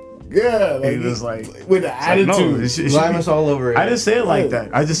hike. Yeah, He was like, with the attitude. No, it should be- Limus all over it. I didn't say it like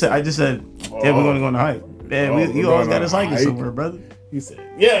that. I just said, damn, we're gonna go on a hike. Man, you we're always going got us on a hiking hike. somewhere, brother. He said,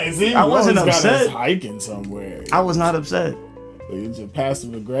 yeah, see, I wasn't you always got us upset. hiking somewhere. I was not upset. It's your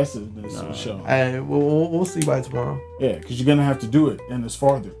passive aggressiveness for sure. Hey, we'll see by tomorrow. Yeah, because you're gonna have to do it, and it's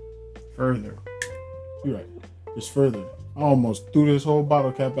farther. Further. You're right. It's further. I almost threw this whole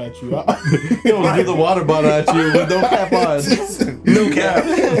bottle cap at you. You don't do the water bottle at you with no cap on. No cap.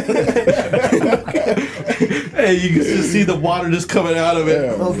 Hey, you can just see the water just coming out of it.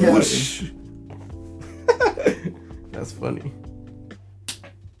 Yeah, Whoosh. That's funny.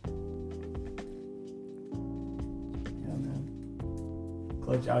 Yeah, man.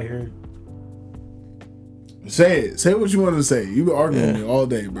 Clutch out here. Say it. Say what you want to say. You been arguing with Yeah. me all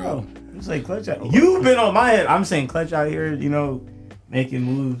day, bro. Oh, you say Clutch out. You've been on my head. I'm saying Clutch out here, making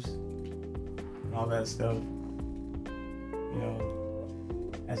moves and all that stuff.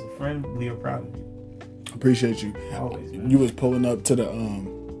 As a friend, we are proud of you. Appreciate you. Always, man. You was pulling up to the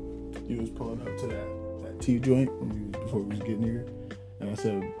that tea joint before we was getting here, and I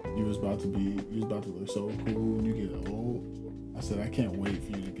said you was about to look so cool when you get old. I said I can't wait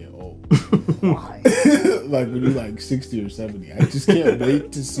for you to get old. Why? Like when you're like 60 or 70. I just can't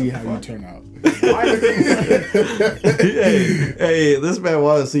wait to see how you turn out. Hey, this man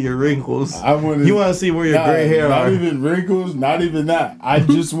wants to see your wrinkles. You want to see where your gray hair not are. even wrinkles, not even that. I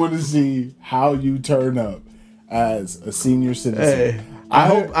just want to see how you turn up as a senior citizen. Hey,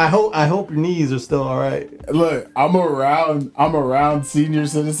 I hope your knees are still all right. Look, I'm around senior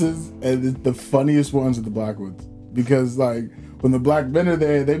citizens, and it's the funniest ones are the black ones, because like when the black men are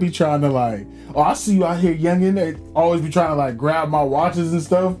there, they be trying to like, oh, I see you out here, youngin'. They always be trying to like grab my watches and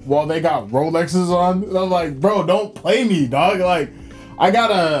stuff while they got Rolexes on. And I'm like, bro, don't play me, dog. Like, I got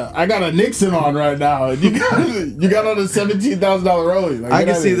a Nixon on right now, and you got on a $17,000 Rollie. Like, I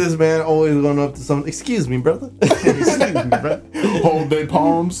can see this man always going up to someone. Excuse me, brother. Excuse me, brother. Hold their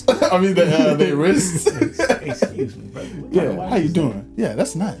palms. I mean, their wrists. Excuse me, brother. Yeah, how you doing? Yeah,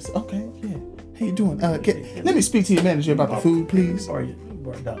 that's nice. Okay, yeah. How you doing? Let me speak to your manager about the food, please. Borrow $1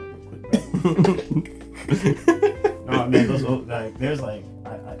 real quick, bro. No, man, those old, like, there's like,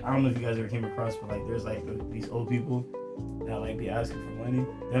 I don't know if you guys ever came across, but like, there's like these old people that like be asking for money.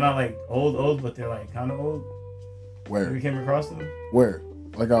 They're not like old, but they're like kind of old. Where? You came across them? Where?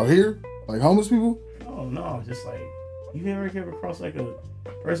 Like out here? Like homeless people? No, just like, you ever came across like a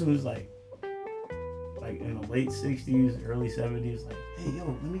person who's like in the late 60s, early 70s, like, hey, yo,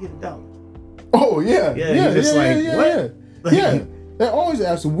 let me get $1. Oh yeah, Yeah, you're just like, what? Like, yeah. They always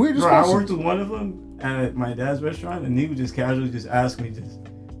ask the weirdest bro, I questions. worked with one of them at my dad's restaurant, and he would just casually just ask me,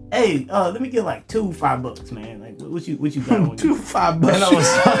 hey, let me get like $5, man. Like, what you got on you? $5. And I was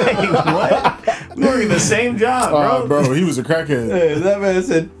like, what? We working the same job, bro. Bro, he was a crackhead. Hey, that man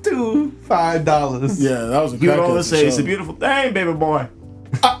said $5. Yeah, that was a He would crackhead. always for say, it's a sure. beautiful thing, baby boy.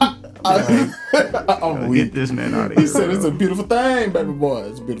 I'm weak. Get this man out of He here. said it's bro. a beautiful thing, baby boy.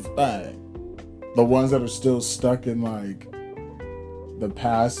 It's a beautiful thing. The ones that are still stuck in like the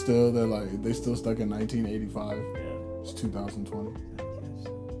past, still they're still stuck in 1985. It's 2020.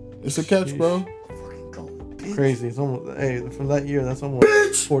 It's a catch, bro. Crazy. It's almost, from that year, that's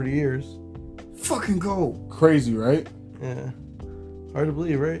almost 40 years. Fucking go. Crazy, right? Yeah. Hard to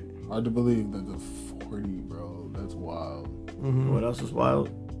believe, right? Hard to believe that the 40, bro. That's wild. Mm-hmm. What else is wild?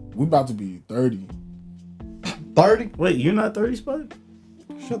 We about to be 30. 30? Wait, you're not 30, Spud?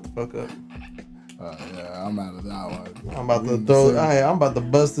 Shut the fuck up. Yeah, I'm out of that one. I'm about to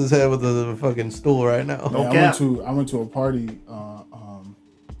bust his head with a fucking stool right now. Yeah, I went to a party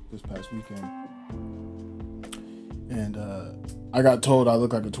this past weekend, and I got told I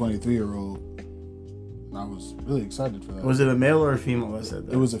look like a 23-year-old. And I was really excited for that. Was it a male or a female that said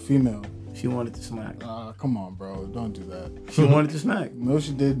that? It was a female. She wanted to smack. Come on, bro. Don't do that. She wanted to smack. No,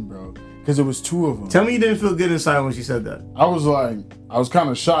 she didn't, bro. Because it was 2 of them. Tell me you didn't feel good inside when she said that. I was kind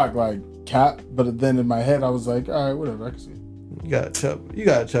of shocked, like, cat. But then in my head, I was like, all right, whatever. I can see it. You got a chub. You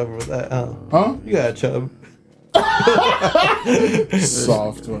got a chub with that, Huh? You got a chub.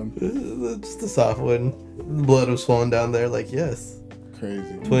 Soft one. Just a soft one. Blood was flowing down there, like, yes.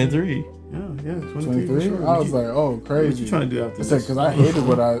 Crazy. 23. Yeah, 23. Sure. I was like, oh, crazy. What you trying to do after this? Because I hated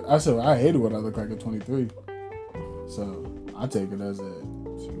what I look like at 23. So I take it as a.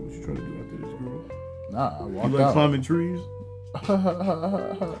 What you trying to do after this, girl? Nah, I walked You like out. climbing trees?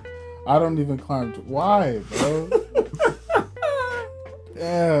 I don't even climb. Why, bro?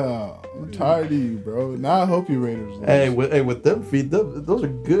 Yeah, I'm tired of you, bro. Now I hope you Raiders lose. Hey, with them feet, those are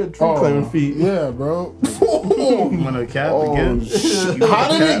good tree climbing feet. Yeah, bro. Want to cap again? How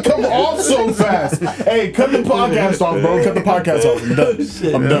did it come off so fast? Hey, cut the podcast off, bro. Cut the podcast off. I'm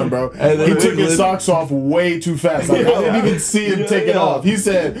done. I'm done, bro. He took his socks off way too fast. Like, I didn't even see him take it off. He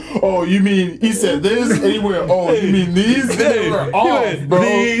said, "Oh, you mean?" He said this, and he went, "Oh, you mean these?" And they were off, bro.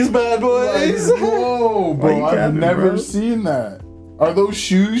 These bad boys. Like, whoa, bro. I've never seen that. Are those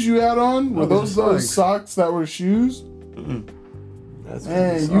shoes you had on? Were those socks that were shoes? That's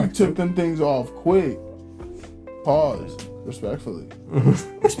Man, you took them things off quick. Pause. Respectfully.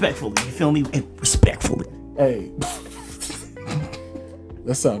 Respectfully. You feel me? Respectfully. Hey.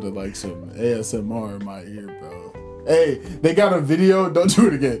 That sounded like some ASMR in my ear, bro. Hey, they got a video. Don't do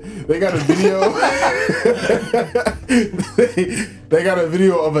it again. They got a video. they got a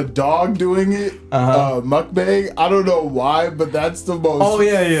video of a dog doing it. Mukbang. I don't know why, but that's the most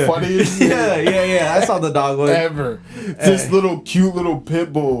funniest thing yeah. I saw the dog one. ever. This little cute little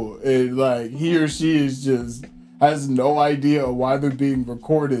pit bull, and like he or she is just has no idea why they're being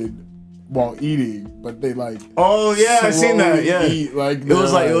recorded while eating, but they like. Oh yeah, I seen that. Yeah, eat, like it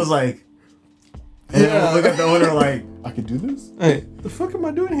was like. And yeah, look at the owner like, I can do this. Hey, the fuck am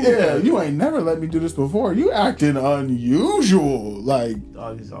I doing here? Yeah, you ain't never let me do this before. You acting unusual. Like,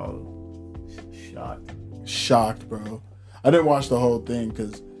 dog is all shocked, bro. I didn't watch the whole thing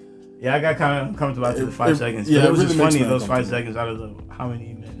because. Yeah, I got kind of uncomfortable after the 5 seconds. Yeah, but it was really just funny those 5 uncomfortable. seconds out of the how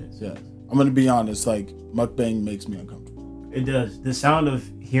many minutes? Yeah, I'm gonna be honest. Like, mukbang makes me uncomfortable. It does. The sound of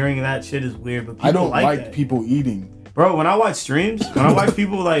hearing that shit is weird, but people I don't like that. people eating. Bro, when I watch streams, when I watch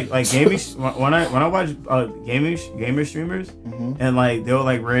people like gaming, when I watch gamer streamers, and like they'll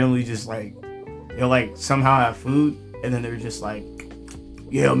like randomly just like they'll like somehow have food, and then they're just like,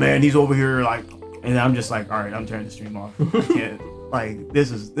 yeah, man, he's over here like, and I'm just like, all right, I'm turning the stream off. I can't. Like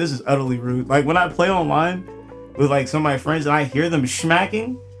this is utterly rude. Like when I play online with like some of my friends and I hear them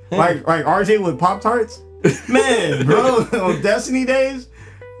smacking, like RJ with Pop-Tarts, man, bro, on Destiny days.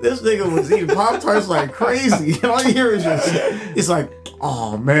 This nigga was eating Pop-Tarts like crazy. And all you hear is just, it's like,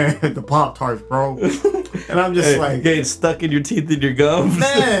 oh man, the Pop-Tarts, bro. And I'm just like. Getting stuck in your teeth and your gums.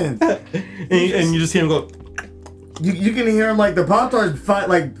 Man. and you just hear him go. You can hear him like the Pop-Tarts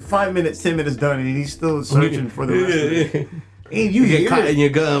 5 minutes, 10 minutes done, and he's still searching for the rest of it. And you get caught in your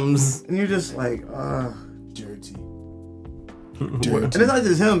gums. And you're just like, dirty. And it's not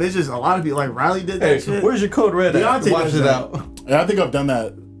just him, it's just a lot of people. Like Riley did that shit. Where's your code red at? Watch it out. Yeah, I think I've done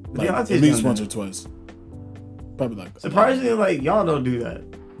that. Like, at least once or twice. Probably like. Surprisingly, like y'all don't do that.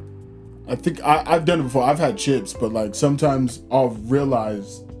 I think I've done it before. I've had chips, but like sometimes I'll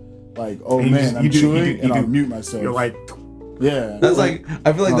realize, like, oh man, I'm chewing, and I'll mute myself. You're like, yeah. That's like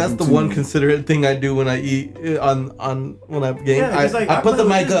I feel like that's the one considerate thing I do when I eat on when I game. Yeah, I put the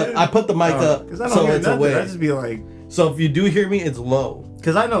mic up. I put the mic up so it's away. I just be like. So if you do hear me, it's low.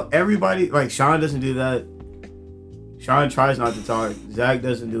 Cause I know everybody. Like Sean doesn't do that. Sean tries not to talk. Zach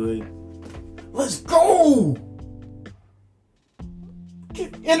doesn't do it. Let's go!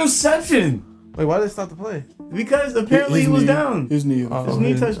 Interception! Wait, why did they stop the play? Because apparently he was down. His knee. His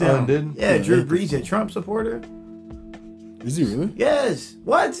knee touchdown. Did? Yeah, Drew Brees, a Trump supporter. Is he really? Yes.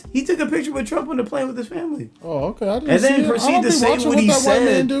 What? He took a picture with Trump on the plane with his family. Oh, okay. I didn't And see then it. proceed to say what he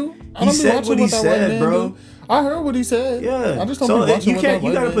said. He said what he said, bro. I heard what he said. Yeah. I just don't so be watching you what can't. that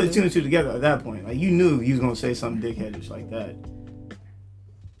You gotta white put man two and two together at that point. Like you knew he was gonna say something dickheadish like that.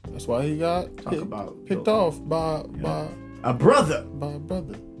 That's why he got picked off by a brother. By a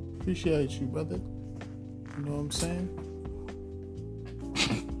brother. Appreciate you, brother. You know what I'm saying?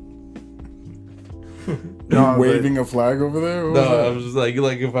 No, waving a flag over there? No, I was just like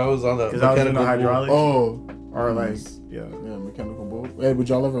if I was on a mechanical hydraulics. Oh. Or like, yeah, mechanical bull. Hey, would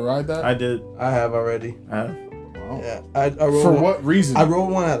y'all ever ride that? I did. I have already. I have. Wow. Yeah, I rode For one. what reason? I rode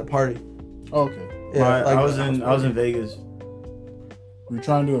one at a party. Oh, okay. Yeah, I was in Vegas. Were you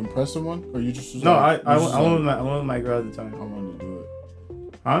trying to impress someone, or you just? No, I went with my girl at the time. I wanted to do it.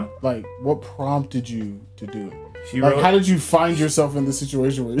 Huh? Like, what prompted you to do it? Like, how did you find yourself in this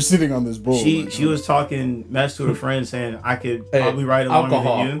situation where you're sitting on this bull? She was talking mess to her friend, saying I could probably ride it longer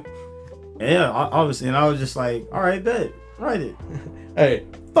than you. Yeah, obviously, and I was just like, all right, bet, ride it. Hey,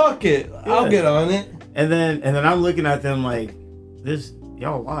 fuck it, yeah. I'll get on it. And then I'm looking at them like, this,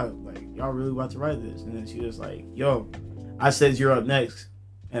 y'all wild, like y'all really about to ride this? And then she was like, yo, I said you're up next,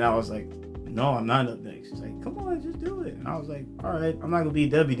 and I was like, no, I'm not up next. She's like, come on, just do it. And I was like, all right, I'm not gonna be a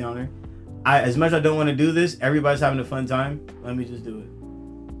Debbie Downer. As much as I don't want to do this, everybody's having a fun time. Let me just do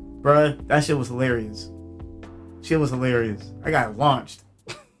it, bruh. That shit was hilarious. Shit was hilarious. I got launched.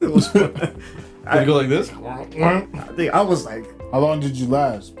 It was fun. Did you go like this? I think I was like, how long did you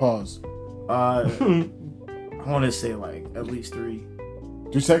last? Pause. I want to say like at least 3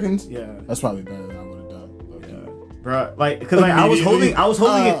 seconds. Yeah, that's probably better than I would have done. Yeah, bro. Like, because like, I was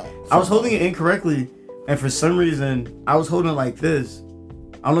holding it incorrectly, and for some reason I was holding it like this.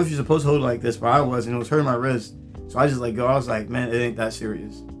 I don't know if you're supposed to hold it like this, but I was, and it was hurting my wrist. So I just let go. I was like, man, it ain't that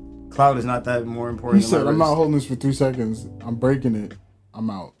serious. Cloud is not that more important. He said, I'm not holding this for 3 seconds. I'm breaking it.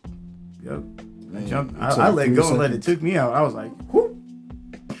 I'm out. Yep. I let go and let it took me out. I was like, whoop.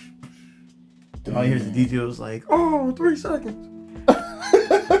 All you hear the details like, oh, 3 seconds.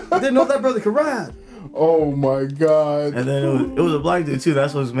 Didn't know that brother could ride. Oh my god. And then it was a black dude too.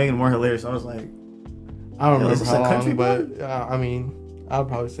 That's what was making it more hilarious. I was like, I don't remember how long, but I mean, I'd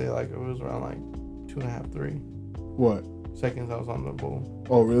probably say like it was around like 2.5, 3. What? Seconds I was on the bull.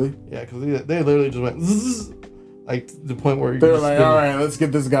 Oh really? Yeah, because they literally just went zzz, like to the point where they were like, all right, let's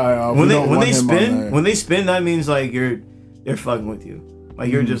get this guy off. When they spin, that means like they're fucking with you.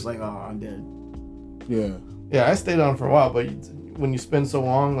 Like you're just like, oh, I'm dead. Yeah. Yeah, I stayed on for a while, but when you spin so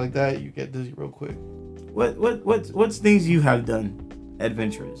long like that, you get dizzy real quick. What's things you have done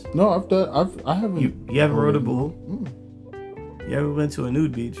adventurous? No, I haven't. You haven't rode a bull? You ever went to a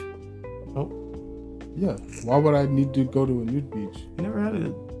nude beach? Nope. Yeah. Why would I need to go to a nude beach? You're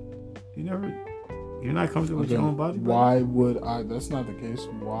not comfortable with your own body? Bro? Why would I? That's not the case.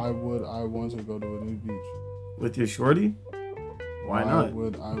 Why would I want to go to a nude beach? With your shorty? Why not? Why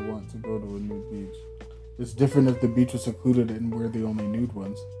would I want to go to a nude beach? It's different if the beach was secluded and we're the only nude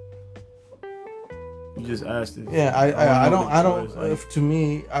ones. You just asked it. Yeah, I don't. If to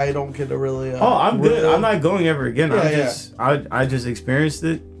me, I don't get a really. I'm good. I'm not going ever again. I just experienced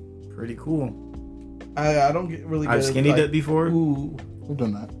it. Pretty cool. I don't get really. I've skinny dipped before. Ooh, I've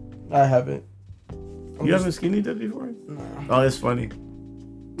done that. I haven't. You haven't skinny dipped before? No. Oh, it's funny.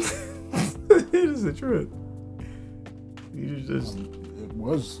 It is the truth. You just. It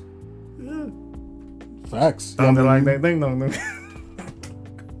was. Yeah. Facts. Like that thing, no.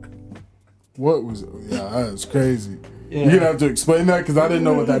 What was it? Yeah, that's crazy. Yeah. You're gonna have to explain that because I didn't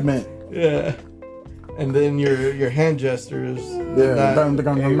know what that meant. Yeah. And then your hand gestures. Yeah.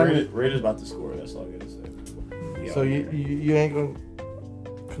 Hey, Raiders about to score. That's all I gotta say. So you ain't gonna.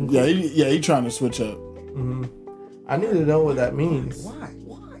 Conclude. Yeah. He trying to switch up. Mm-hmm. I need to know what that means. Why?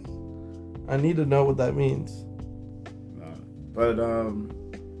 I need to know what that means. But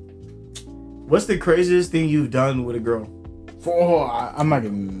what's the craziest thing you've done with a girl? I'm not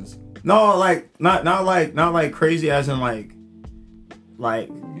getting into this. No, like not like crazy as in like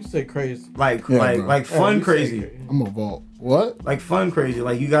you say crazy. Like fun crazy. I'm a vault. What? Like fun crazy.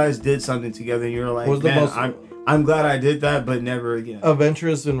 Like you guys did something together and you're like, man, I'm glad I did that, but never again.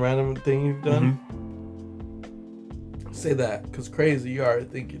 Adventurous and random thing you've done. Mm-hmm. Say that, because crazy you are. I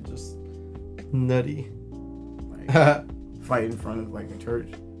think you're just nutty. Like, fight in front of like a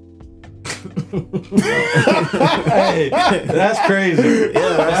church. Hey, that's crazy.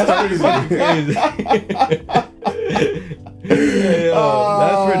 Yeah, that's pretty fucking crazy. That's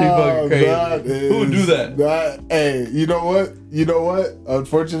pretty fucking crazy. Who would do that? Hey, you know what?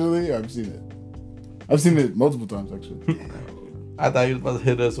 Unfortunately, I've seen it. I've seen it multiple times actually. I thought he was about to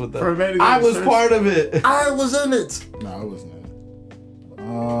hit us with that. For a man to I go to was church? part of it. I was in it. No, I wasn't in it.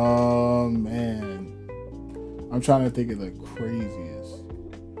 Man. I'm trying to think of the craziest.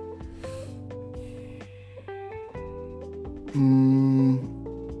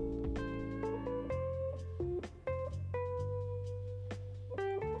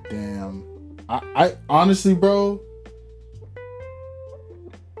 Damn. I honestly, bro,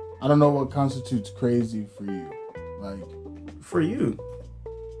 I don't know what constitutes crazy for you. Like, For you.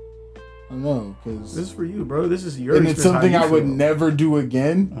 I don't know, because This is for you, bro. This is your and it's experience, something how I you would feel. never do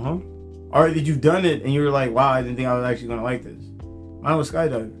again. Or did you done it and you were like, wow, I didn't think I was actually gonna like this. Mine was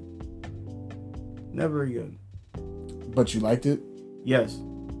skydiving. Never again. But you liked it? Yes.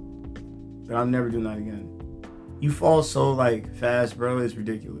 But I'm never doing that again. You fall so like fast, bro. It's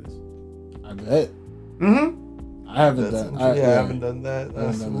ridiculous. I bet. Mm-hmm. I haven't done. I haven't done that. I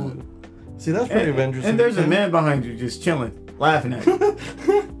haven't done See, that's pretty adventurous. And there's a man behind you just chilling, laughing at you.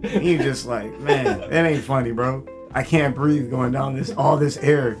 And you just like, man, that ain't funny, bro. I can't breathe going down all this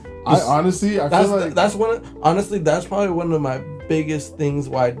air. I honestly, I feel like that's honestly, that's probably one of my biggest things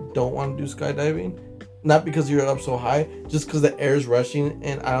why I don't want to do skydiving. Not because you're up so high, just because the air is rushing,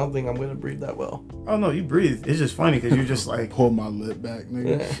 and I don't think I'm gonna breathe that well. Oh no, you breathe. It's just funny because you're just like, pull my lip back,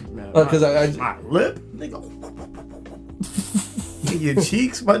 nigga. Yeah. Because my lip, nigga. Your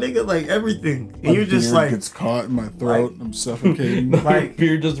cheeks, my nigga, like everything. And My you're just beard like, gets caught in my throat. like- I'm suffocating. like,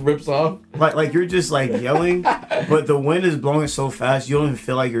 beard just rips off. like you're just like yelling, but the wind is blowing so fast you don't even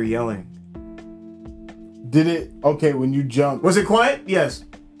feel like you're yelling. Did it? Okay, when you jumped. Was it quiet? Yes.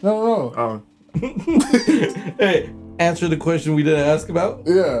 No. Oh. Hey, answer the question we didn't ask about.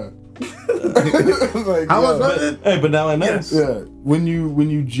 Yeah. Like, How yeah. was it? Hey, but now I know. Yes. Yeah. When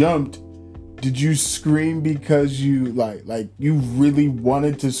you jumped, did you scream because you like you really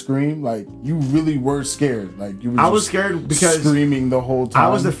wanted to scream? Like you really were scared? Like you were I was just scared because screaming the whole time? I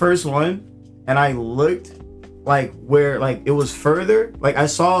was the first one, and I looked like where like it was further. Like I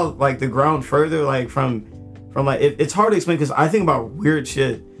saw like the ground further, like from like it's hard to explain because I think about weird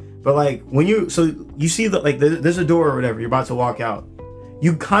shit. But like when you see that like there's a door or whatever, you're about to walk out.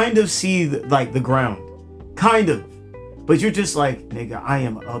 You kind of see like the ground, kind of, but you're just like, nigga, I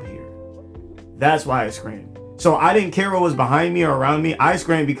am up here. That's why I screamed. So I didn't care what was behind me or around me. I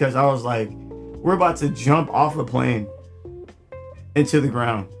screamed because I was like, we're about to jump off a plane into the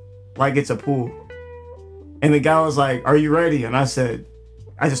ground like it's a pool. And the guy was like, are you ready? And I said,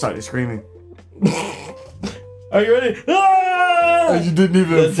 I just started screaming. Are you ready? Ah! And you didn't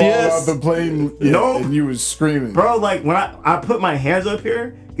even fall yes. out the plane yet, Nope. and you was screaming. Bro, like when I put my hands up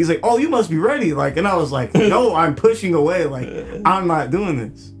here, he's like, oh, you must be ready. Like, and I was like, no, I'm pushing away. Like, I'm not doing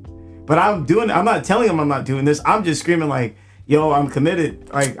this. But I'm not telling him I'm not doing this. I'm just screaming like, yo, I'm committed.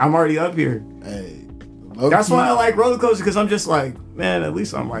 Like, I'm already up here. Hey, That's why I like roller coasters, because I'm just like, man, at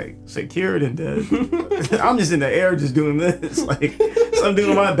least I'm like secured and dead. I'm just in the air just doing this. Like, some dude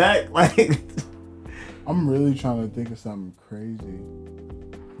on my back. Like, I'm really trying to think of something crazy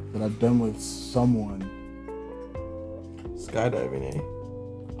that I've done with someone. Skydiving, eh?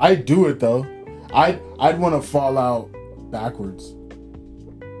 I do it though. I'd want to fall out backwards.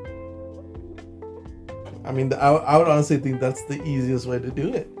 I mean, I would honestly think that's the easiest way to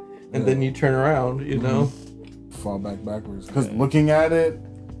do it. And then you turn around, you know? Fall backwards. Because looking at it,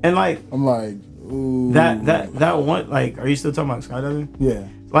 and like I'm like, ooh. that one, like, are you still talking about skydiving? Yeah.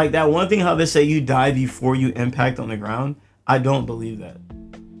 Like that one thing how they say you die before you impact on the ground, I don't believe that.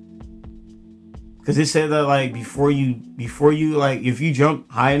 Cause they said that like before you like if you jump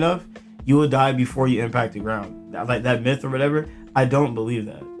high enough, you will die before you impact the ground. Like that myth or whatever, I don't believe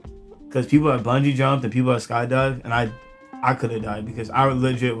that. Cause people have bungee jumped and people have skydived, and I could have died because I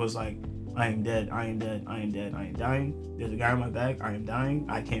legit was like, I am dead, I am dead, I am dead, I am dying. There's a guy on my back, I am dying,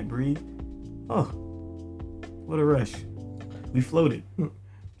 I can't breathe. Oh, what a rush. We floated.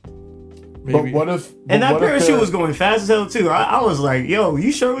 Maybe. But what if? And that parachute was going fast as hell too. I was like, "Yo,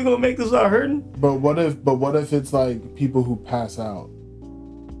 you sure we gonna make this without hurting?" But what if it's like people who pass out?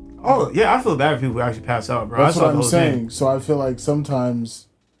 Oh yeah, I feel bad for people who actually pass out, bro. That's I saw what the I'm whole saying. thing. So I feel like sometimes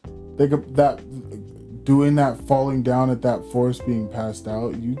that doing that, falling down at that force, being passed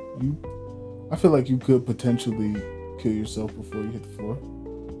out, I feel like you could potentially kill yourself before you hit the floor.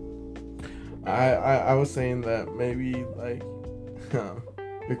 I was saying that maybe like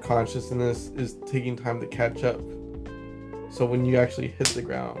your consciousness is taking time to catch up. So when you actually hit the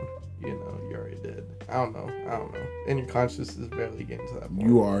ground, you know, you already did. I don't know. And your consciousness is barely getting to that point.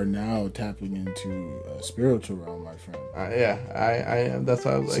 You are now tapping into a spiritual realm, my friend. Yeah, I am. That's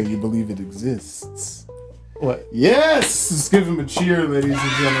why I was like. So you believe it exists? What? Yes! Let's give him a cheer, ladies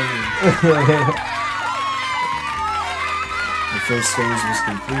and gentlemen. The first stage was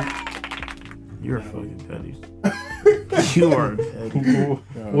complete. You're fucking petty. You are petty.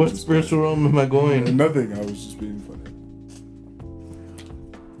 What spiritual realm am I going? Nothing. I was just being funny.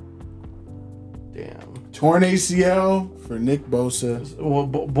 Damn. Torn ACL for Nick Bosa. Well,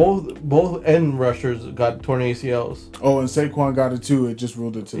 both end rushers got torn ACLs. Oh, and Saquon got it too. It just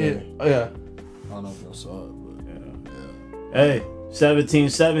ruled it today. Yeah. I don't know if y'all saw it, but yeah. Hey,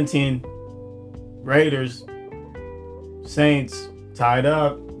 17-17. Raiders. Saints tied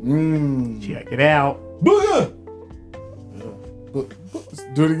up. Check it out. Booger!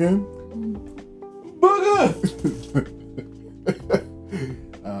 Do it again. Booger!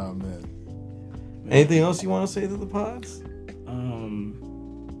 Oh man. Anything else you want to say to the pods?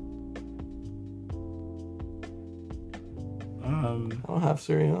 I don't have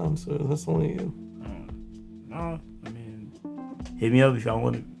Siri on, so that's only you. No, I mean, hit me up if y'all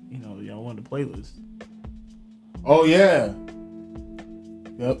want to. Y'all want the playlist. Oh yeah.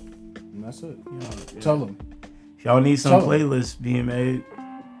 Yep. And that's it. Tell them. If y'all need some playlists being made,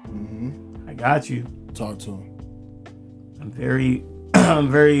 I got you. Talk to them. I'm very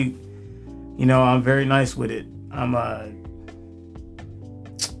nice with it. I'm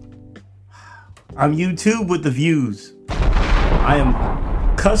YouTube with the views. I am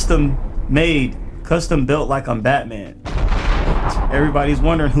custom made, custom built like I'm Batman. Everybody's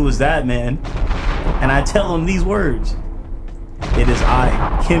wondering who is that man, and I tell them these words. It is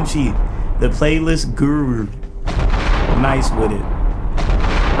I, Kimchi, the playlist guru. Nice with it.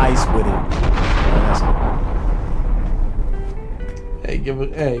 Ice with it. Hey, give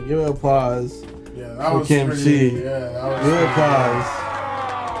it applause. Yeah, that for was Kim pretty. C. Yeah, that was. Give it applause.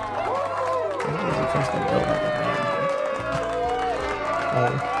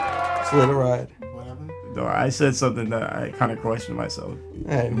 It's a little ride. No, I said something that I kind of questioned myself.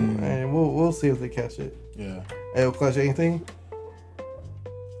 Hey, we'll see if they catch it. Yeah. Hey, we'll catch anything?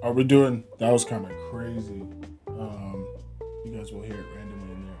 Are we doing? That was kind of crazy. You guys will hear it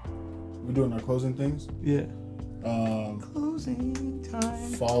randomly in there. We're doing our closing things. Yeah. Closing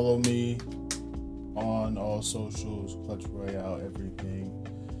time. Follow me on all socials, Clutch Royale, everything.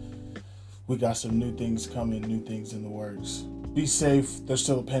 We got some new things coming, new things in the works. Be safe. There's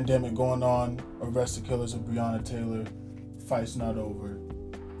still a pandemic going on. Arrest the killers of Breonna Taylor. Fight's not over.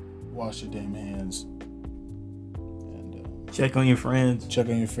 Wash your damn hands. And check on your friends. Check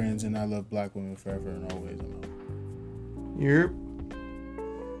on your friends. And I love black women forever and always. Yep.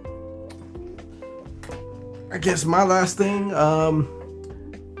 I guess my last thing, I'm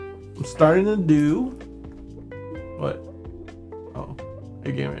starting to do what? Oh,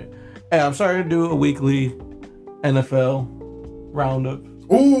 again, right. Hey, I'm starting to do a weekly NFL roundup.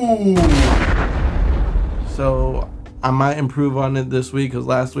 Ooh. So I might improve on it this week because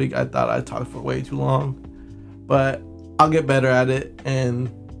last week I thought I talked for way too long, but I'll get better at it.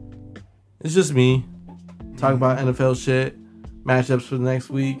 And it's just me talk about NFL shit, matchups for the next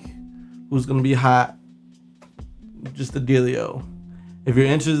week, who's gonna be hot. Just the dealio. If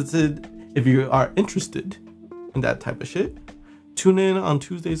you are interested in that type of shit, tune in on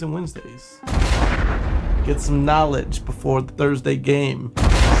Tuesdays and Wednesdays. Get some knowledge before the Thursday game.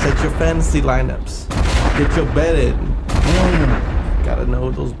 Set your fantasy lineups. Get your bet in. Gotta know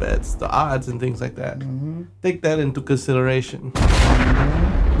those bets, the odds and things like that. Take that into consideration.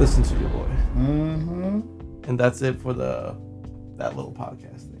 Listen to your boy. And that's it for that little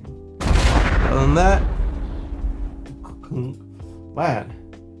podcast thing. Other than that, man,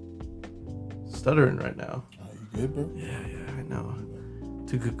 stuttering right now. You good, bro? Yeah, I know.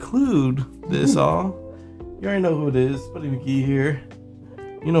 To conclude this all, you already know who it is. Buddy McGee here.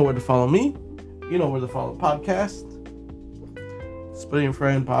 You know where to follow me. You know where to follow the podcast. Splitting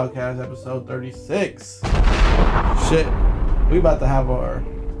Friend Podcast, episode 36. Shit, we about to have our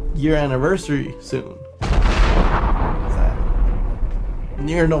year anniversary soon. What's that?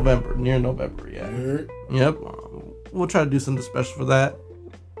 Near November, yeah. Yep. We'll try to do something special for that.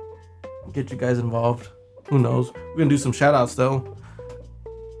 Get you guys involved. Who knows? We're gonna do some shout outs though.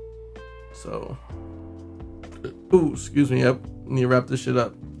 So, excuse me. Yep. Need to wrap this shit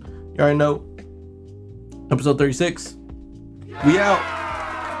up. You already know. Episode 36. We out.